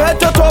 From head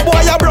to toe,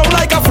 boy, I broke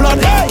like a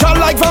flood. Y'all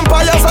like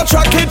vampires,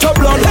 attracted to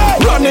blood.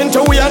 Run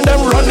into we and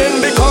them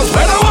running because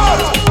when I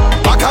want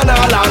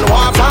bacchanal and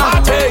water.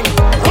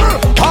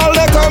 All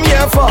they come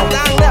here for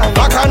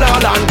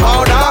bacchanal and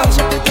powder.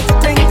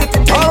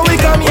 All we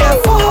come here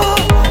for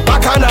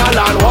bacchanal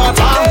and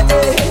water.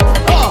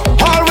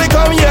 All we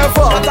come here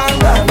for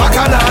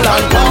bacchanal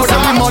and powder.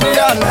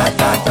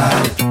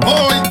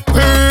 Boy,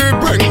 we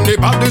bring the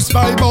baddest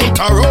vibe out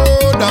the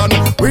road, and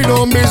we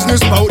don't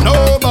business about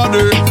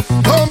nobody.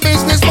 Don't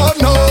business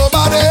about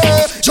nobody.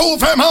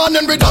 Juve man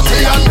and we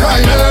dirty and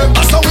grimy.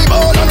 That's how we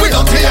born and we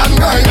dirty and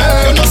grimy.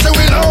 You know say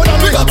we loud and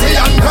we dirty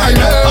and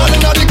grimy. All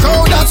in the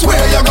crowd, that's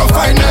where you go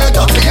find me.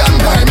 Dirty and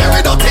grimy, we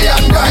dirty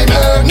and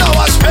grimy. Now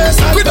wash face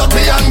and we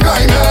dirty and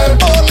grimy.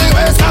 Only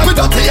waist and we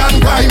dirty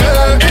and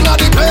grimy. In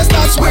the place,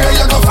 that's where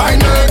you go find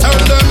me. Tell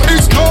them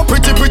it's no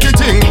pretty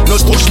thing. No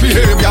push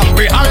behavior,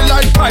 we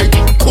highlight fight.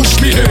 Push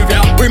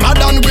behavior, we mad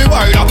and we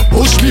wild.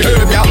 Push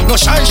behavior, no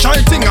shy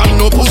thing and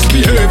no push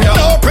behavior.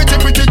 No pretty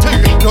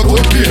thing, no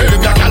good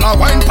behavior. Can I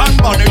wine pan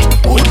bonnet,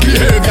 good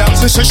behavior.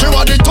 She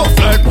want it tough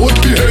like good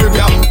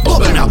behavior.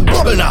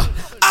 Bubble now.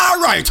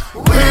 Alright,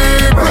 we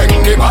bring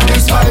the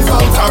baddest guys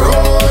out the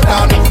road,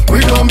 and we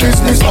don't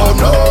business about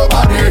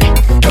nobody.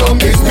 Don't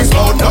business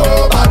about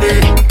nobody.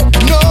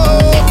 No,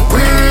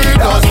 we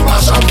just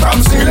smash up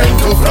from ceiling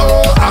to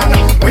floor, and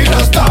we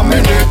just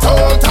dominate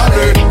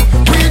totally.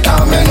 We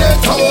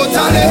dominate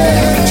totally.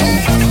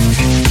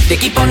 They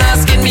keep on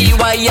asking me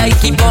why I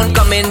keep on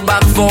coming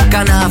back for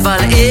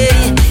carnival, eh?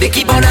 They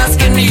keep on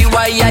asking me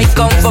why I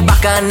come for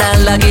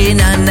bacchanal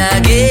again and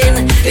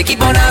again. They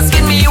keep on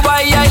asking me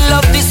why I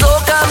love the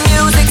soca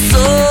music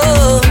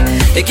so.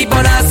 They keep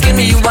on asking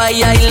me why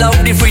I love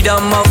the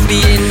freedom of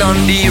being on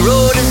the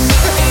road.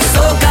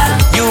 Soca,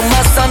 you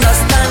must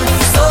understand.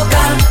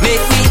 Soca,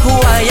 make me who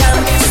I am.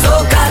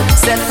 Soca,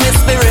 set me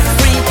spirit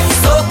free.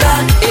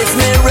 Soca is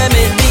my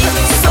remedy.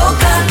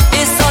 Soca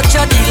is such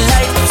a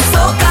delight.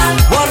 Soca,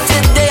 want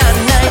it day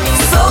and night.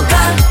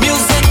 Soca,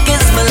 music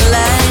is my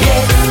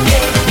life.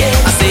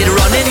 Yeah. I say it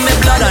run in my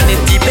blood and it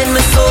deep in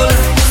my soul.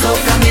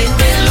 Soca make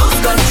me lose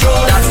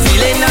control. That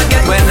feeling I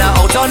get when I'm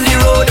out on the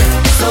road.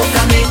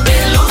 Soca make me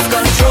lose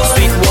control.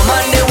 Sweet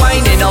woman, they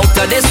whining out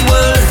of this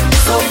world.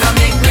 Soca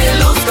make me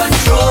lose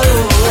control.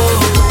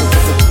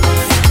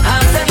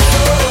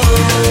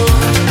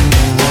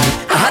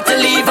 I had to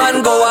leave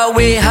and go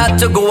away. Had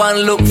to go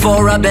and look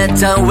for a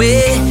better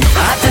way.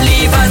 I had to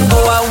leave and go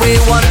away.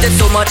 Wanted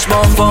so much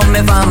more for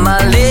my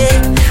family.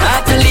 I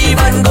had to leave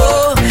and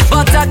go,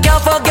 but I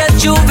can't forget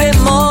Juve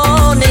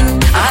morning.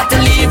 I had to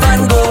leave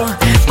and go,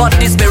 but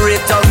the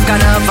spirit of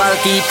carnival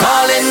keep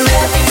calling me.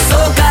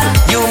 Soca,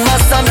 you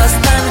must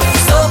understand.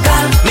 Soca,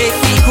 make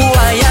me who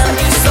I am.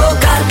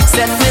 Soca,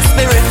 set me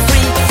spirit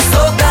free.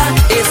 Soca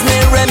is my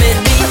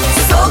remedy.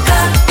 Soca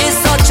is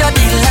such a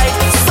delight.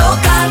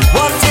 Soca,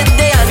 want it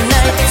day and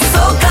night.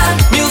 Soca,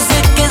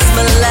 music is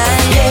my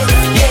life.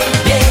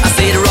 Yeah. I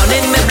say it run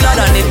in my blood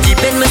and it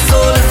deep in my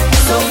soul.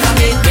 Soca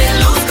make me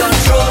lose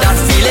control. That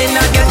feeling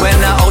I get when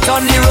I'm out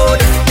on the road.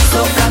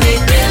 Soca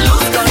make me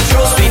lose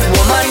control. Sweet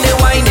woman, they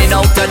whining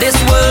out of this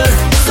world.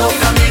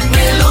 Soca make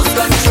me lose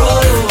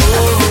control.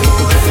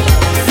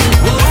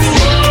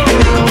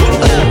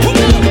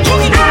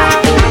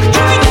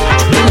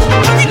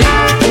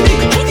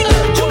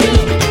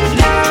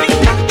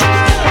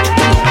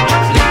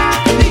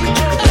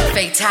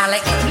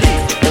 Fatalic.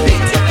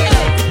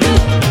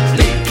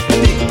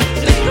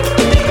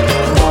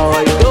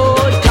 Boy,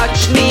 don't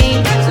touch me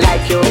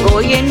like you're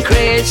going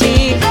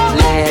crazy.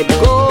 Let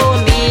go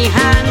me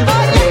hand,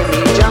 let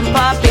me jump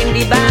up in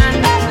the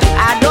band.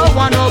 I don't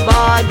want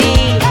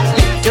nobody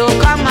to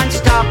come and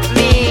stop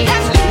me.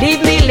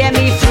 Leave me, let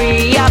me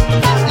free up.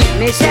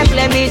 Myself,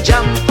 let me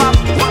jump up.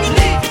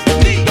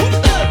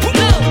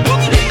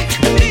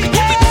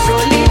 So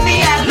leave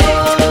me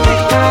alone.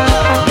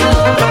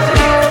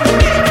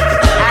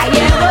 I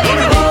am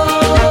going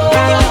home.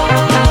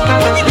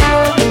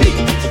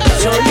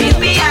 So leave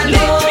me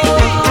alone.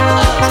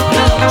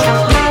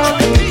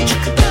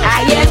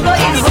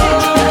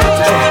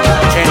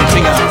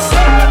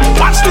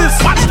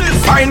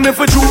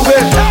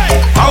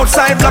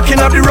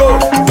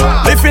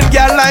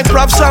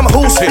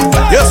 it.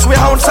 Yes, we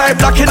outside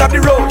blocking up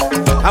the road.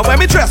 And when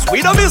we dress,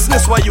 we no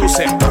business what you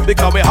say.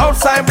 Because we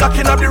outside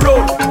blocking up the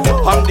road.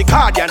 On the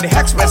Guardian, the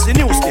Express, the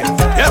news thing.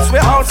 Yes, we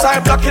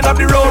outside blocking up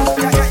the road.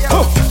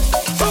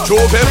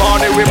 Tuesday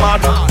morning we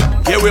mad,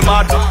 yeah we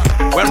mad.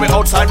 When we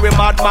outside we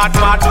mad, mad,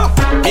 mad.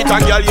 Meet a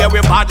girl, yeah we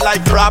bad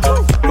like crab.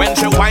 When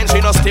she whine, she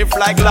no stiff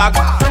like lag.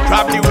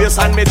 Grab the waist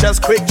and me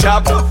just quick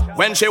jab.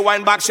 When she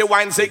whine back, she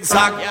whine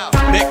zigzag.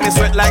 Make me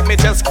sweat like me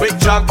just quick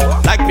jog.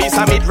 Like piece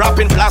of meat wrapped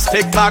in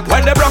plastic bag.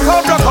 When they broke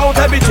out,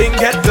 everything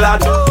get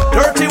glad.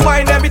 Dirty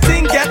wine,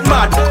 everything get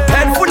mad.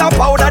 Head full of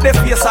powder, the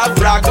face of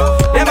rag.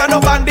 Them are no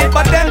bandit,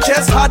 but them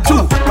just had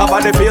to cover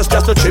the face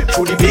just to trip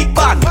through the big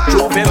band.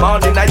 Juve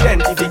morning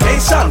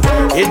identification.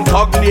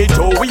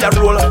 Incognito, we a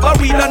roll, but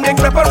we don't make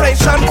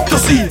preparation to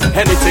see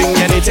anything,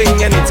 anything,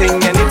 anything,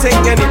 anything,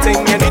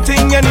 anything,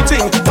 anything,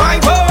 anything. My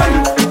boy,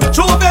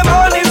 Juve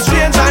morning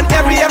strange and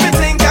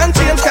everything can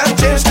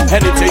change to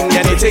anything,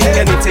 anything,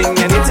 anything,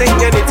 anything,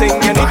 anything,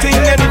 anything,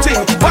 anything.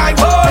 My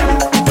boy,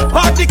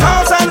 party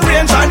cars and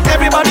range and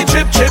everybody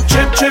chip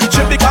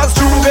because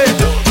Juve,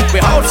 we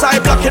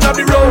outside blocking up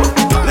the road.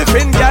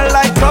 Living girl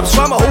like props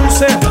from a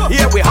wholesale.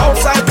 Yeah, we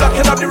outside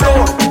blocking up the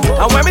road.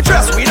 And when we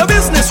dress, we the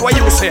business what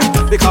you say.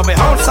 Because we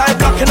outside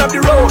blocking up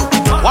the road.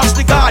 Watch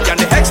the Guardian,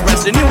 the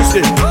Express, the news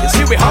thing. You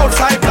see we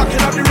outside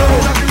blocking up the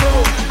road.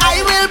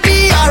 I will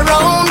be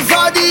around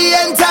for the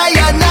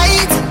entire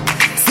night.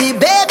 See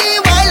baby,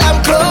 while I'm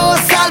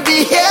close, I'll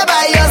be here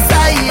by your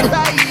side.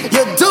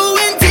 You're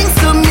doing things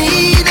to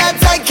me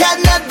that I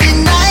cannot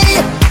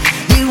deny.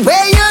 The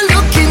way you're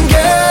looking,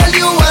 girl,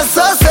 you are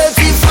so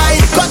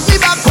certified. Cut me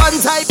back one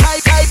time.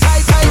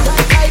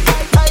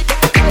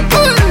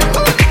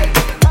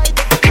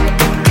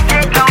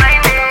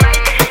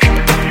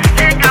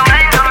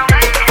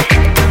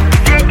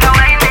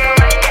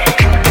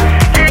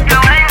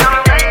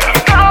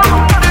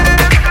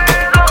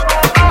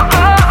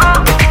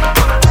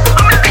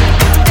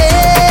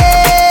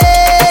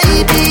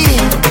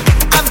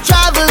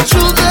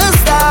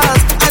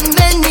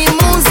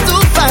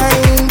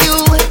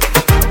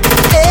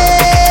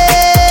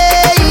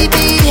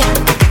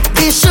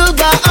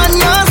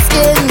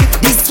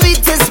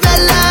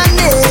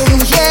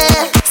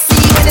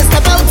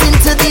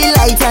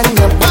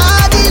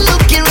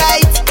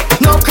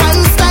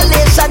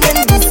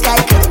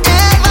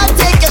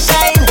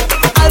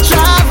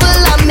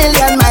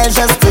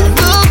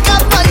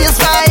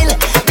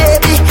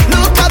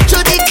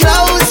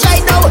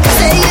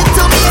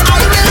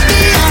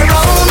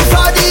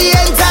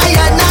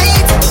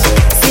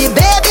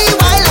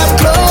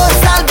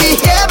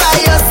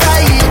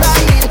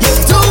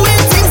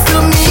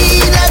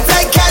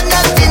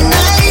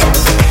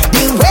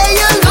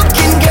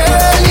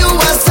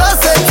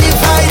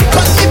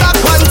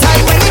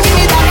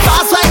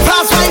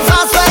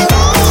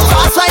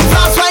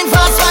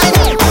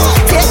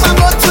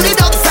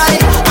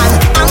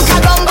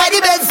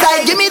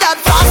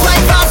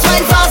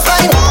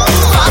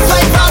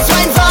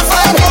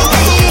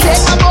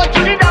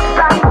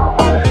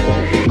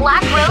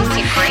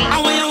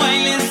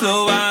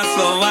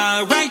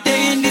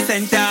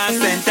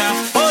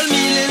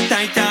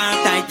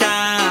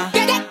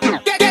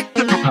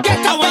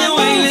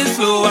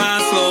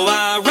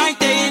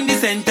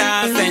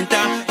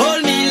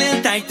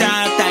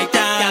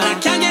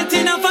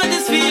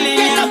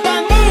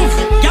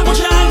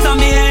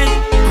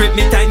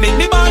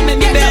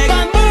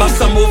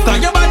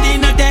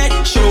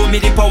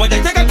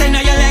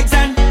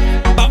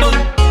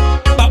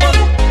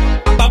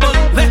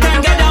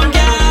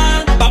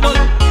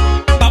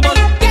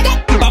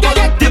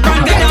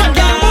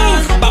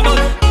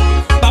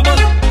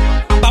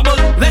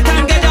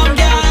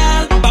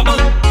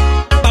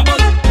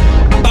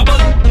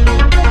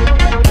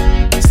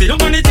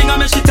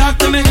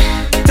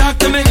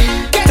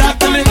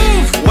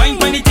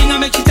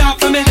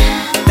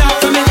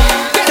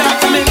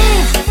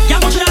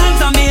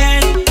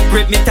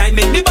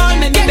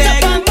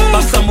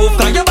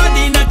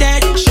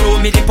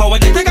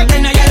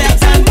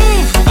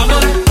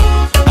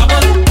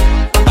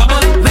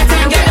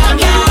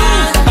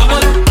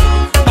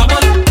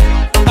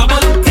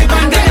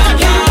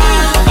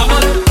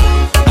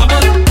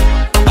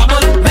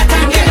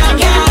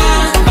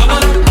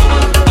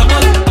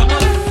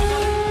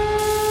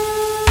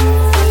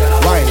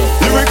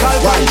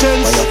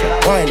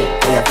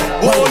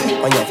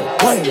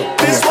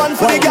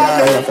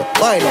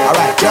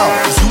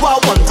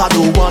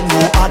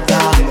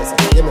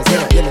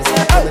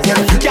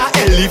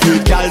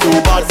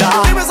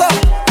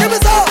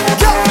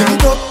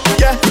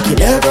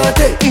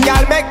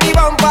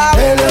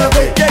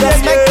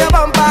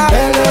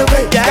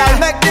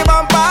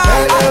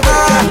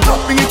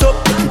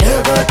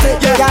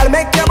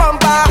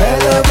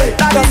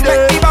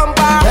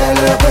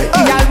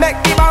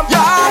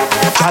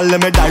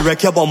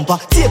 wreck your bumper.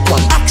 Take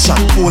one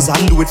action, pose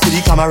and do it for the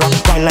camera.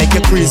 Grind like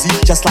you're crazy,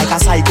 just like a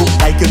psycho,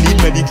 like you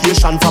need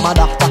medication from a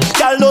doctor.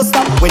 Girl, don't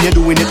stop when you're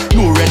doing it.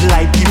 No red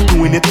light, keep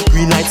doing it.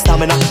 Green light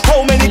stamina.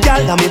 How many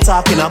girl am I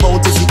talking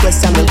about? If you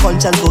question the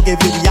conscience, go give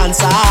you the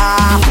answer.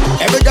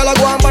 Every girl I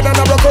go on bad and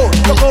I broke out.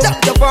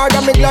 Tap the far,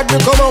 I'm glad we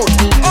come out.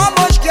 How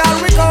much girl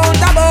we count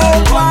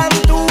about?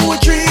 1, 2,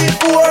 3,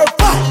 4,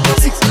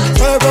 5, 6,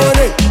 7,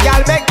 8.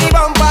 Girl make the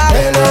bumper.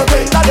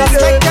 Just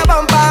make the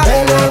bumper.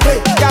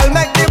 Girl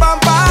make the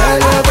bumper.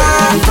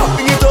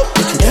 Bring it up.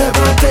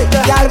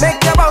 Girl make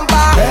the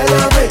bumper.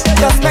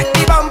 Just make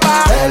the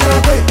bumper.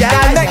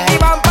 Girl make the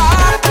bumper.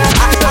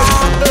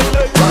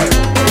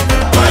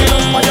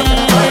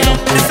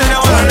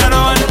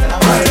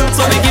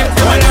 So we give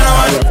them another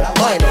one.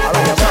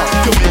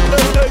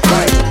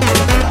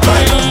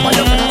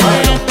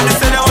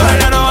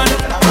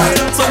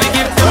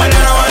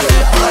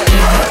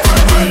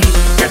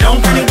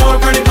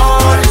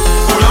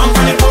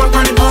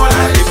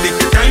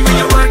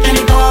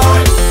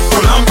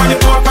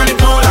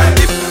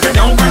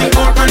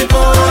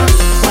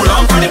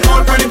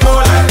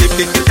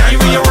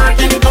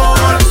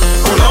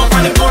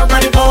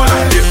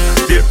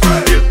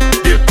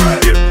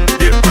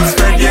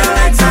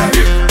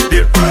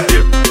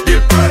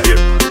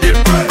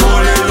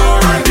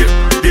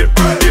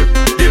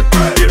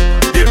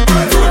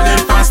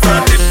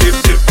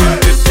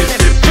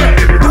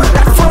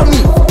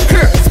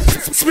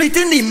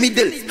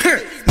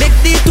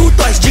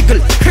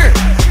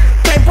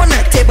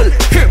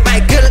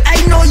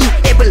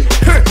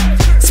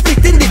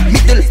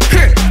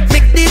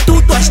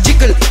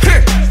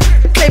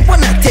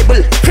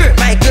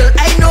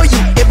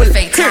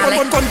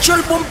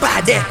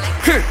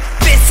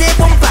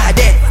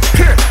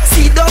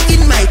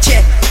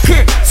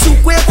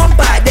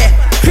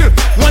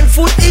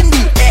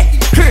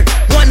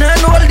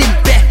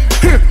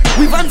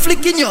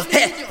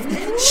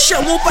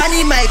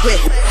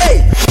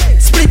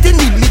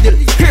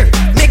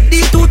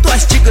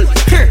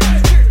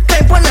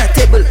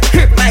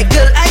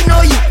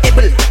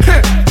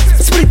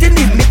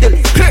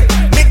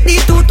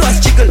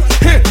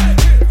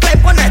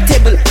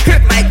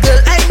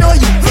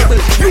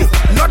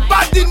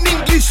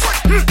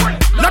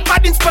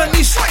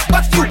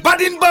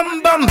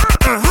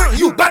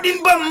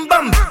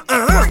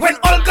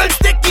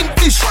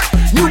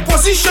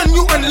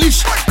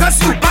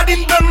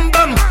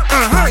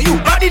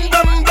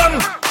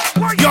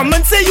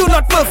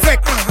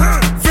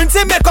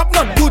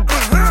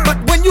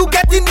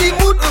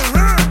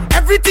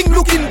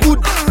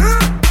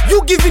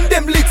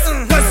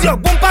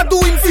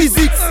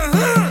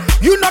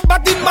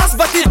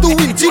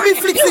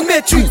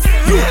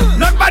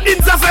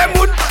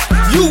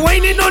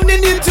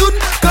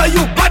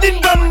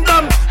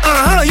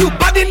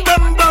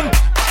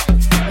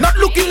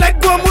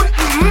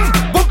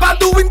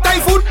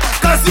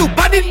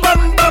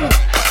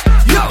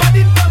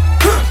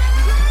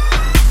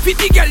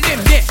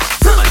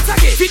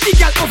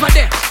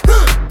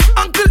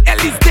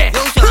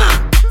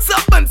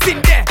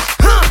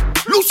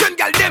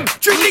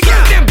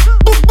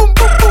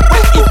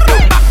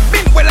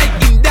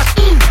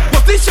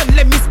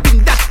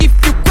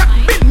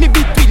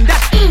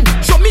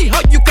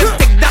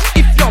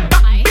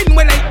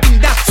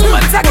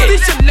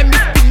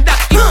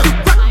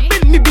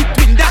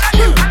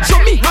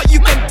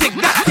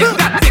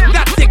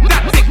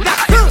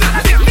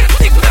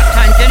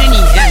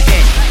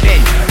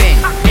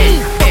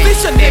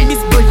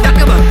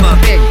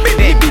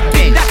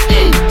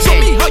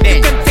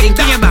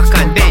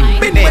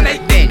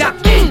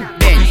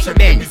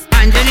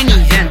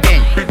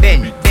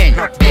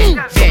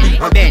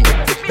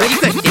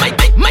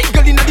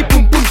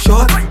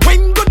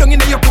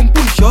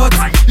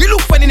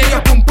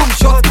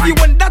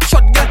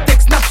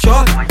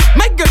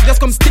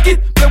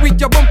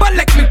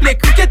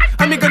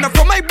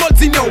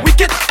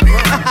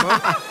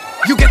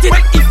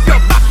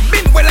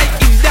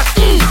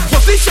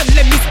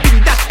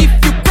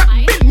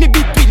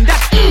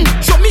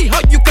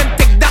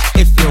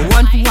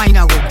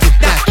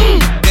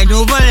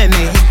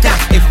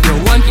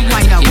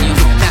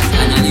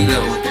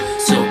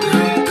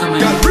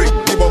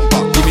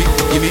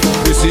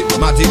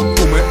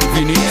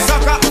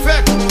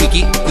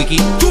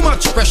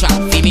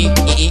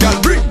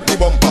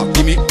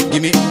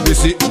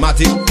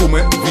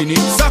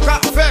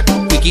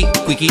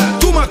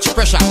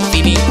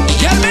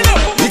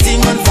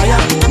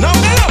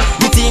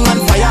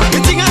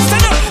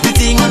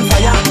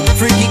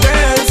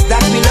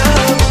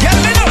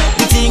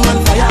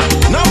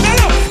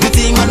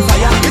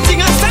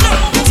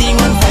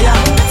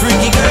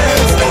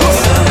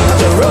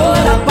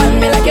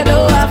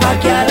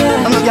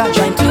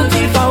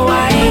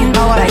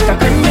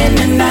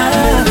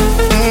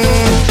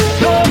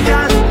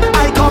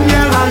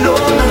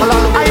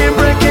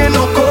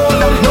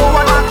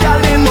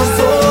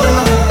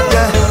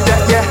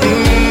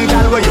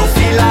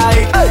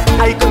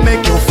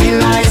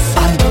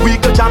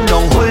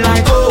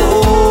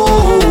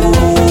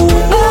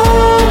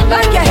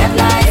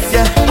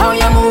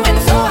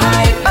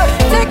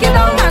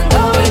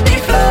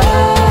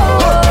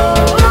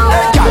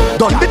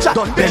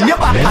 bend your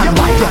back and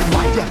wine.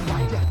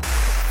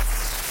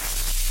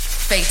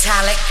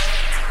 Fatalic.